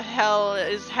what the hell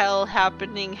is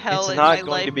happening? Hell It's in not my going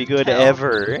life. to be good hell.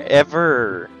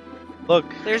 ever. Look,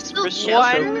 There's Christian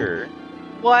one Joker.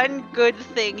 one good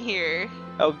thing here.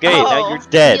 Okay, now Oh, you're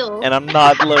dead, heal. and I'm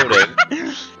not loading.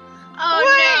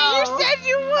 Oh no. Wait, you said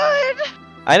you would.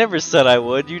 I never said I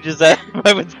would, you just asked if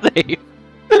I would save.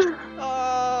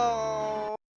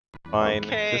 Oh. Fine,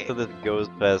 Okay. just so this goes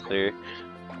faster.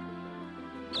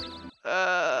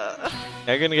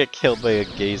 You're gonna get killed by a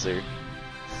gazer.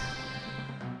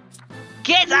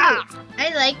 Get out!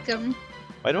 I like them.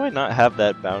 Why do I not have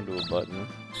that bound to a button?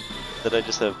 Did I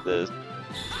just have this?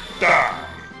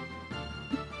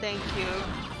 Thank you.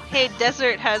 Hey,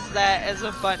 Desert has that as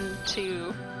a button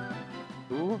too.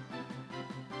 Ooh,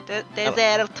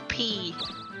 Desert P.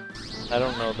 I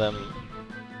don't know them.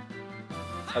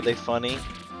 Are they funny?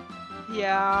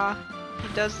 Yeah,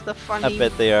 he does the funny. I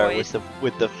bet they are voice.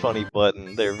 with the funny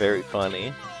button. They're very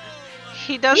funny.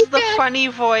 He does the Mika. funny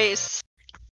voice.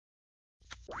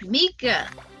 Mika.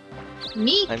 I'm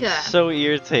Mika. so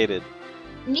irritated.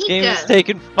 This game has Mika.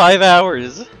 taken 5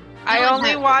 hours. I No, it only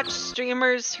hasn't. watch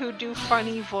streamers who do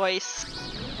funny voice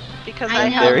because I I,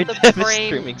 know. have Very the Dev is brain.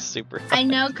 streaming super. I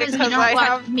know because you Because don't I watch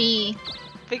have- me.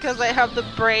 Because I have the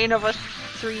brain of a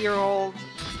 3-year-old.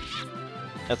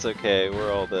 That's okay.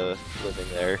 We're all living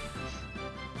there.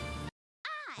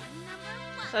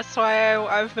 That's why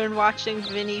I've been watching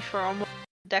Vinny for almost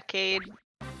a decade.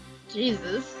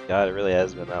 Jesus. God, it really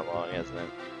has been that long, hasn't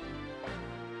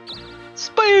it?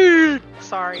 Speed!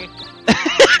 Sorry.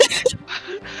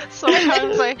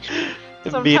 sometimes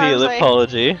Immediate I-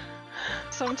 apology.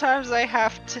 sometimes I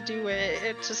have to do it.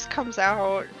 It just comes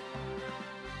out.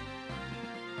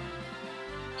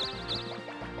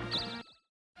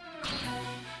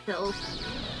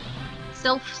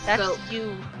 Self That's scope.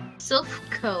 you. Self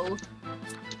co.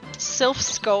 Sylph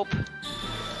scope.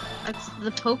 That's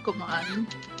the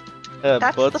Pokemon.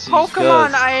 That's the Butsy's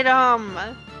Pokemon Gust. item.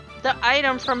 The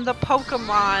item from the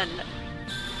Pokemon.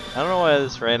 I don't know why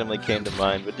this randomly came to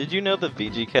mind, but did you know the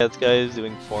VG Cats guy is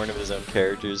doing porn of his own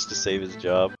characters to save his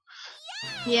job?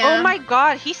 Yeah. Oh my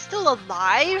god, he's still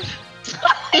alive?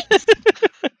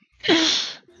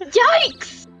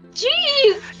 Yikes!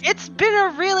 Jeez! It's been a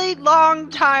really long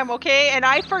time, okay? And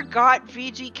I forgot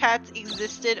VG Cats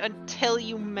existed until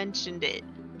you mentioned it.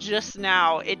 Just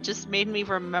now. It just made me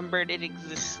remember it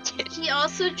existed. He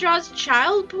also draws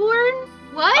child porn?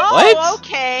 What? Oh, What?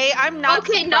 okay. I'm not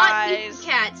okay, not surprised. these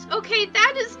cats. Okay,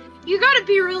 that is. You gotta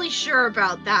be really sure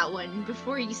about that one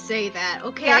before you say that,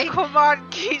 okay? Yeah, come on,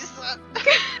 Kisa.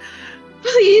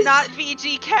 Please. Not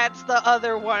VG Cats, the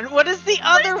other one. What is the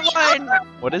other one?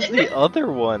 What is the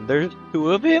other one? There's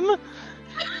 2 of him?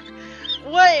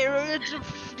 What?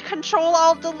 Control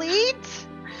Alt Delete?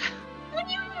 What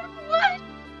do you what?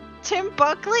 Tim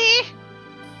Buckley?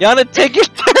 Yana, take your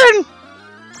turn!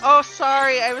 Oh,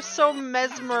 sorry. I was so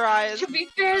mesmerized. To be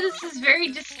fair, this is very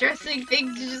distressing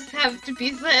thing to just have to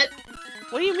be said.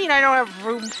 What do you mean I don't have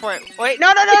room for it? Wait,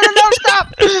 no,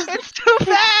 stop! It's too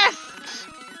fast!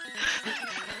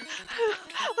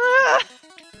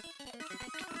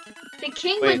 The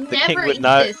king Wait, would the king never would eat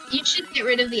not- this. You should get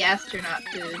rid of the astronaut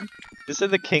food. You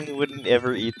said the king wouldn't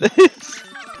ever eat this.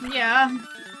 Yeah.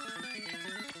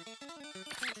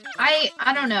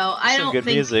 I don't know. I Some don't good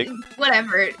think music.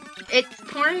 whatever. It's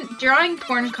porn. Drawing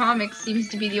porn comics seems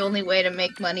to be the only way to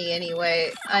make money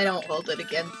anyway. I don't hold it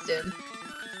against him.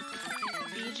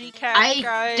 VG cat I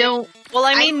guy. don't. Well,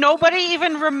 I mean, nobody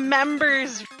even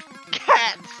remembers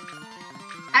cats.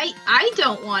 I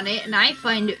don't want it, and I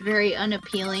find it very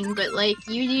unappealing. But like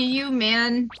you,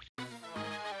 man.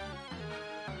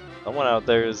 Someone out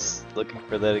there is looking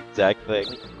for that exact thing.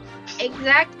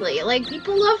 Exactly. Like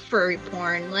people love furry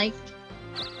porn. Like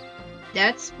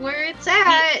that's where it's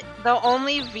at. The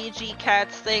only VG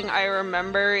cats thing I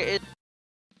remember is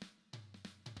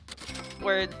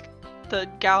where the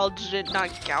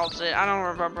not I don't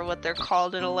remember what they're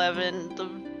called in 11. The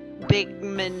big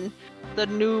man, the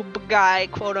noob guy,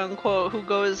 quote unquote, who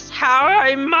goes, "How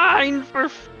I mine for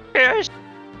fish."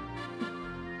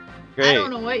 Great. I don't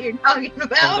know what you're talking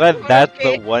about. I'm glad but that's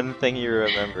okay. the one thing you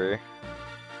remember.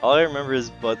 All I remember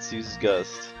is Butsu's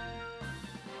Gust.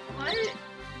 What?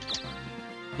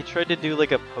 He tried to do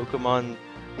like a Pokemon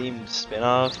themed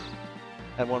spin-off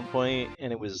at one point,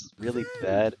 and it was really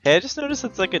bad. Hey, I just noticed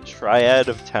it's like a triad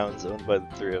of towns owned by the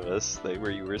three of us, like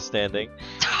where you were standing.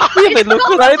 We have a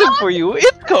local item for you.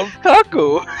 It's called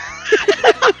Taco.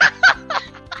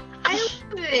 I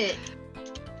love it.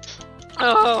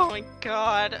 Oh my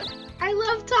god. I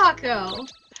love taco.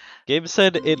 Gabe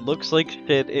said it looks like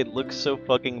shit. It looks so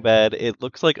fucking bad. It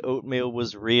looks like oatmeal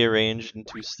was rearranged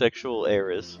into sexual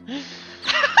errors.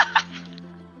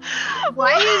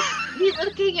 Why is he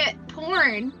looking at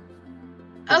porn?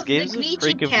 Of the Gabe's a Nietzsche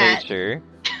freak of cat. nature.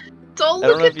 Don't I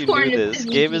don't look know at if you porn knew of this. the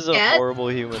Gabe Nietzsche is a cat. horrible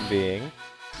human being.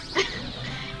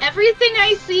 Everything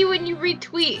I see when you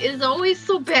retweet is always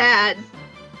so bad.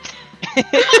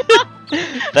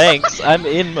 Thanks, I'm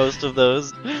in most of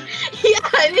those. Yeah,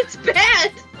 and it's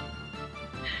bad.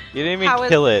 You didn't even How is-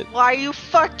 kill it. Why are you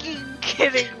fucking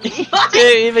kidding me? You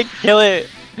didn't even kill it.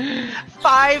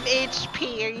 5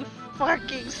 HP, are you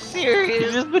fucking You've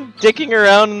serious? just been dicking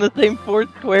around in the same 4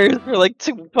 squares for like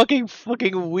 2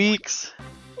 fucking weeks.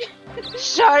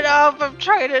 Shut up, I'm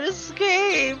trying to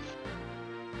escape!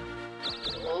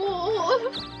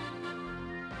 Oh.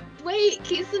 Wait,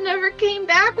 Kisa never came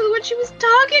back with what she was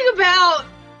talking about.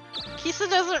 Kisa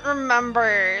doesn't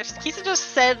remember. Kisa just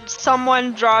said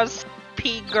someone draws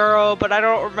P girl, but I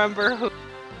don't remember who.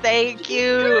 Thank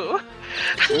you!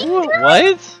 What? What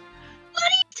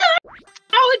are you talking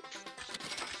about?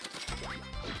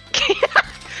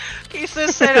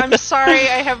 Kisa said, I'm sorry,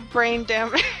 I have brain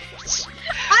damage.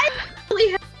 I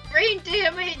really have brain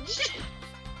damage.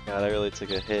 God, I really took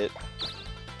a hit.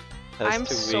 That's I'm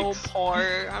 2 so weeks.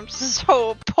 poor. I'm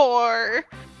so poor.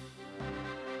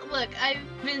 Look, I've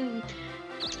been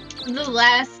the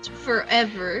last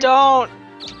forever. Don't.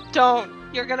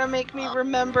 You're gonna make me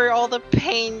remember all the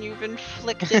pain you've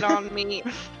inflicted on me.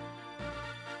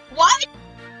 What?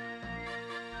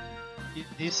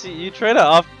 You see, you try to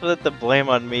offset the blame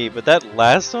on me, but that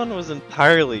last one was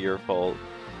entirely your fault.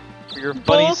 For your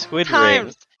funny Both squid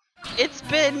times. ring. It's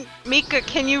been, Mika,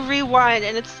 can you rewind?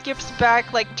 And it skips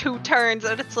back like 2 turns,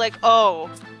 and it's like, oh,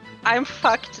 I'm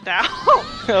fucked now.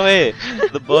 Oh hey,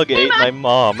 the bug ate my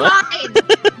mom. Fine.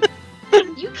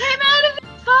 You came out of it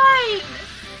fine.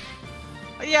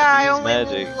 Yeah, I Use only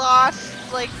magic.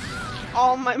 lost like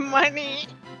all my money,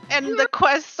 and the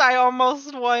quests I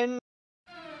almost won.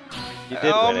 You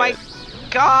did Oh win my it.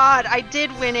 god, I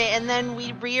did win it, and then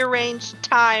we rearranged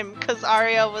time because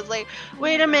Aria was like,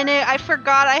 wait a minute, I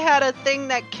forgot I had a thing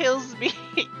that kills me.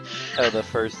 Oh, the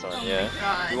first one, yeah.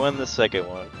 God. You won the second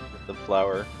one with the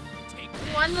flower. You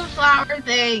won the flower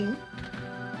thing.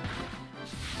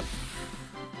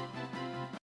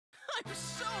 I'm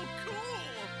so cool!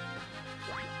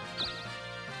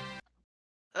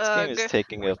 This game is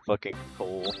taking a fucking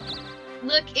toll.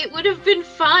 Look, it would have been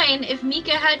fine if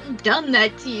Mika hadn't done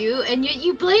that to you, and yet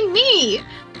you blame me.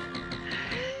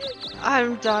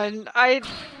 I'm done. I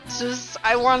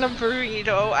want a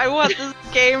burrito. I want this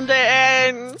game to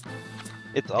end.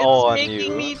 It's all on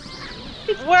making you. me.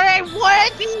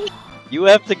 What? You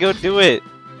have to go do it.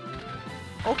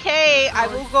 Okay, I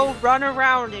will go run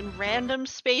around in random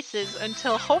spaces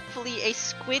until hopefully a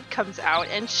squid comes out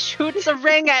and shoots a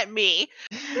ring at me.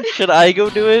 Should I go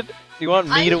do it? Do you want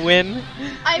me to win?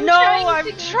 I'm No, trying I'm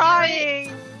to do it.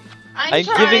 trying. I'm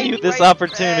trying giving you this my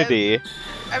opportunity.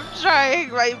 I'm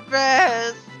trying my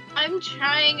best. I'm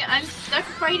trying. I'm stuck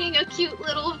fighting a cute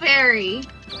little fairy.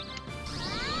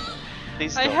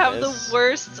 Please I don't have miss. the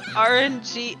worst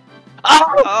RNG.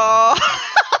 Oh,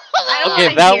 I don't Okay,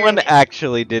 wanna that hear one it.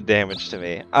 actually did damage to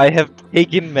me. I have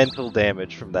taken mental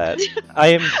damage from that. I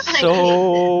am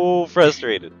so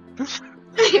frustrated.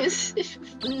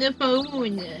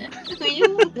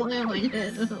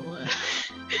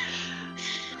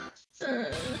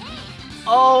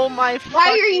 Oh my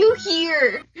Why are fucking you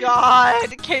here?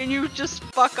 god! Can you just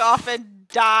fuck off and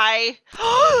die?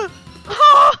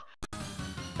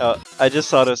 Oh, I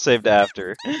just auto-saved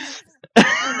after.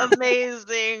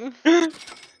 Amazing.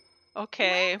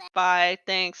 Okay, bye.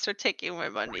 Thanks for taking my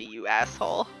money, you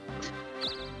asshole.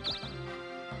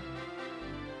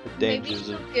 The Maybe dangers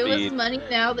she'll of give us speed. money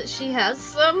now that she has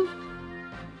some.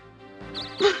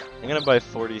 I'm gonna buy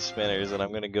 40 spinners and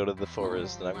I'm gonna go to the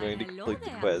forest and I'm going to Hello complete the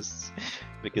there. quests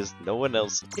because no one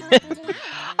else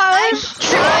I'm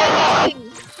trying!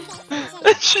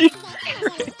 Jesus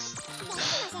Christ.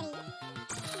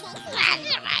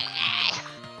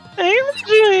 I'm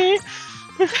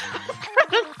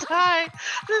gonna die.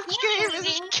 This game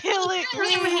is killing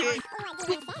me.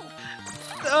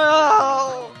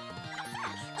 Oh,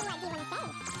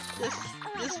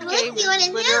 this What game do you wanna is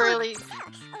know? literally.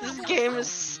 This game is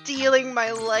stealing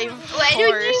my life Why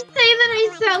don't force. you say that I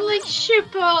sound like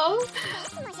Shippo?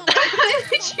 Why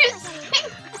would you say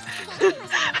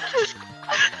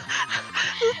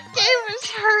This game is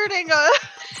hurting us.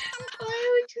 Why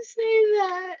would you say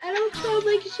that? I don't sound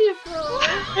like Shippo.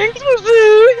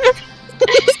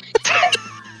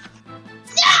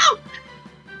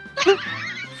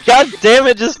 God damn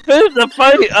it, just finish the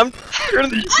fight! I'm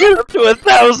turning this shit up to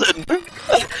 1,000!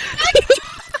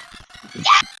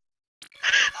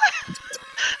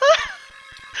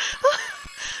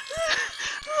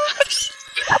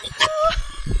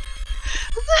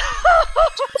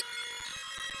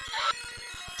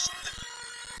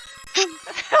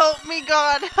 Help me,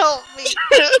 God, help me.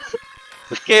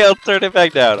 Okay, I'll turn it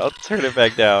back down. I'll turn it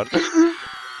back down. Oh,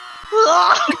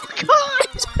 God.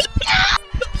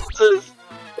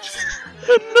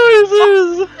 The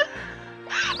noises!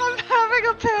 I'm having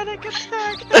a panic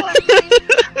attack. Help me.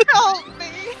 Help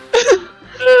me.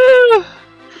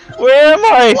 Where am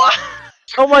I? What?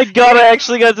 Oh my god, I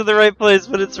actually got to the right place,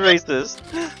 but it's racist.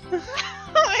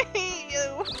 I hate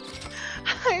you.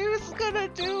 I was gonna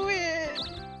do it.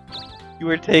 You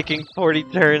were taking 40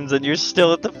 turns and you're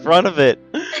still at the front of it.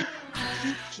 What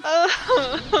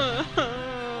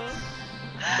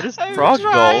is I'm frog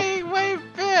golf? trying my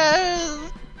best.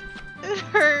 It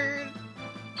hurts.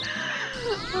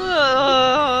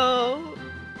 Oh.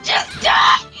 Just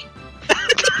die!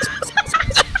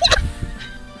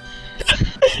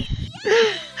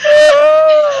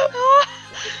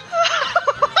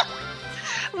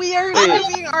 We are Wait.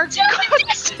 leaving our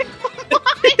quest.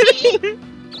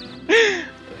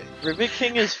 Ribbit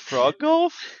King is frog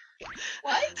golf?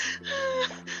 What?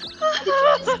 What did you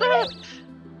just say?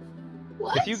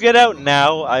 What? If you get out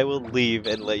now, I will leave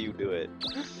and let you do it.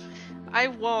 I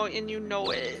won't, and you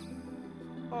know it.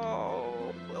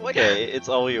 Oh. What? Okay, it's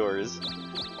all yours.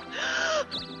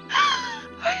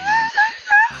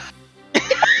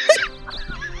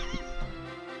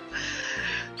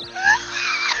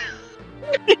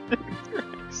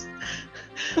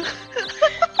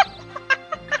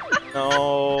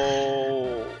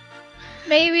 No.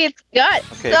 Maybe it's guts.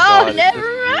 Okay, So God, it's never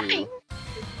just mind. you.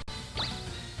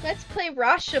 Let's play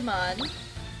Rashomon.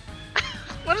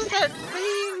 What does that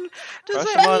mean? Does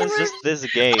that Rashomon mean is just this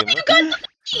game. You got the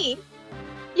money.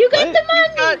 You got What? the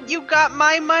money. you got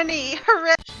my money?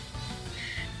 Hooray!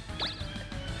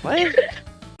 What?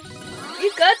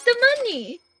 You got the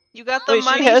money. You got the Wait,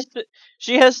 money.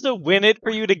 she has to win it for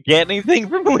you to get anything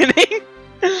from winning?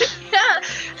 Yeah.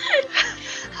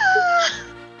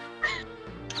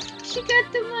 She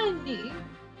got the money.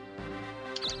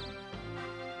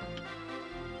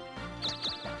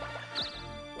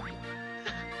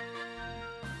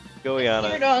 Go, Your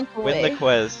Iana. uncle Win the way.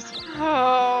 quest.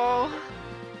 Oh.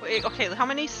 Wait, okay, how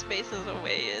many spaces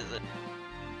away is it?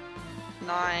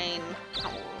 9.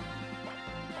 Oh.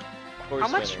 Force How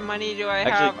much spinner. money do I have?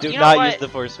 Actually, do You know not what? use the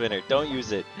force spinner. Don't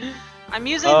use it. I'm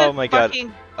using Oh the my God.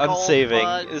 fucking I'm gold saving.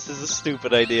 bug. This is a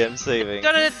stupid idea. I'm saving.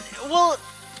 Well,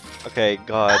 Okay,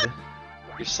 God.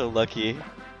 You're so lucky.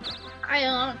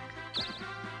 I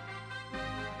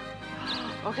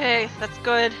okay, that's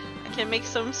good. I can make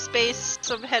some space,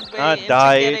 some headway Not into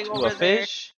die getting to over a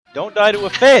fish. Don't die to a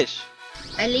fish.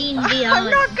 Celine there. Dion. I'm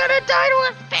not gonna die to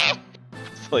a fish!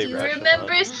 Let's play Do you Rashomon.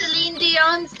 remember Celine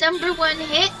Dion's #1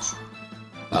 hit?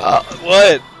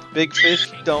 What? Big fish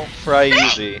don't fry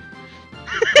easy.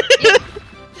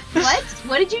 What?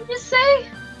 What did you just say?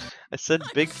 I said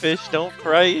big fish don't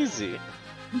fry easy.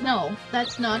 No,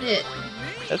 that's not it.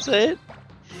 That's it.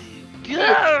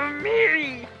 Get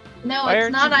me! No, Why it's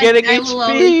aren't not. you getting I will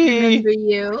always HP? remember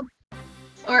you.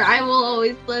 Or I will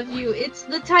always love you. It's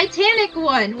the Titanic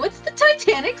one. What's the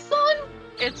Titanic song?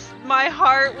 It's My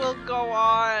Heart Will Go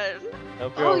On.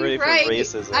 Hope you're all ready you're for right.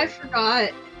 racism. I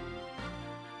forgot.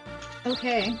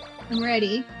 Okay, I'm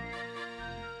ready.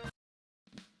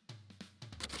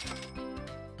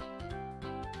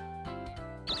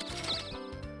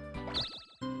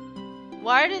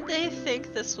 Why did they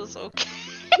think this was okay?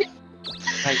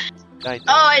 I don't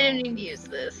Oh, I know. didn't need to use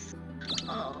this.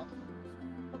 Oh.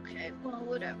 Okay, well,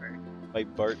 whatever. My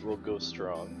Bart will go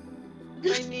strong.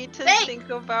 I need to Thanks. think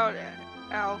about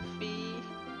Alfie.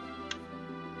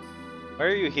 Why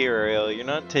are you here, Ariel? You're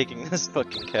not taking this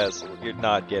fucking castle. You're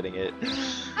not getting it.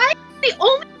 The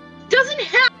only doesn't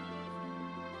have.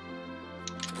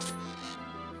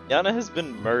 Yana has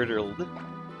been murdered.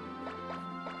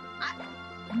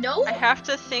 No. I have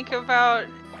to think about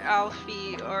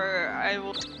Alfie, or I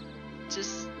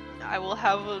will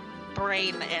have a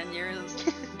brain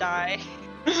aneurysm die.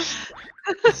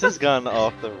 This has gone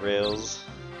off the rails.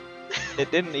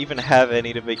 It didn't even have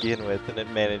any to begin with, and it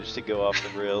managed to go off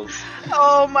the rails.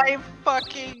 Oh my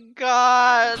fucking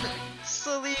god!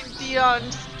 Celine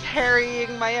Dion's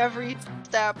carrying my every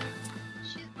step.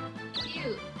 She's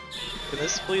cute. Can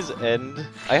this please end?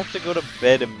 I have to go to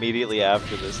bed immediately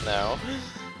after this now.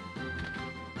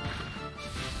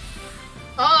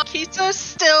 Oh, Kisa's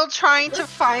still trying to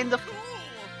find the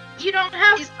you don't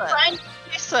have to Kisa. find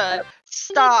Kisa.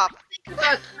 Stop. think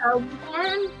about child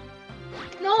porn.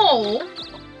 No.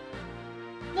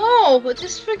 No, but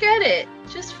just forget it.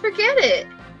 Just forget it.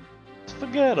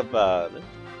 Forget about it.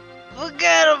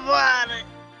 Forget about it.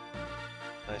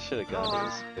 I should have gone to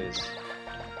this space.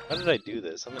 How did I do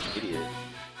this? I'm an idiot.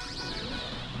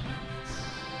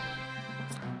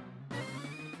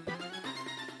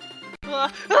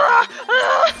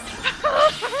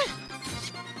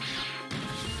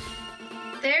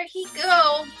 There he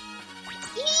go.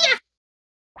 Yeah.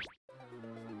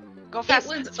 Go It fast.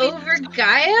 was speed. over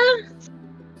Gaia?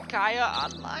 Gaia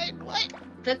Online. What?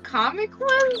 The comic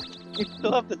one? You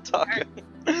still have the taco.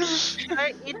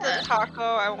 I eat the taco.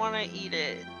 I want to eat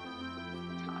it.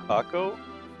 Taco?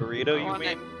 Burrito, I you wanna-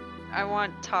 mean? I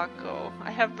want taco.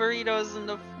 I have burritos in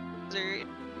the freezer.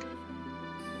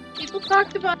 People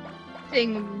talked about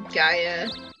thing Gaia.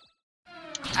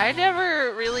 I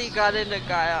never really got into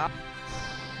Gaia.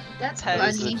 That's That That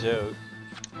is a funny. joke.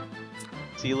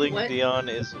 Ceiling What? Dion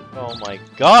is. Oh my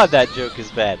god, that joke is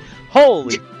bad.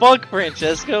 Holy fuck,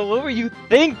 Francesco, what were you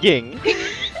thinking?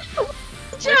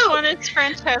 Which one is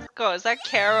Francesco? Is that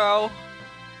Caro?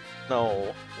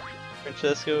 No.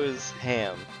 Francesco is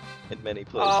ham in many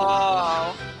places.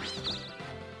 Oh.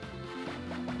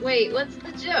 Wait, what's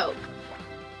the joke?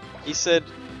 He said,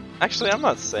 actually, I'm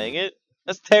not saying it.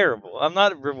 That's terrible. I'm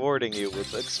not rewarding you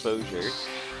with exposure.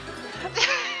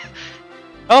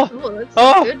 Oh! Oh, that's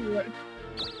Oh! a good one.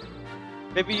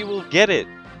 Maybe you will get it.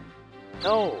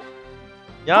 No.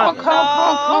 Honk, Jan. honk,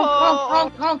 honk,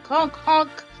 honk, honk, honk, honk.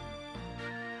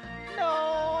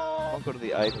 No. Don't go to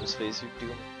the item space, you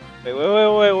doom.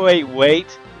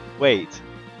 Wait.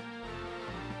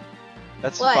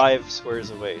 That's What? 5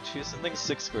 squares away. Choose something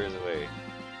 6 squares away.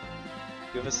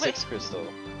 You have a 6 Wait. crystal.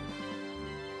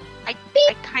 I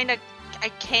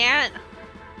can't. I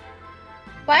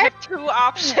What? have 2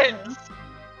 options.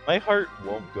 My heart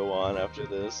won't go on after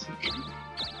this.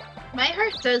 My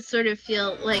heart does sort of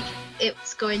feel like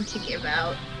it's going to give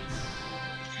out.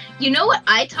 You know what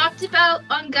I talked about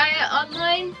on Gaia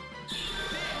Online?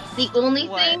 The only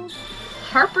What? thing?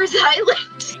 Harper's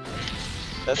Island.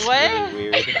 That's What?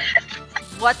 really weird.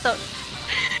 What the?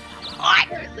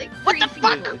 There's like What the 3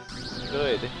 fuck? people.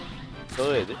 Good.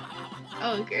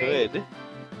 Oh, great.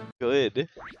 Good.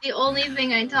 The only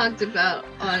thing I talked about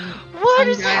on What On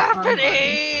is Gaia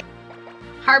happening?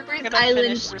 Harper's I'm gonna Island,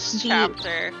 finish this the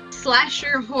chapter.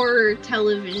 slasher horror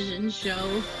television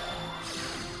show.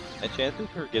 My chances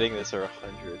for getting this are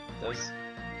 100. That's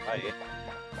high.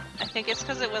 I think it's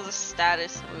because it was a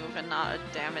status move and not a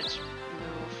damage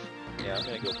move. Yeah, I'm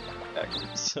gonna go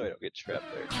backwards so I don't get trapped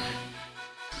there.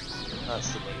 Not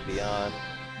Celine Dion.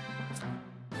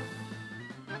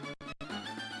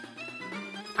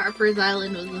 Harper's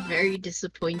Island was a very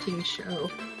disappointing show.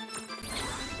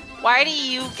 Why do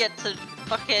you get to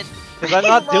fucking? Because I'm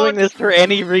not doing this for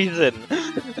any reason.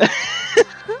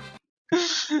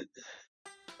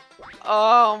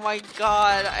 Oh my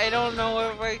god, I don't know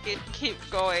if I can keep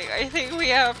going. I think we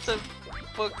have to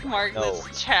bookmark No.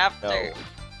 this chapter.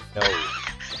 No.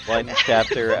 One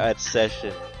chapter at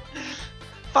session.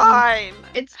 Fine.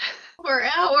 It's 4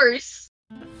 hours.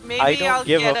 Maybe I don't I'll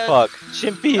give get a fuck.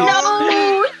 Chimpies! No,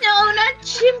 no, not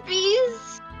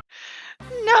chimpies.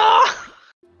 No!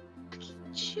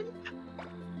 Chimp.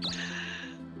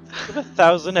 I have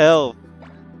 1,000 health.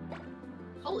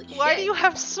 Holy shit. Why do you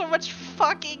have so much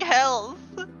fucking health?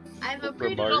 I've What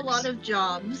upgraded a remarks? lot of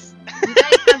jobs. You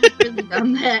guys haven't really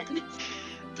done that.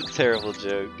 It's a terrible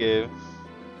joke, Gabe.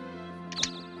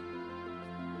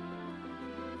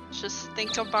 Just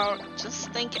think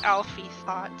Alfie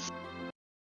thoughts.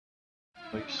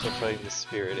 You're still fighting the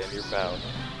spirit and you're bound.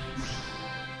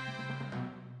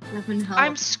 7 health.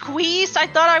 I'm squeezed? I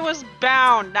thought I was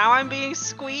bound. Now I'm being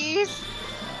squeezed?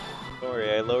 Don't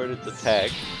worry, I lowered its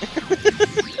attack.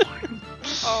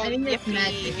 Oh, I think that's yippee.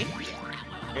 magic.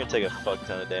 You're gonna take a fuck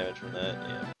ton of damage from that,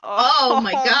 yeah. Oh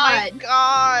my my god.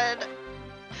 god.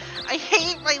 I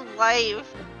hate my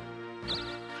life.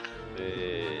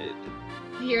 Good.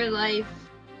 Your life.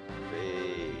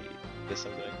 Great. Guess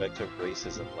I'm going back to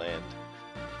racism land.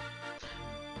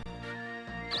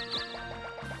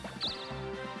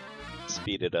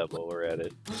 Speed it up while we're at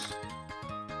it.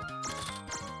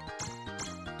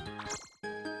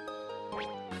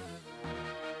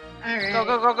 Alright. Go,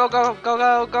 go, go, go, go, go,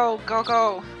 go, go, go,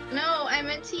 go. No, I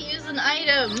meant to use an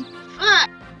item. Fuck!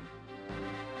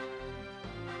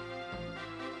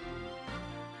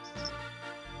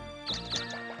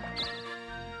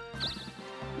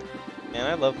 Man,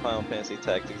 I love Final Fantasy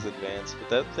Tactics Advance, but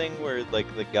that thing where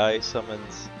like the guy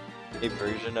summons a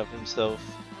version of himself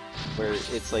where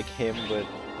it's like him but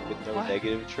with no What?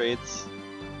 negative traits.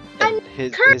 I'm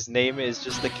And his name is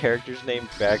just the character's name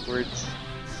backwards.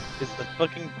 It's the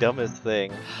fucking dumbest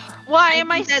thing. Why I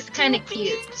am I think that's kinda still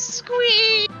cute. being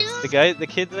squeezed? The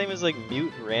kid's name is like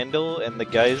Mute Randall, and the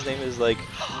guy's name is like.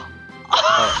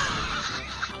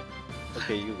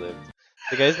 Okay, you lived.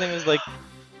 The guy's name is like.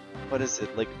 What is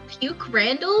it? Like Puke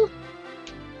Randall?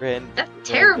 That's a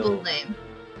terrible name.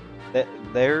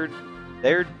 They're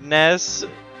Ness.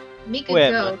 Mika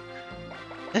Quim.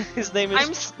 go. His name is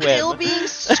I'm still Quim. being Laird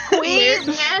squeezed.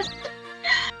 Ness?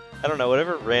 I don't know,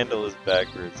 whatever Randall is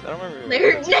backwards. I don't remember.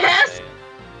 Laird what's his Ness? name.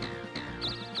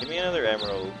 Give me another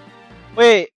emerald.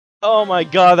 Wait! Oh my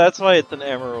god, that's why it's an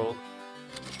emerald.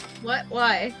 What?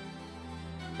 Why?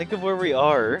 Think of where we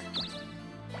are.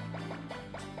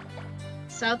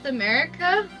 South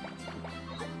America?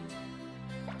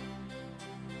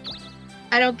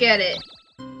 I don't get it.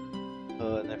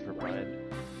 Never mind.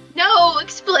 No,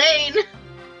 explain!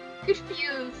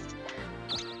 Confused.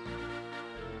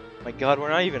 My god, we're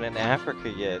not even in Africa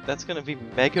yet. That's gonna be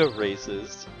mega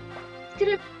racist. It's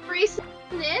gonna brace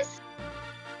this?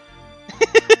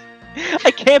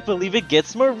 I can't believe it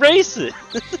gets more racist!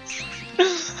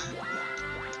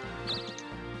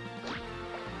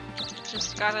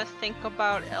 Just gotta think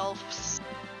about elves.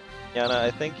 Yana,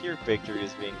 I think your victory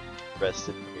is being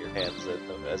wrested from your hands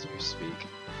as we speak.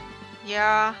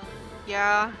 Yeah,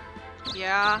 yeah,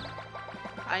 yeah.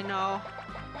 I know.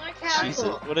 What Jesus,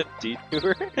 castle? what a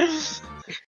detour. You're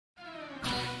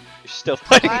still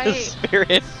fighting Why- the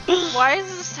spirit. Why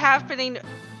is this happening?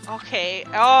 Okay.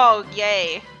 Oh,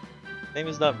 yay. Name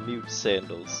is not Mute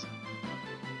Sandals.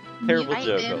 Terrible Mute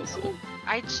joke Sandals? also.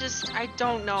 I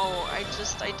don't know.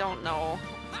 I don't know.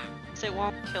 It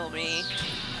won't kill me.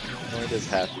 It only does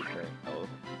half your current health.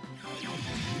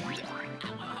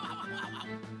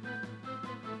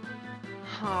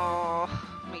 Oh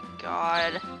my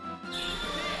god.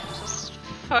 Just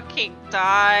fucking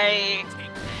die.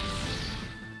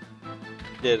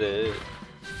 Did it.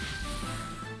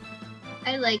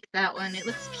 I like that one. It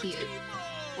looks cute.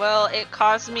 Well, it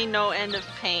caused me no end of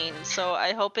pain, so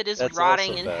I hope it is That's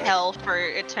rotting also in bad. hell for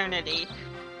eternity.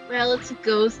 Well, it's a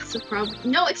ghost, so probably.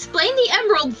 No, explain the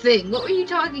emerald thing! What were you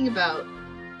talking about?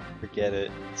 Forget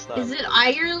it. It's not. Is it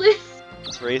Ireland?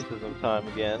 It's racism time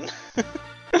again.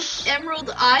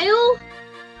 Emerald Isle?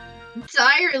 It's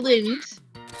Ireland.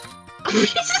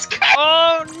 Jesus Christ!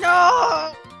 Oh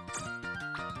no!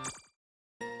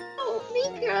 Oh,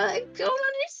 Mika, I don't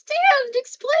understand.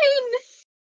 Explain.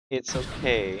 It's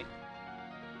okay.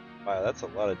 Wow, that's a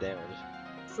lot of damage.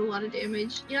 It's a lot of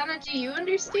damage. Yana, do you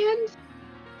understand?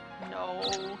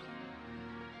 No.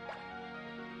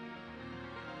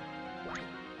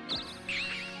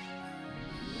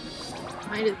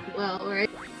 Might as well, right?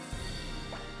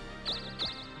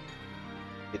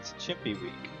 It's Chimpy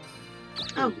Week.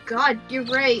 Oh god, you're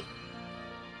right.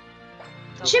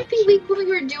 Double Chippy Week when we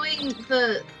were doing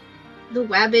the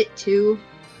Wabbit too.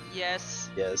 Yes.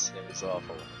 Yes, it was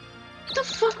awful. What the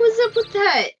fuck was up with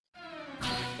that?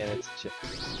 And it's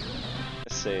Chimpy.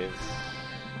 Save.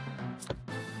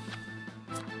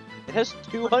 It has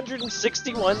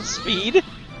 261 speed?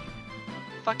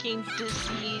 Fucking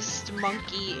diseased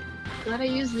monkey. Glad I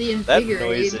used the That invigorate.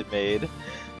 noise it made.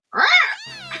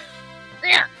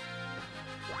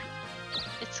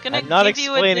 gonna I'm not give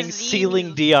you a explaining disease.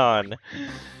 Sealing Dion.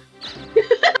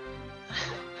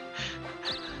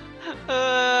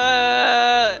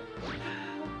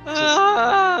 For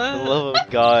the love of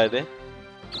God.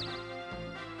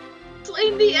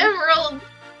 Slain the emerald!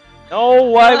 No,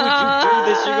 why would you do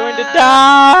this? You're going to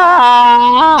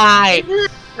die! Is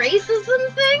it a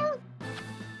racism thing?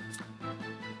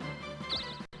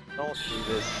 Don't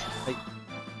do this.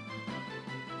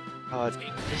 God,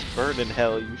 just burn in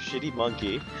hell, you shitty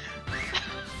monkey.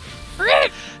 That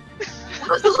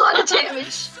was a lot of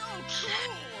damage.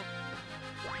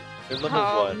 You're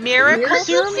level 1. Miracle Miracle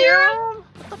serum? serum? What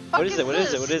the fuck What is it? What is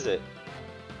it? this? What is it?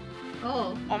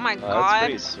 Oh, Oh my Oh, that's god.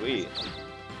 pretty sweet.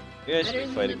 You guys should better be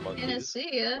than fighting the monkeys.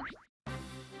 panacea.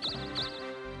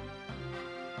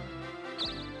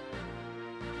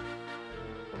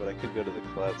 But I could go to the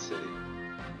Cloud City.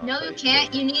 No, Oh, you wait,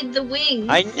 can't. You need the wings.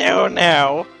 I know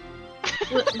now!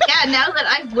 Well, yeah, now that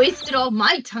I've wasted all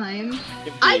my time.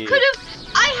 I Yippee. could have.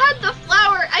 I had the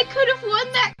flower. I could have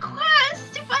won that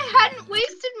quest if I hadn't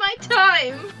wasted my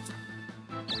time.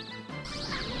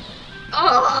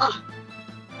 Oh,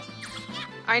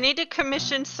 I need to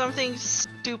commission something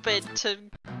stupid to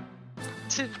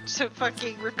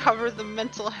fucking recover the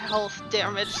mental health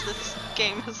damage this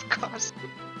game has caused.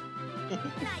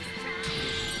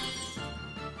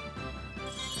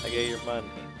 I get your money.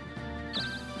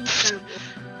 incredible.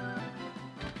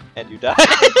 And you die.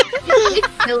 It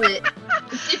kill it.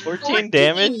 It did 14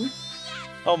 damage?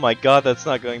 Oh my god, that's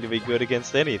not going to be good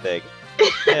against anything.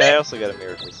 Yeah, I also got a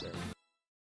miracle serum.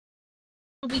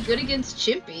 It'll be good against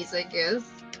chimpies, I guess.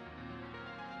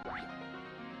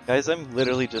 Guys, I'm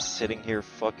literally just sitting here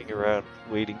fucking around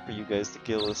waiting for you guys to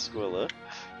kill a Squilla.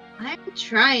 I'm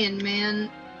trying, man.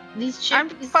 These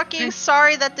chimpies. I'm fucking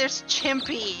sorry that there's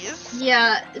chimpies.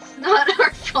 Yeah, it's not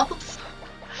our fault.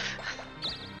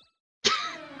 There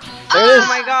it Oh is.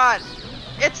 my god.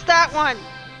 It's that one.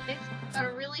 It's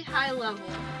a really high level.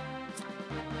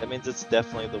 That means it's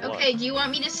definitely the one. Okay, do you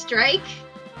want me to strike?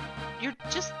 You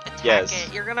just attack Yes.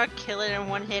 it. You're gonna kill it in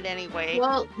one hit anyway.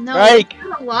 Well, no. Strike! It's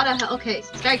got a lot of okay,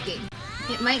 striking.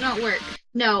 It might not work.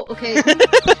 No, okay.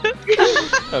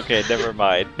 Okay, never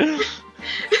mind.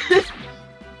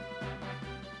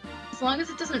 As long as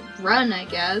it doesn't run, I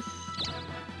guess.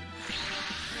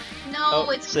 No, Oh,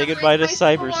 it's say gonna goodbye break to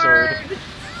my Cyber Sword.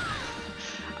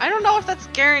 I don't know if that's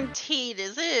guaranteed,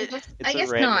 is it? I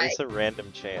guess not. It's a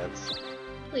random chance.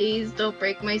 Please don't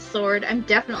break my sword. I'm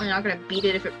definitely not gonna beat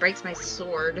it if it breaks my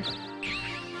sword.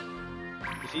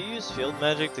 If you use field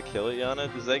magic to kill it,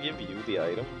 Yana, does that give you the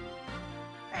item?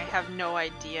 I have no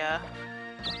idea.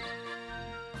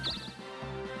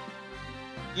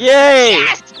 Yay!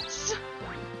 Yes!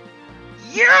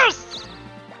 Yes!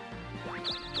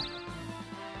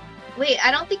 Wait,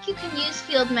 I don't think you can use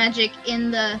field magic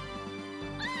in the.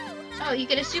 Oh, you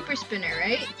get a super spinner,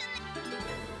 right?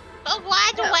 But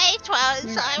why the Yeah. wait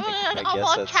was Yeah, I guess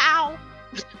want that's- cow.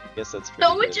 I guess that's pretty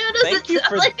No, good. Majora's Thank you sound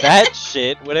for like that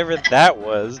shit, whatever that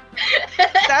was.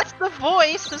 That's the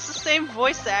voice. That's the same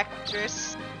voice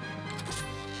actress.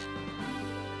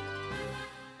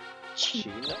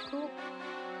 Chi-knuckle?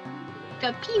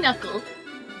 A pinochle.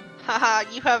 Haha,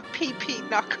 you have PP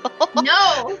knuckle.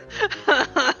 No,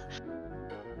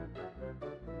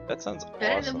 That sounds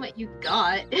better awesome. than what you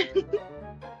got.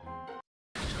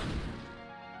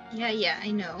 Yeah,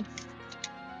 I know.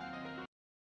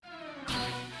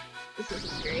 This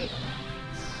is great.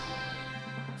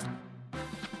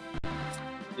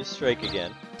 Just strike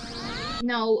again.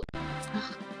 No.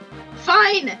 Ugh.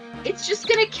 Fine! It's just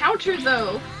gonna counter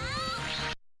though!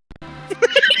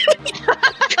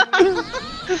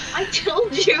 I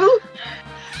told you!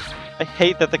 I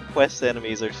hate that the quest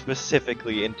enemies are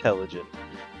specifically intelligent.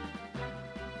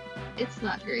 It's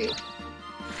not great.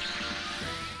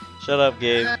 Shut up,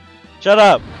 Gabe. Shut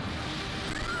up!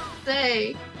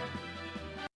 Say.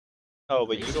 Oh,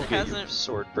 but you This don't get your hasn't-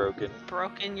 sword broken.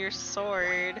 Broken your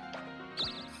sword.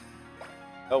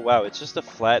 Oh wow, it's just a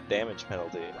flat damage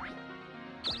penalty.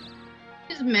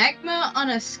 Is magma on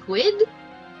a squid?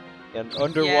 And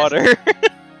underwater.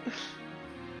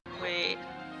 Wait.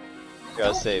 Gotta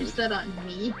Don't save use it. that on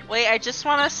me. Wait, I just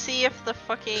want to see if the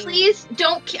fucking... Please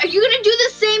don't. Are you gonna do the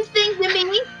same thing to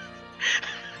me?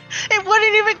 It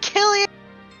wouldn't even kill you!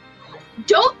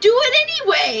 Don't do it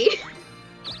anyway!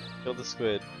 Kill the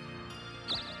squid.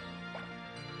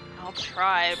 I'll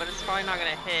try, but it's probably not gonna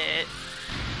hit.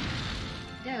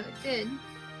 No, it did.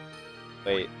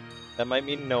 Wait, that might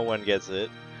mean no one gets it.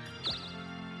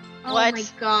 Oh What? my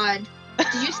god.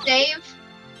 Did you save?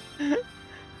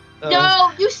 Oh,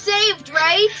 No, you saved,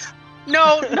 right?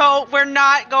 No, we're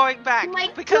not going back. Oh my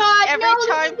because god, every no,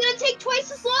 time, this is gonna take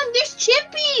twice as long. There's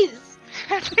chimpies!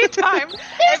 every time, There's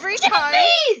every time.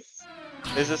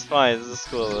 chimpies! This is fine. This is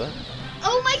cool. Huh?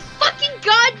 Oh my fucking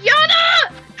god,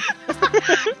 Yana!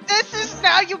 This is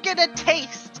now you get a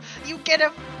taste. You get a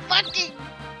fucking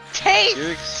taste.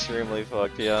 You're extremely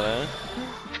fucked, Yana.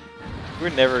 We're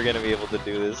never gonna be able to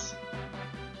do this.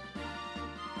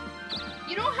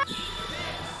 You don't have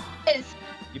this.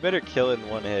 You better kill it in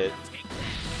one hit.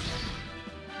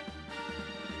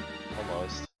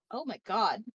 Almost. Oh my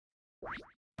god.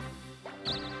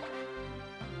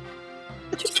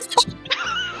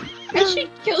 I should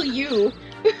kill you.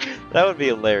 That would be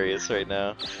hilarious right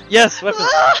now. Yes, weapons!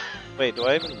 Wait, do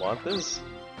I even want this?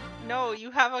 No,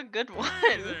 you have a good one.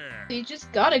 Hey there. You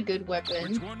just got a good Which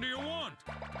weapon. one do you want?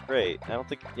 Great. I don't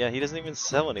think. Yeah, he doesn't even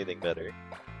sell anything better.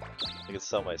 I can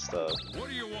sell my stuff. What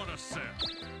do you want to sell?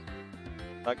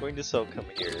 I'm not going to sell come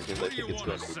here because I think it's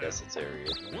going to be necessary.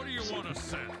 What do you want to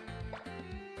sell?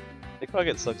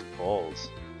 Pickpocket sucks balls.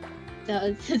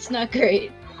 No, it's not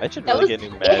great. I should That really was.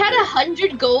 get new It had magic.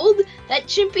 100 gold. That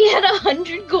chimpy had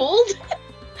 100 gold.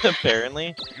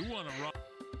 Apparently. You want to rob?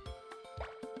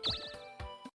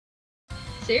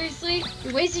 Seriously,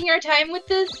 you're wasting our time with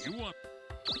this. You want?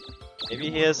 Maybe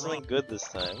he has something good this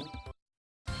time.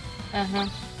 Uh huh.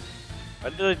 Why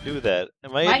did I do that?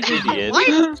 Am I Why an did you- idiot? Why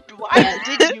did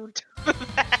you do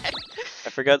that? I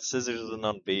forgot scissors was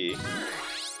on B.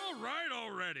 All right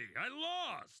already. I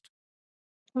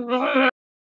lost.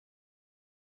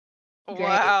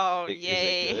 Wow, Is it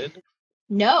yay. good?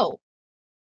 No,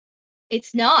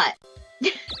 it's not.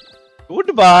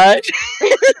 Goodbye!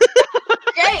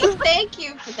 Great, thank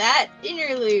you for that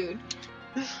interlude.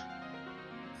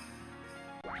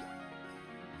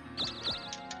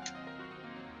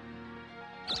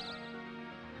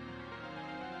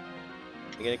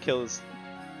 I'm gonna kill this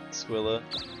Squilla.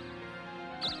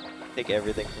 Take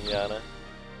everything from Yana.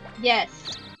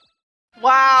 Yes,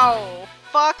 Wow,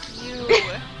 fuck you.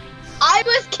 I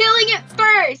was killing it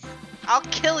first. I'll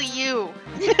kill you.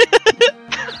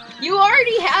 You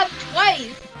already have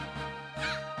twice.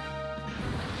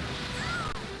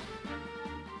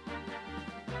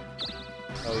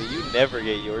 Oh, you never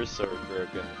get your sword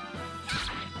broken.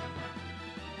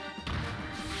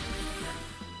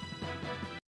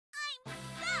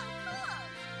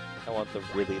 I want the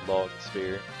really long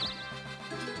spear.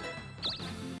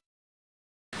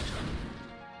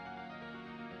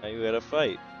 Now you gotta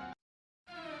fight.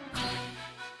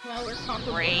 Well, we're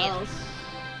comparable Great. health.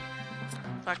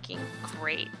 Fucking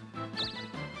great.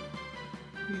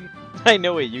 I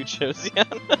know what you chose,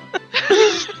 Yana.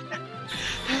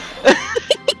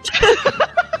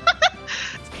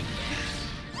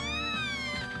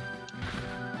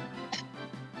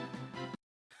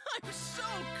 I'm so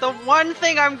The one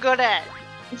thing I'm good at.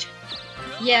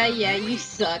 Yeah, you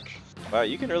suck. Wow,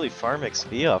 you can really farm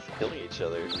XP off killing each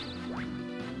other.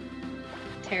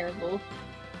 Terrible.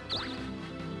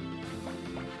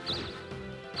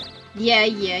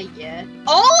 Yeah.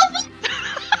 All of them?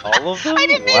 All of them? I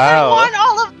didn't Wow. even want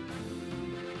all of.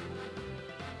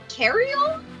 Carry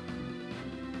on?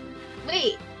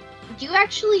 Wait, do you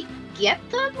actually get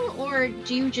them, or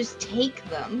do you just take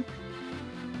them?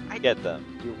 Get them.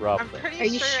 You rob I'm them. pretty Are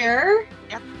you sure. sure?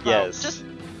 Yep. Yes. Just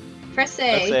Press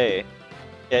Let's A. say.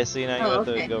 Yeah, see now you Oh, have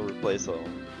to okay. go replace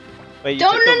them. Wait, you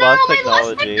No, took no, the no, lost my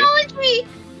lost technology. technology!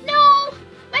 No!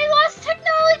 My lost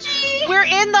technology! we're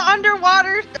in the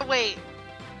underwater. Wait,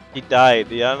 He died,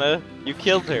 Diana. You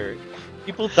killed her.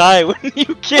 People die when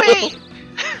you kill. wait.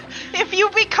 If you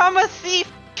become a thief,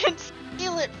 you can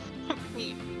steal it from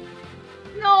me.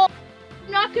 No!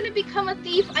 I'm not gonna become a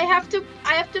thief. I have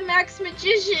to max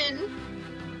magician.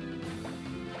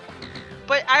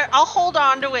 But I'll hold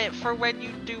on to it for when you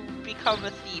do become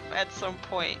a thief at some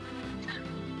point.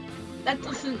 That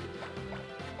doesn't.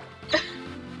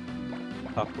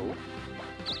 How cool.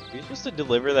 Are you supposed to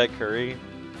deliver that curry?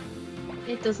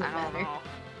 It doesn't I don't matter. know.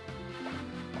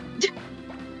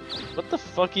 What the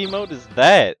fuck emote is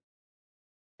that?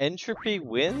 Entropy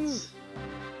wins?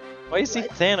 Why is he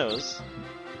What? Thanos?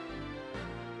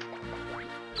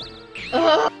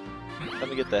 Ugh, Let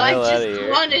me get the I hell out of just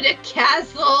here. wanted a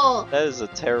castle. That is a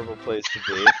terrible place to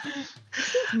be.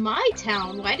 This is my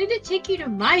town. Why did it take you to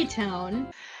my town?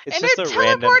 It's And just it a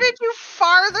random. teleported you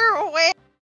farther away.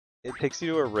 It takes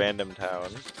you to a random town.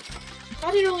 I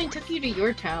thought it only took you to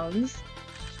your towns.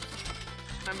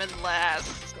 I'm in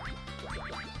last.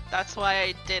 That's why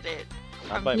I did it.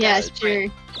 Not by Yeah, much. sure.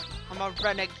 I'm a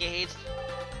renegade.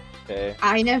 Okay.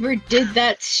 I never did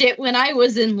that shit when I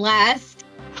was in last.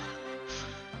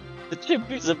 The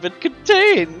chimpies have been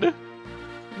contained!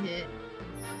 Yeah.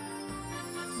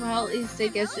 Well, at least I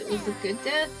guess it was a good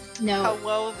death. No.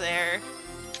 Hello there.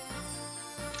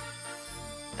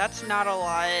 That's not a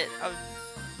lot of.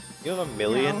 You have a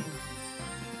million? No.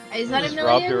 Is You that a just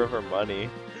robbed her million? of her money.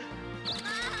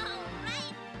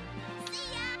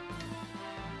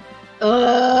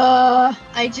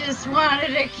 I just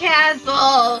wanted a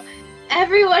castle.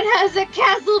 Everyone has a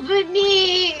castle but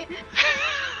me.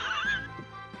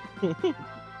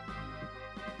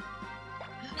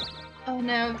 Oh,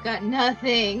 now I've got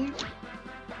nothing.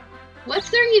 What's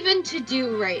there even to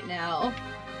do right now?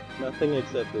 Nothing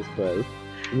except this quest.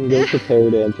 You can go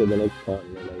prepare to enter the next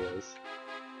continent, I guess.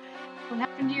 What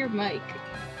happened to your mic?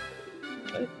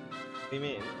 What do you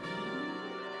mean?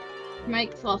 Your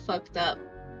mic's all fucked up.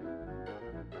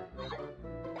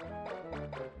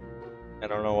 I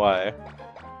don't know why.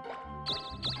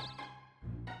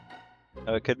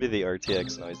 Oh, it could be the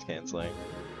RTX noise cancelling.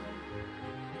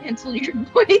 Cancel your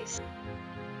voice.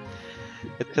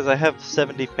 It's because I have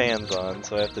 70 fans on,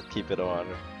 so I have to keep it on.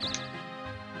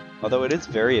 Although it is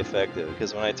very effective,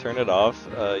 because when I turn it off,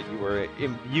 you are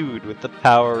imbued with the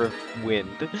power of wind.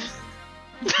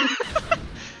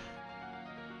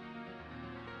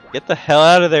 Get the hell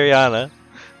out of there, Yana!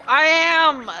 I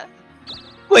am!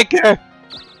 Quicker!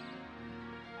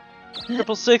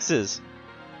 Triple sixes!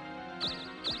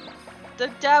 The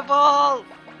devil!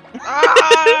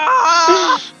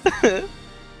 Ah!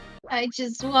 I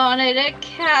just wanted a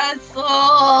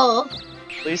castle.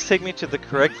 Please take me to the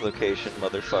correct location,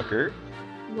 motherfucker.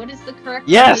 What is the correct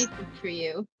Yes! location for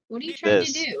you? What are you trying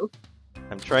to This. do?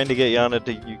 I'm trying to get Yana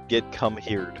to get come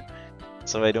here,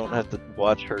 so I don't have to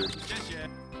watch her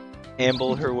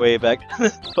amble her way back to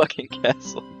this fucking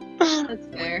castle. That's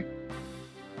fair.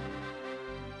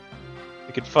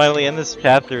 We could finally end this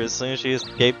chapter as soon as she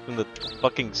escaped from the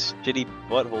fucking shitty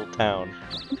butthole town.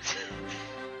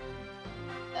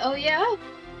 Oh yeah?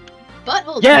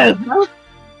 Butthole. Yes! time, huh?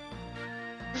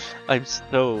 I'm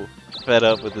so fed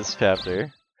up with this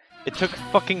chapter. It took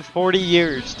fucking 40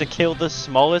 years to kill the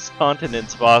smallest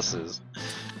continent's bosses.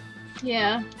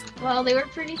 Yeah. Well, they were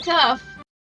pretty tough.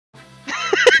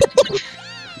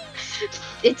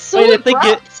 It's so Wait, if they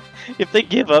abrupt. If they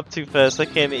give up too fast, I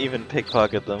can't even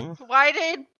pickpocket them. Why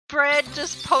did Bread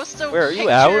just post a Where are you,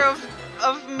 picture out?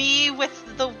 of me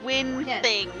with the win Yes.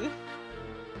 thing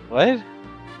What?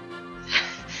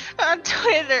 on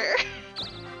Twitter?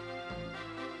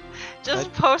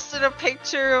 Just posted a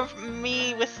picture of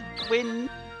me with win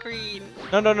screen.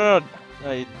 No.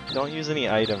 I don't use any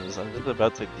items. I'm just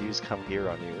about to use come here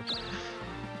on you.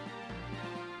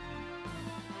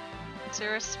 Is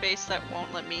there a space that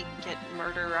won't let me get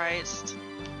murderized?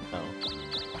 No.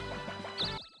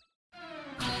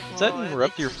 Does that Well,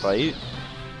 interrupt your fight?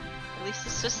 At least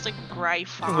it's just a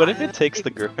Gryphon. What if it takes the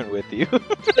griffin with you?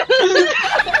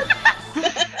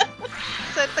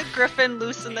 Set the griffin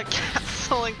loose in the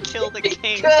castle and kill the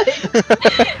king. Good.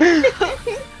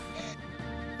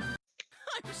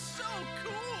 I'm so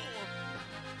cool.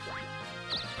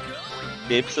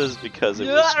 Gabe says because it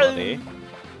was funny.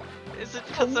 Is it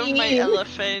because of my Mean.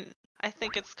 elephant? I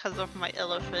think it's because of my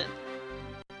elephant.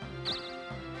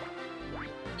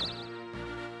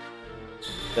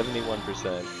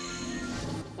 71%.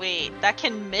 Wait, that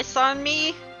can miss on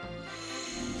me?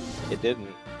 It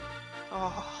didn't.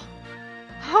 Oh.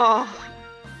 Oh.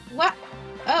 What?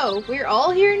 Oh, we're all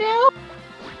here now?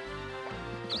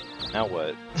 Now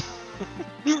what?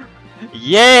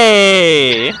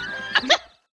 Yay! Oh,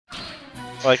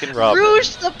 I can rob it.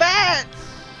 Rouge the bat!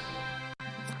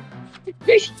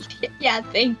 Yeah,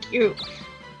 thank you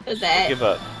for Don't that. give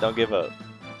up. Don't give up.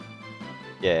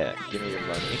 Yeah, give me your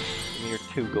money. Give me your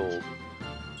 2 gold.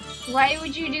 Why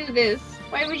would you do this?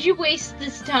 Why would you waste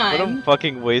this I don't time?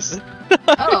 fucking waste it.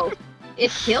 Oh,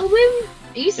 it killed him?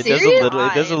 Are you It serious?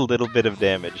 does a little bit of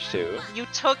damage too. You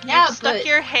Yeah, stuck but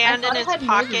your hand I in thought it his had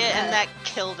more than pocket and that. that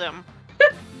killed him.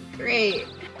 Great.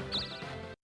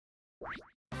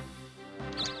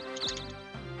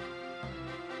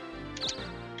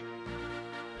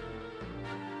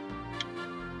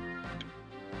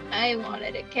 I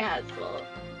wanted a castle.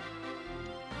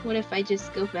 What if I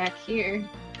just go back here?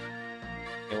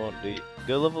 It won't do you.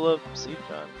 Go level up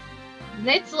Seachan.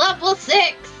 It's level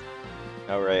 6!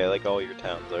 Alright, like all your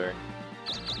towns are.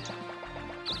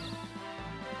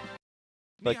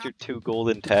 Like your 2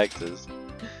 golden taxes.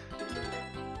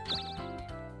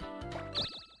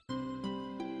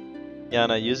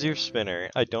 Yana, use your spinner.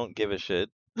 I don't give a shit.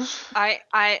 I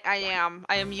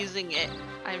am using it.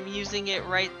 I'm using it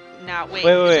right now. Wait,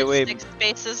 Wait, is wait, it wait. 6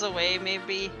 spaces away,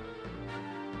 maybe?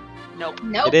 Nope.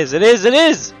 Nope. It is, it is, it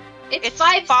is! It's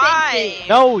 5 5! spaces.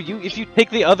 No, if you take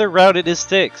the other route, it is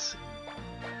 6.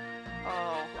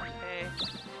 Oh, okay.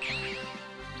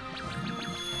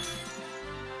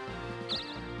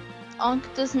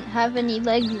 Ankh doesn't have any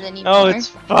legs anymore. Oh, it's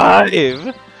 5!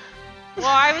 Well,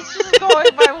 I was just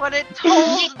going by what it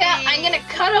told me. Yeah, I'm gonna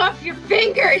cut off your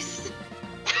fingers!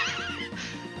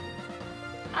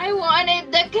 I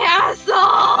wanted the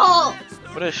castle!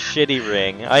 What a shitty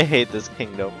ring. I hate this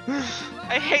kingdom.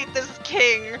 I hate this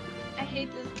king. I hate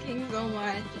this king so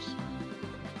much.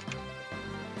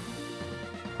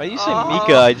 Why you say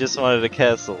Mika? I just wanted a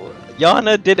castle.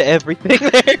 Yana did everything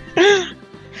there.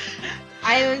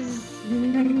 I was...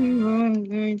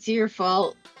 It's your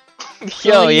fault.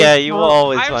 Yo, yeah, you fault.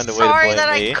 always I'm find a way to sorry blame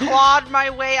that me. I clawed my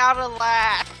way out of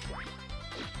last.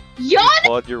 You Yana!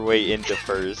 clawed your way into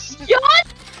first.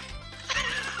 Yana!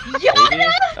 Maybe?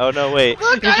 Yana! Oh no, wait.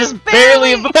 Look, You're I'm just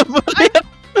barely above me.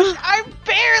 I'm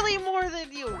barely more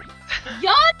than you.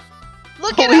 Yana!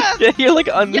 Look Holy at us. shit, you're like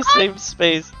on the same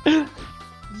space. Yana!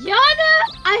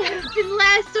 I have been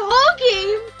last the whole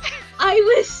game! I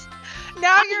was... Now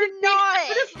I you're have not.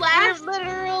 been out of last You're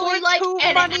literally for, like, 2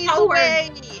 an monies hour.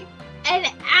 away. An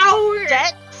hour!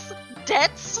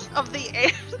 Debts of the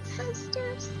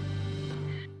ancestors.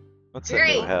 What's that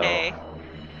Great. new hell? Okay.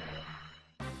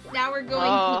 Now we're going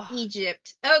Oh. to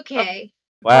Egypt. Okay.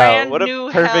 Wow, Brand what a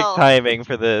new perfect hell. timing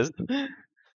for this.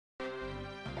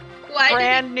 Why did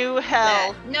Brand new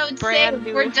hell. that? No, Brand save.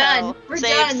 new We're hell. done. We're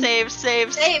save, done. Save.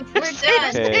 Save. We're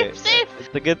done. Okay, Save.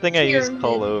 it's a good thing I used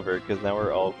call Pyramid. over, because now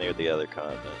we're all near the other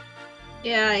continent.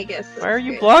 Yeah, I guess. Why are that's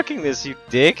you good. blocking this, you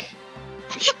dick?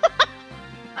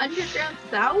 Underground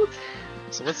South?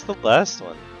 So what's the last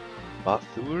one?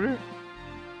 Bathur?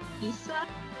 Isa?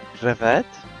 Brevet?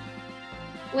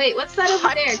 Wait, what's that over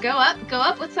What? there? Go up.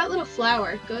 What's that little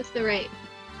flower? Go to the right.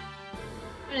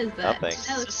 What is that? Nothing.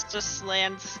 That looks It's just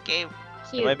landscape.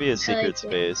 cute. It might be a I secret like it.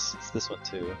 space. It's this one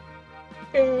too.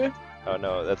 Uh, Oh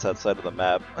no, that's outside of the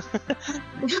map.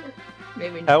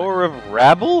 Maybe not. Tower of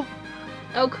Rabble?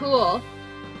 Oh, cool.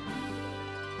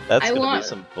 That's I gonna want- be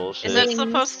some bullshit. Is it Wings.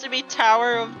 supposed to be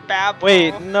Tower of Babel?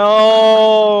 Wait,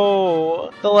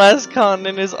 no! The last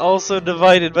continent is also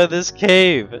divided by this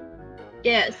cave.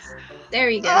 Yes. There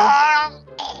you go. Ah!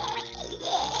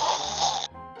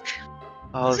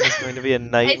 Oh, this is going to be a I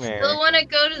nightmare. still want to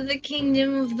go to the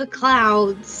Kingdom of the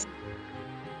Clouds.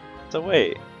 So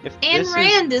wait, if And this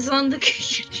Rand is on the.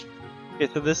 is okay,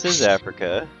 so this is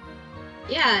Africa.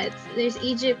 Yeah, there's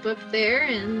Egypt up there,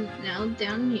 and now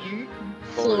down here,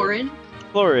 Florin. Florin.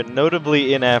 Florin,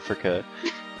 notably in Africa.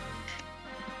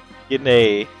 In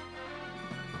a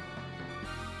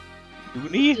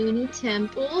Uni? Uni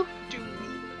Temple.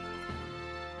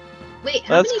 Wait,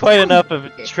 how That's many quite towns enough of are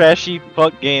a there? trashy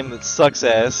fuck game that sucks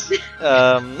ass.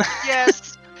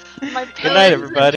 Yes. My Good night, parents everybody.